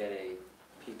 get a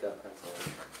Pika pencil.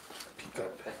 Pika.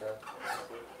 Pencil.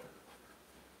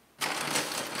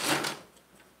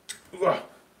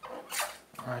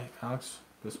 All right, Alex,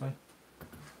 this way.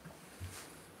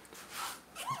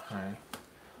 All right.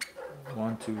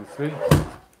 1, 2, 3.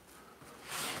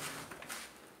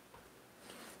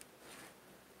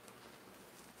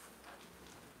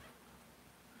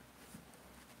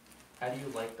 How do you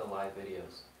like the live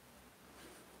videos?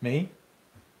 Me?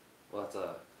 Well, that's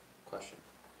a question.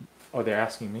 Oh, they're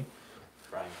asking me.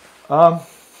 Brian.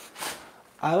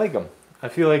 I like them. I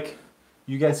feel like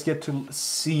you guys get to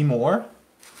see more.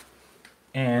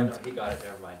 And No, he got it.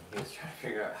 Never mind. He was trying to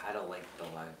figure out how to like the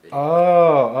live video.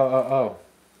 oh.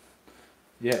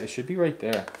 Yeah, it should be right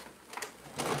there.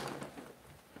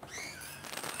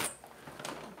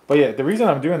 But yeah, the reason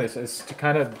I'm doing this is to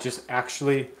kind of just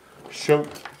actually show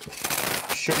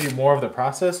you more of the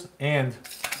process and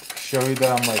show you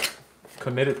that I'm like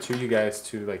committed to you guys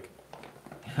to like,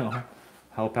 you know,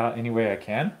 help out any way I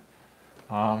can.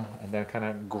 And then kind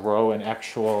of grow an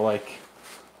actual like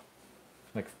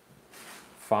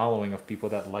following of people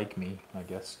that like me, I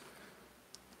guess.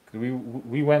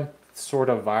 We went sort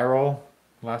of viral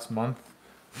last month,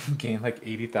 gained like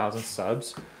 80,000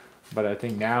 subs, but I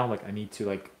think now like I need to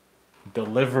like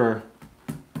deliver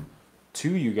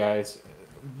to you guys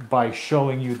by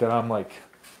showing you that I'm like,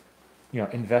 you know,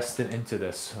 invested into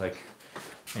this, like,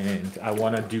 and I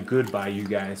want to do good by you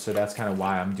guys. So that's kind of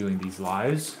why I'm doing these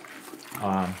lives.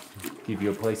 Give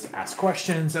you a place to ask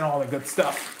questions and all the good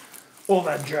stuff, all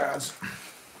that jazz.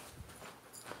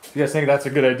 If you guys think that's a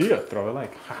good idea, throw a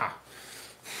like. Haha.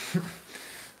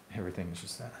 Everything is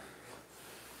just that.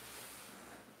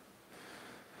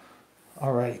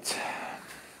 All right.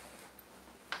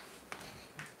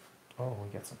 Oh, we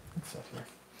got some good stuff here.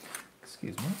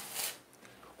 Excuse me.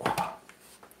 Wow.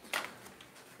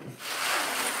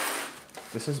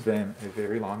 This has been a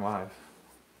very long live.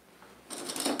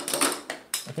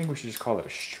 I think we should just call it a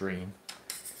stream.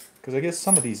 Because I guess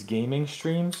some of these gaming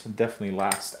streams definitely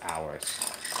last hours.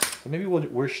 So maybe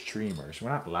we're streamers. We're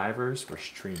not livers, we're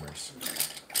streamers.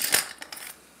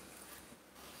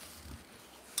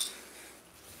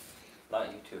 Not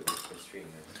YouTubers, but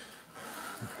streamers.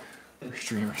 We're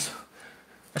streamers.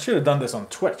 I should have done this on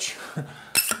Twitch.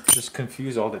 Just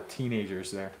confuse all the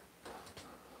teenagers there.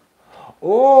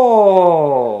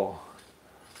 Oh!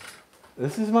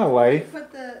 This is my wife.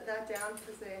 Put that down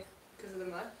because of the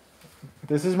mud.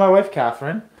 This is my wife,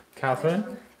 Catherine.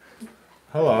 Catherine.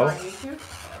 Hello. On YouTube?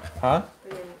 Huh? Are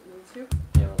you on YouTube?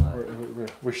 Yeah,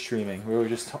 We're streaming. We were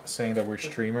just saying that we're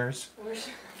streamers.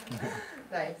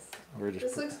 Nice. We're just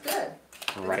This looks good.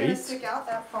 It's gonna right. stick out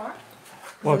that far.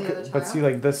 Well, The other but see,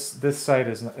 tile? like this side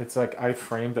is it's like I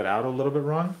framed it out a little bit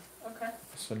wrong. Okay.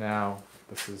 So now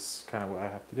this is kind of what I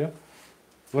have to do.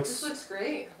 This looks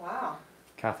great. Wow.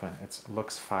 Catherine, it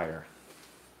looks fire.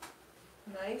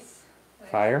 Nice. Nice.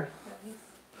 Fire?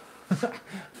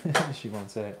 Nice. She won't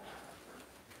say it.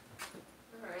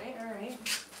 All right.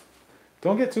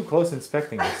 Don't get too close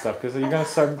inspecting this stuff because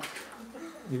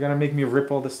you're gonna make me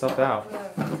rip all this stuff out.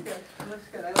 Yeah, looks good. Looks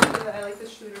good. I like the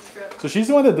schluter strip. So she's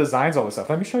the one that designs all this stuff.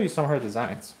 Let me show you some of her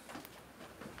designs.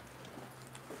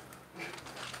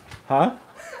 Huh?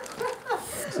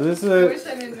 So this is I wish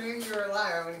I didn't know you were a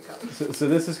liar when it comes. so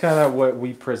this is kind of what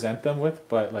we present them with,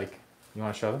 but like, you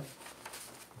want to show them?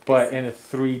 But in a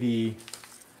 3D.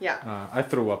 Yeah. I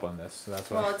threw up on this, so that's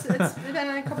why. Well, it's been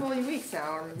a couple of weeks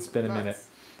now. Or It's been a months. minute.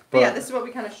 But yeah, this is what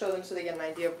we kind of show them so they get an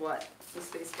idea of what the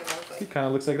space is going to look like. It kind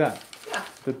of looks like that. Yeah.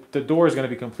 The door is going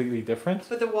to be completely different.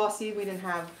 But the wall, see, we didn't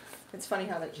have. It's funny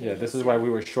how that changes. Yeah, this is why we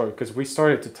were short, because we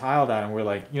started to tile that and we're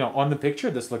like, you know, on the picture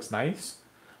this looks nice,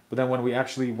 but then when we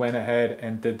actually went ahead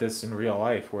and did this in real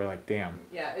life, we're like, damn.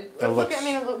 Yeah, it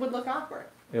would look awkward.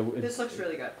 This looks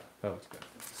really good. That looks good.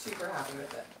 Super happy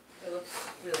with it. It looks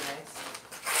really nice.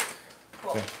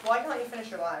 Cool. Okay. Well, I can let you finish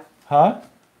your live. Huh?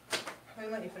 I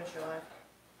can let you finish your live.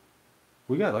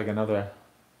 We got like another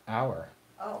hour.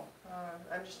 Oh,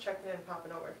 I'm just checking in and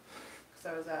popping over. Because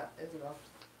I was at Isabel.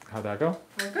 How'd that go?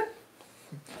 We're good.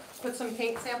 Put some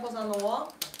paint samples on the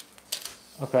wall.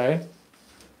 Okay.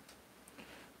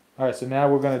 Alright, so now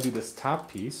we're going to do this top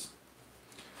piece.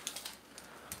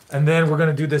 And then we're going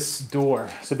to do this door.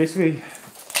 So basically,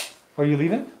 are you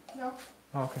leaving? No.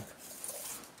 Oh, okay.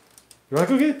 You want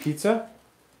to go get pizza?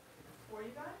 For you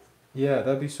guys? Yeah,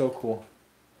 that'd be so cool.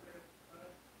 Are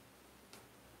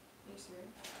you serious?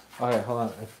 Alright, hold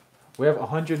on. We have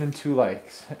 102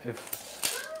 likes. How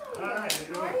are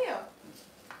you?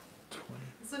 20,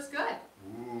 This looks good.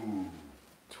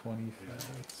 25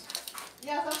 likes.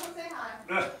 Yeah, someone say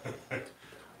hi.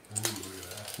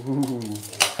 Ooh.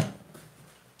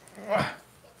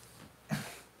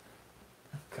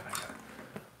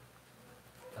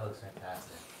 That looks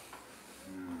fantastic.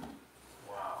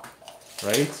 Wow.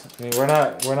 Right? I mean,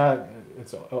 we're not,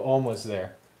 it's almost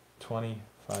there.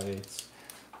 25 eighths.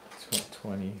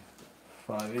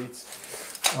 25 eighths.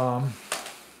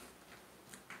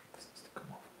 This needs to come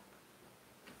off.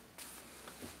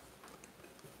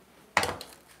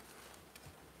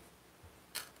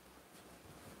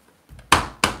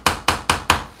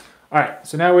 All right,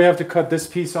 so now we have to cut this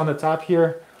piece on the top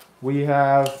here. We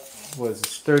have, what is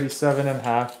this, 37 and a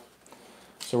half.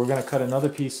 So we're gonna cut another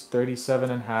piece,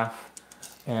 37 and a half.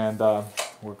 And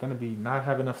we're gonna be not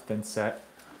have enough thin set.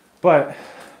 But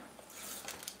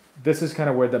this is kind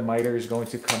of where the miter is going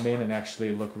to come in and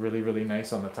actually look really, really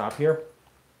nice on the top here.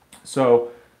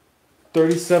 So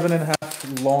 37 and a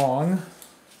half long.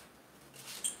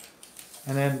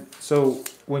 And then, so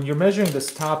when you're measuring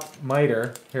this top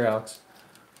miter, here Alex,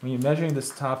 when you're measuring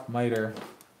this top miter,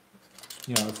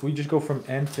 you know, if we just go from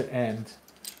end to end,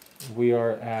 we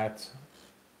are at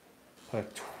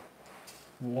like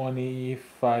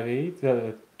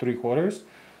 25/8, 3/4.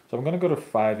 So I'm gonna go to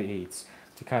 5/8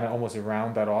 to kind of almost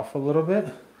round that off a little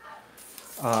bit.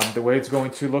 The way it's going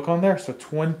to look on there, so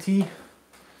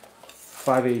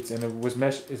 25/8, and it was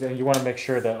and you want to make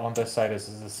sure that on this side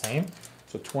is the same.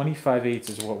 So 25/8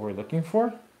 is what we're looking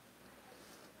for.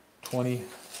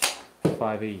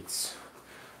 25/8.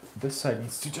 This side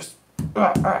needs to just.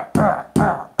 Let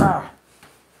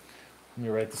me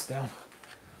write this down.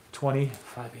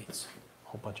 25/8. A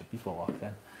whole bunch of people walked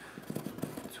in.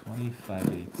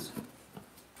 25/8.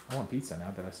 I want pizza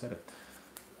now that I said it.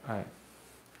 All right.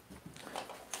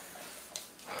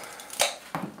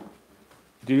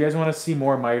 Do you guys want to see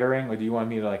more mitering, or do you want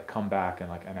me to like come back in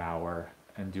like an hour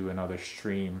and do another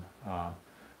stream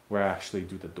where I actually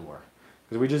do the door?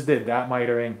 Because we just did that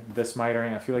mitering, this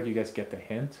mitering. I feel like you guys get the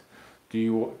hint. Do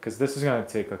you? Because this is gonna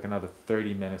take like another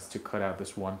 30 minutes to cut out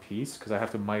this one piece, because I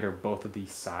have to miter both of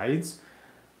these sides.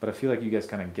 But I feel like you guys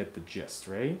kind of get the gist,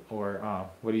 right? Or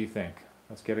what do you think?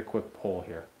 Let's get a quick poll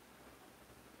here.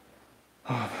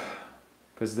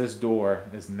 Because this door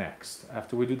is next.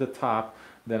 After we do the top,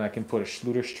 then I can put a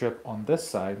schluter strip on this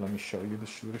side. Let me show you the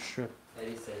schluter strip.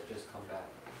 Eddie said just come back.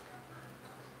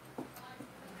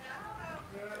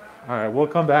 All right, we'll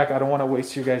come back. I don't want to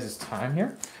waste you guys' time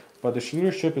here. But the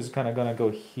schluter strip is kind of going to go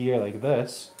here like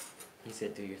this. He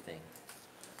said do your thing.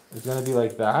 It's going to be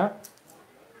like that.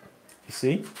 You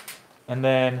see? And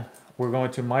then we're going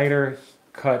to miter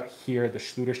cut here. The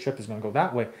schluter strip is going to go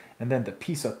that way. And then the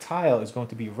piece of tile is going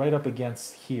to be right up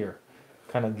against here.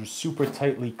 Kind of just super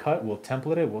tightly cut. We'll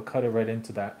template it. We'll cut it right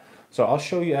into that. So I'll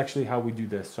show you actually how we do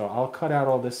this. So I'll cut out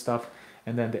all this stuff.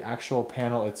 And then the actual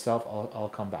panel itself, I'll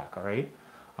come back. All right?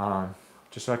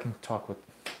 Just so I can talk with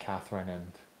Catherine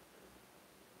and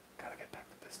gotta get back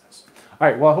to business. All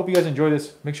right, well, I hope you guys enjoy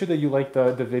this. Make sure that you like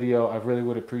the video. I really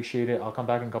would appreciate it. I'll come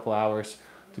back in a couple hours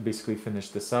to basically finish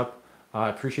this up. I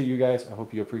appreciate you guys. I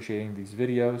hope you're appreciating these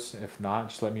videos. If not,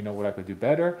 just let me know what I could do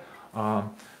better,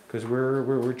 because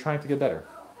we're trying to get better.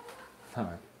 All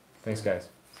right, thanks guys.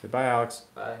 Say bye, Alex.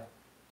 Bye.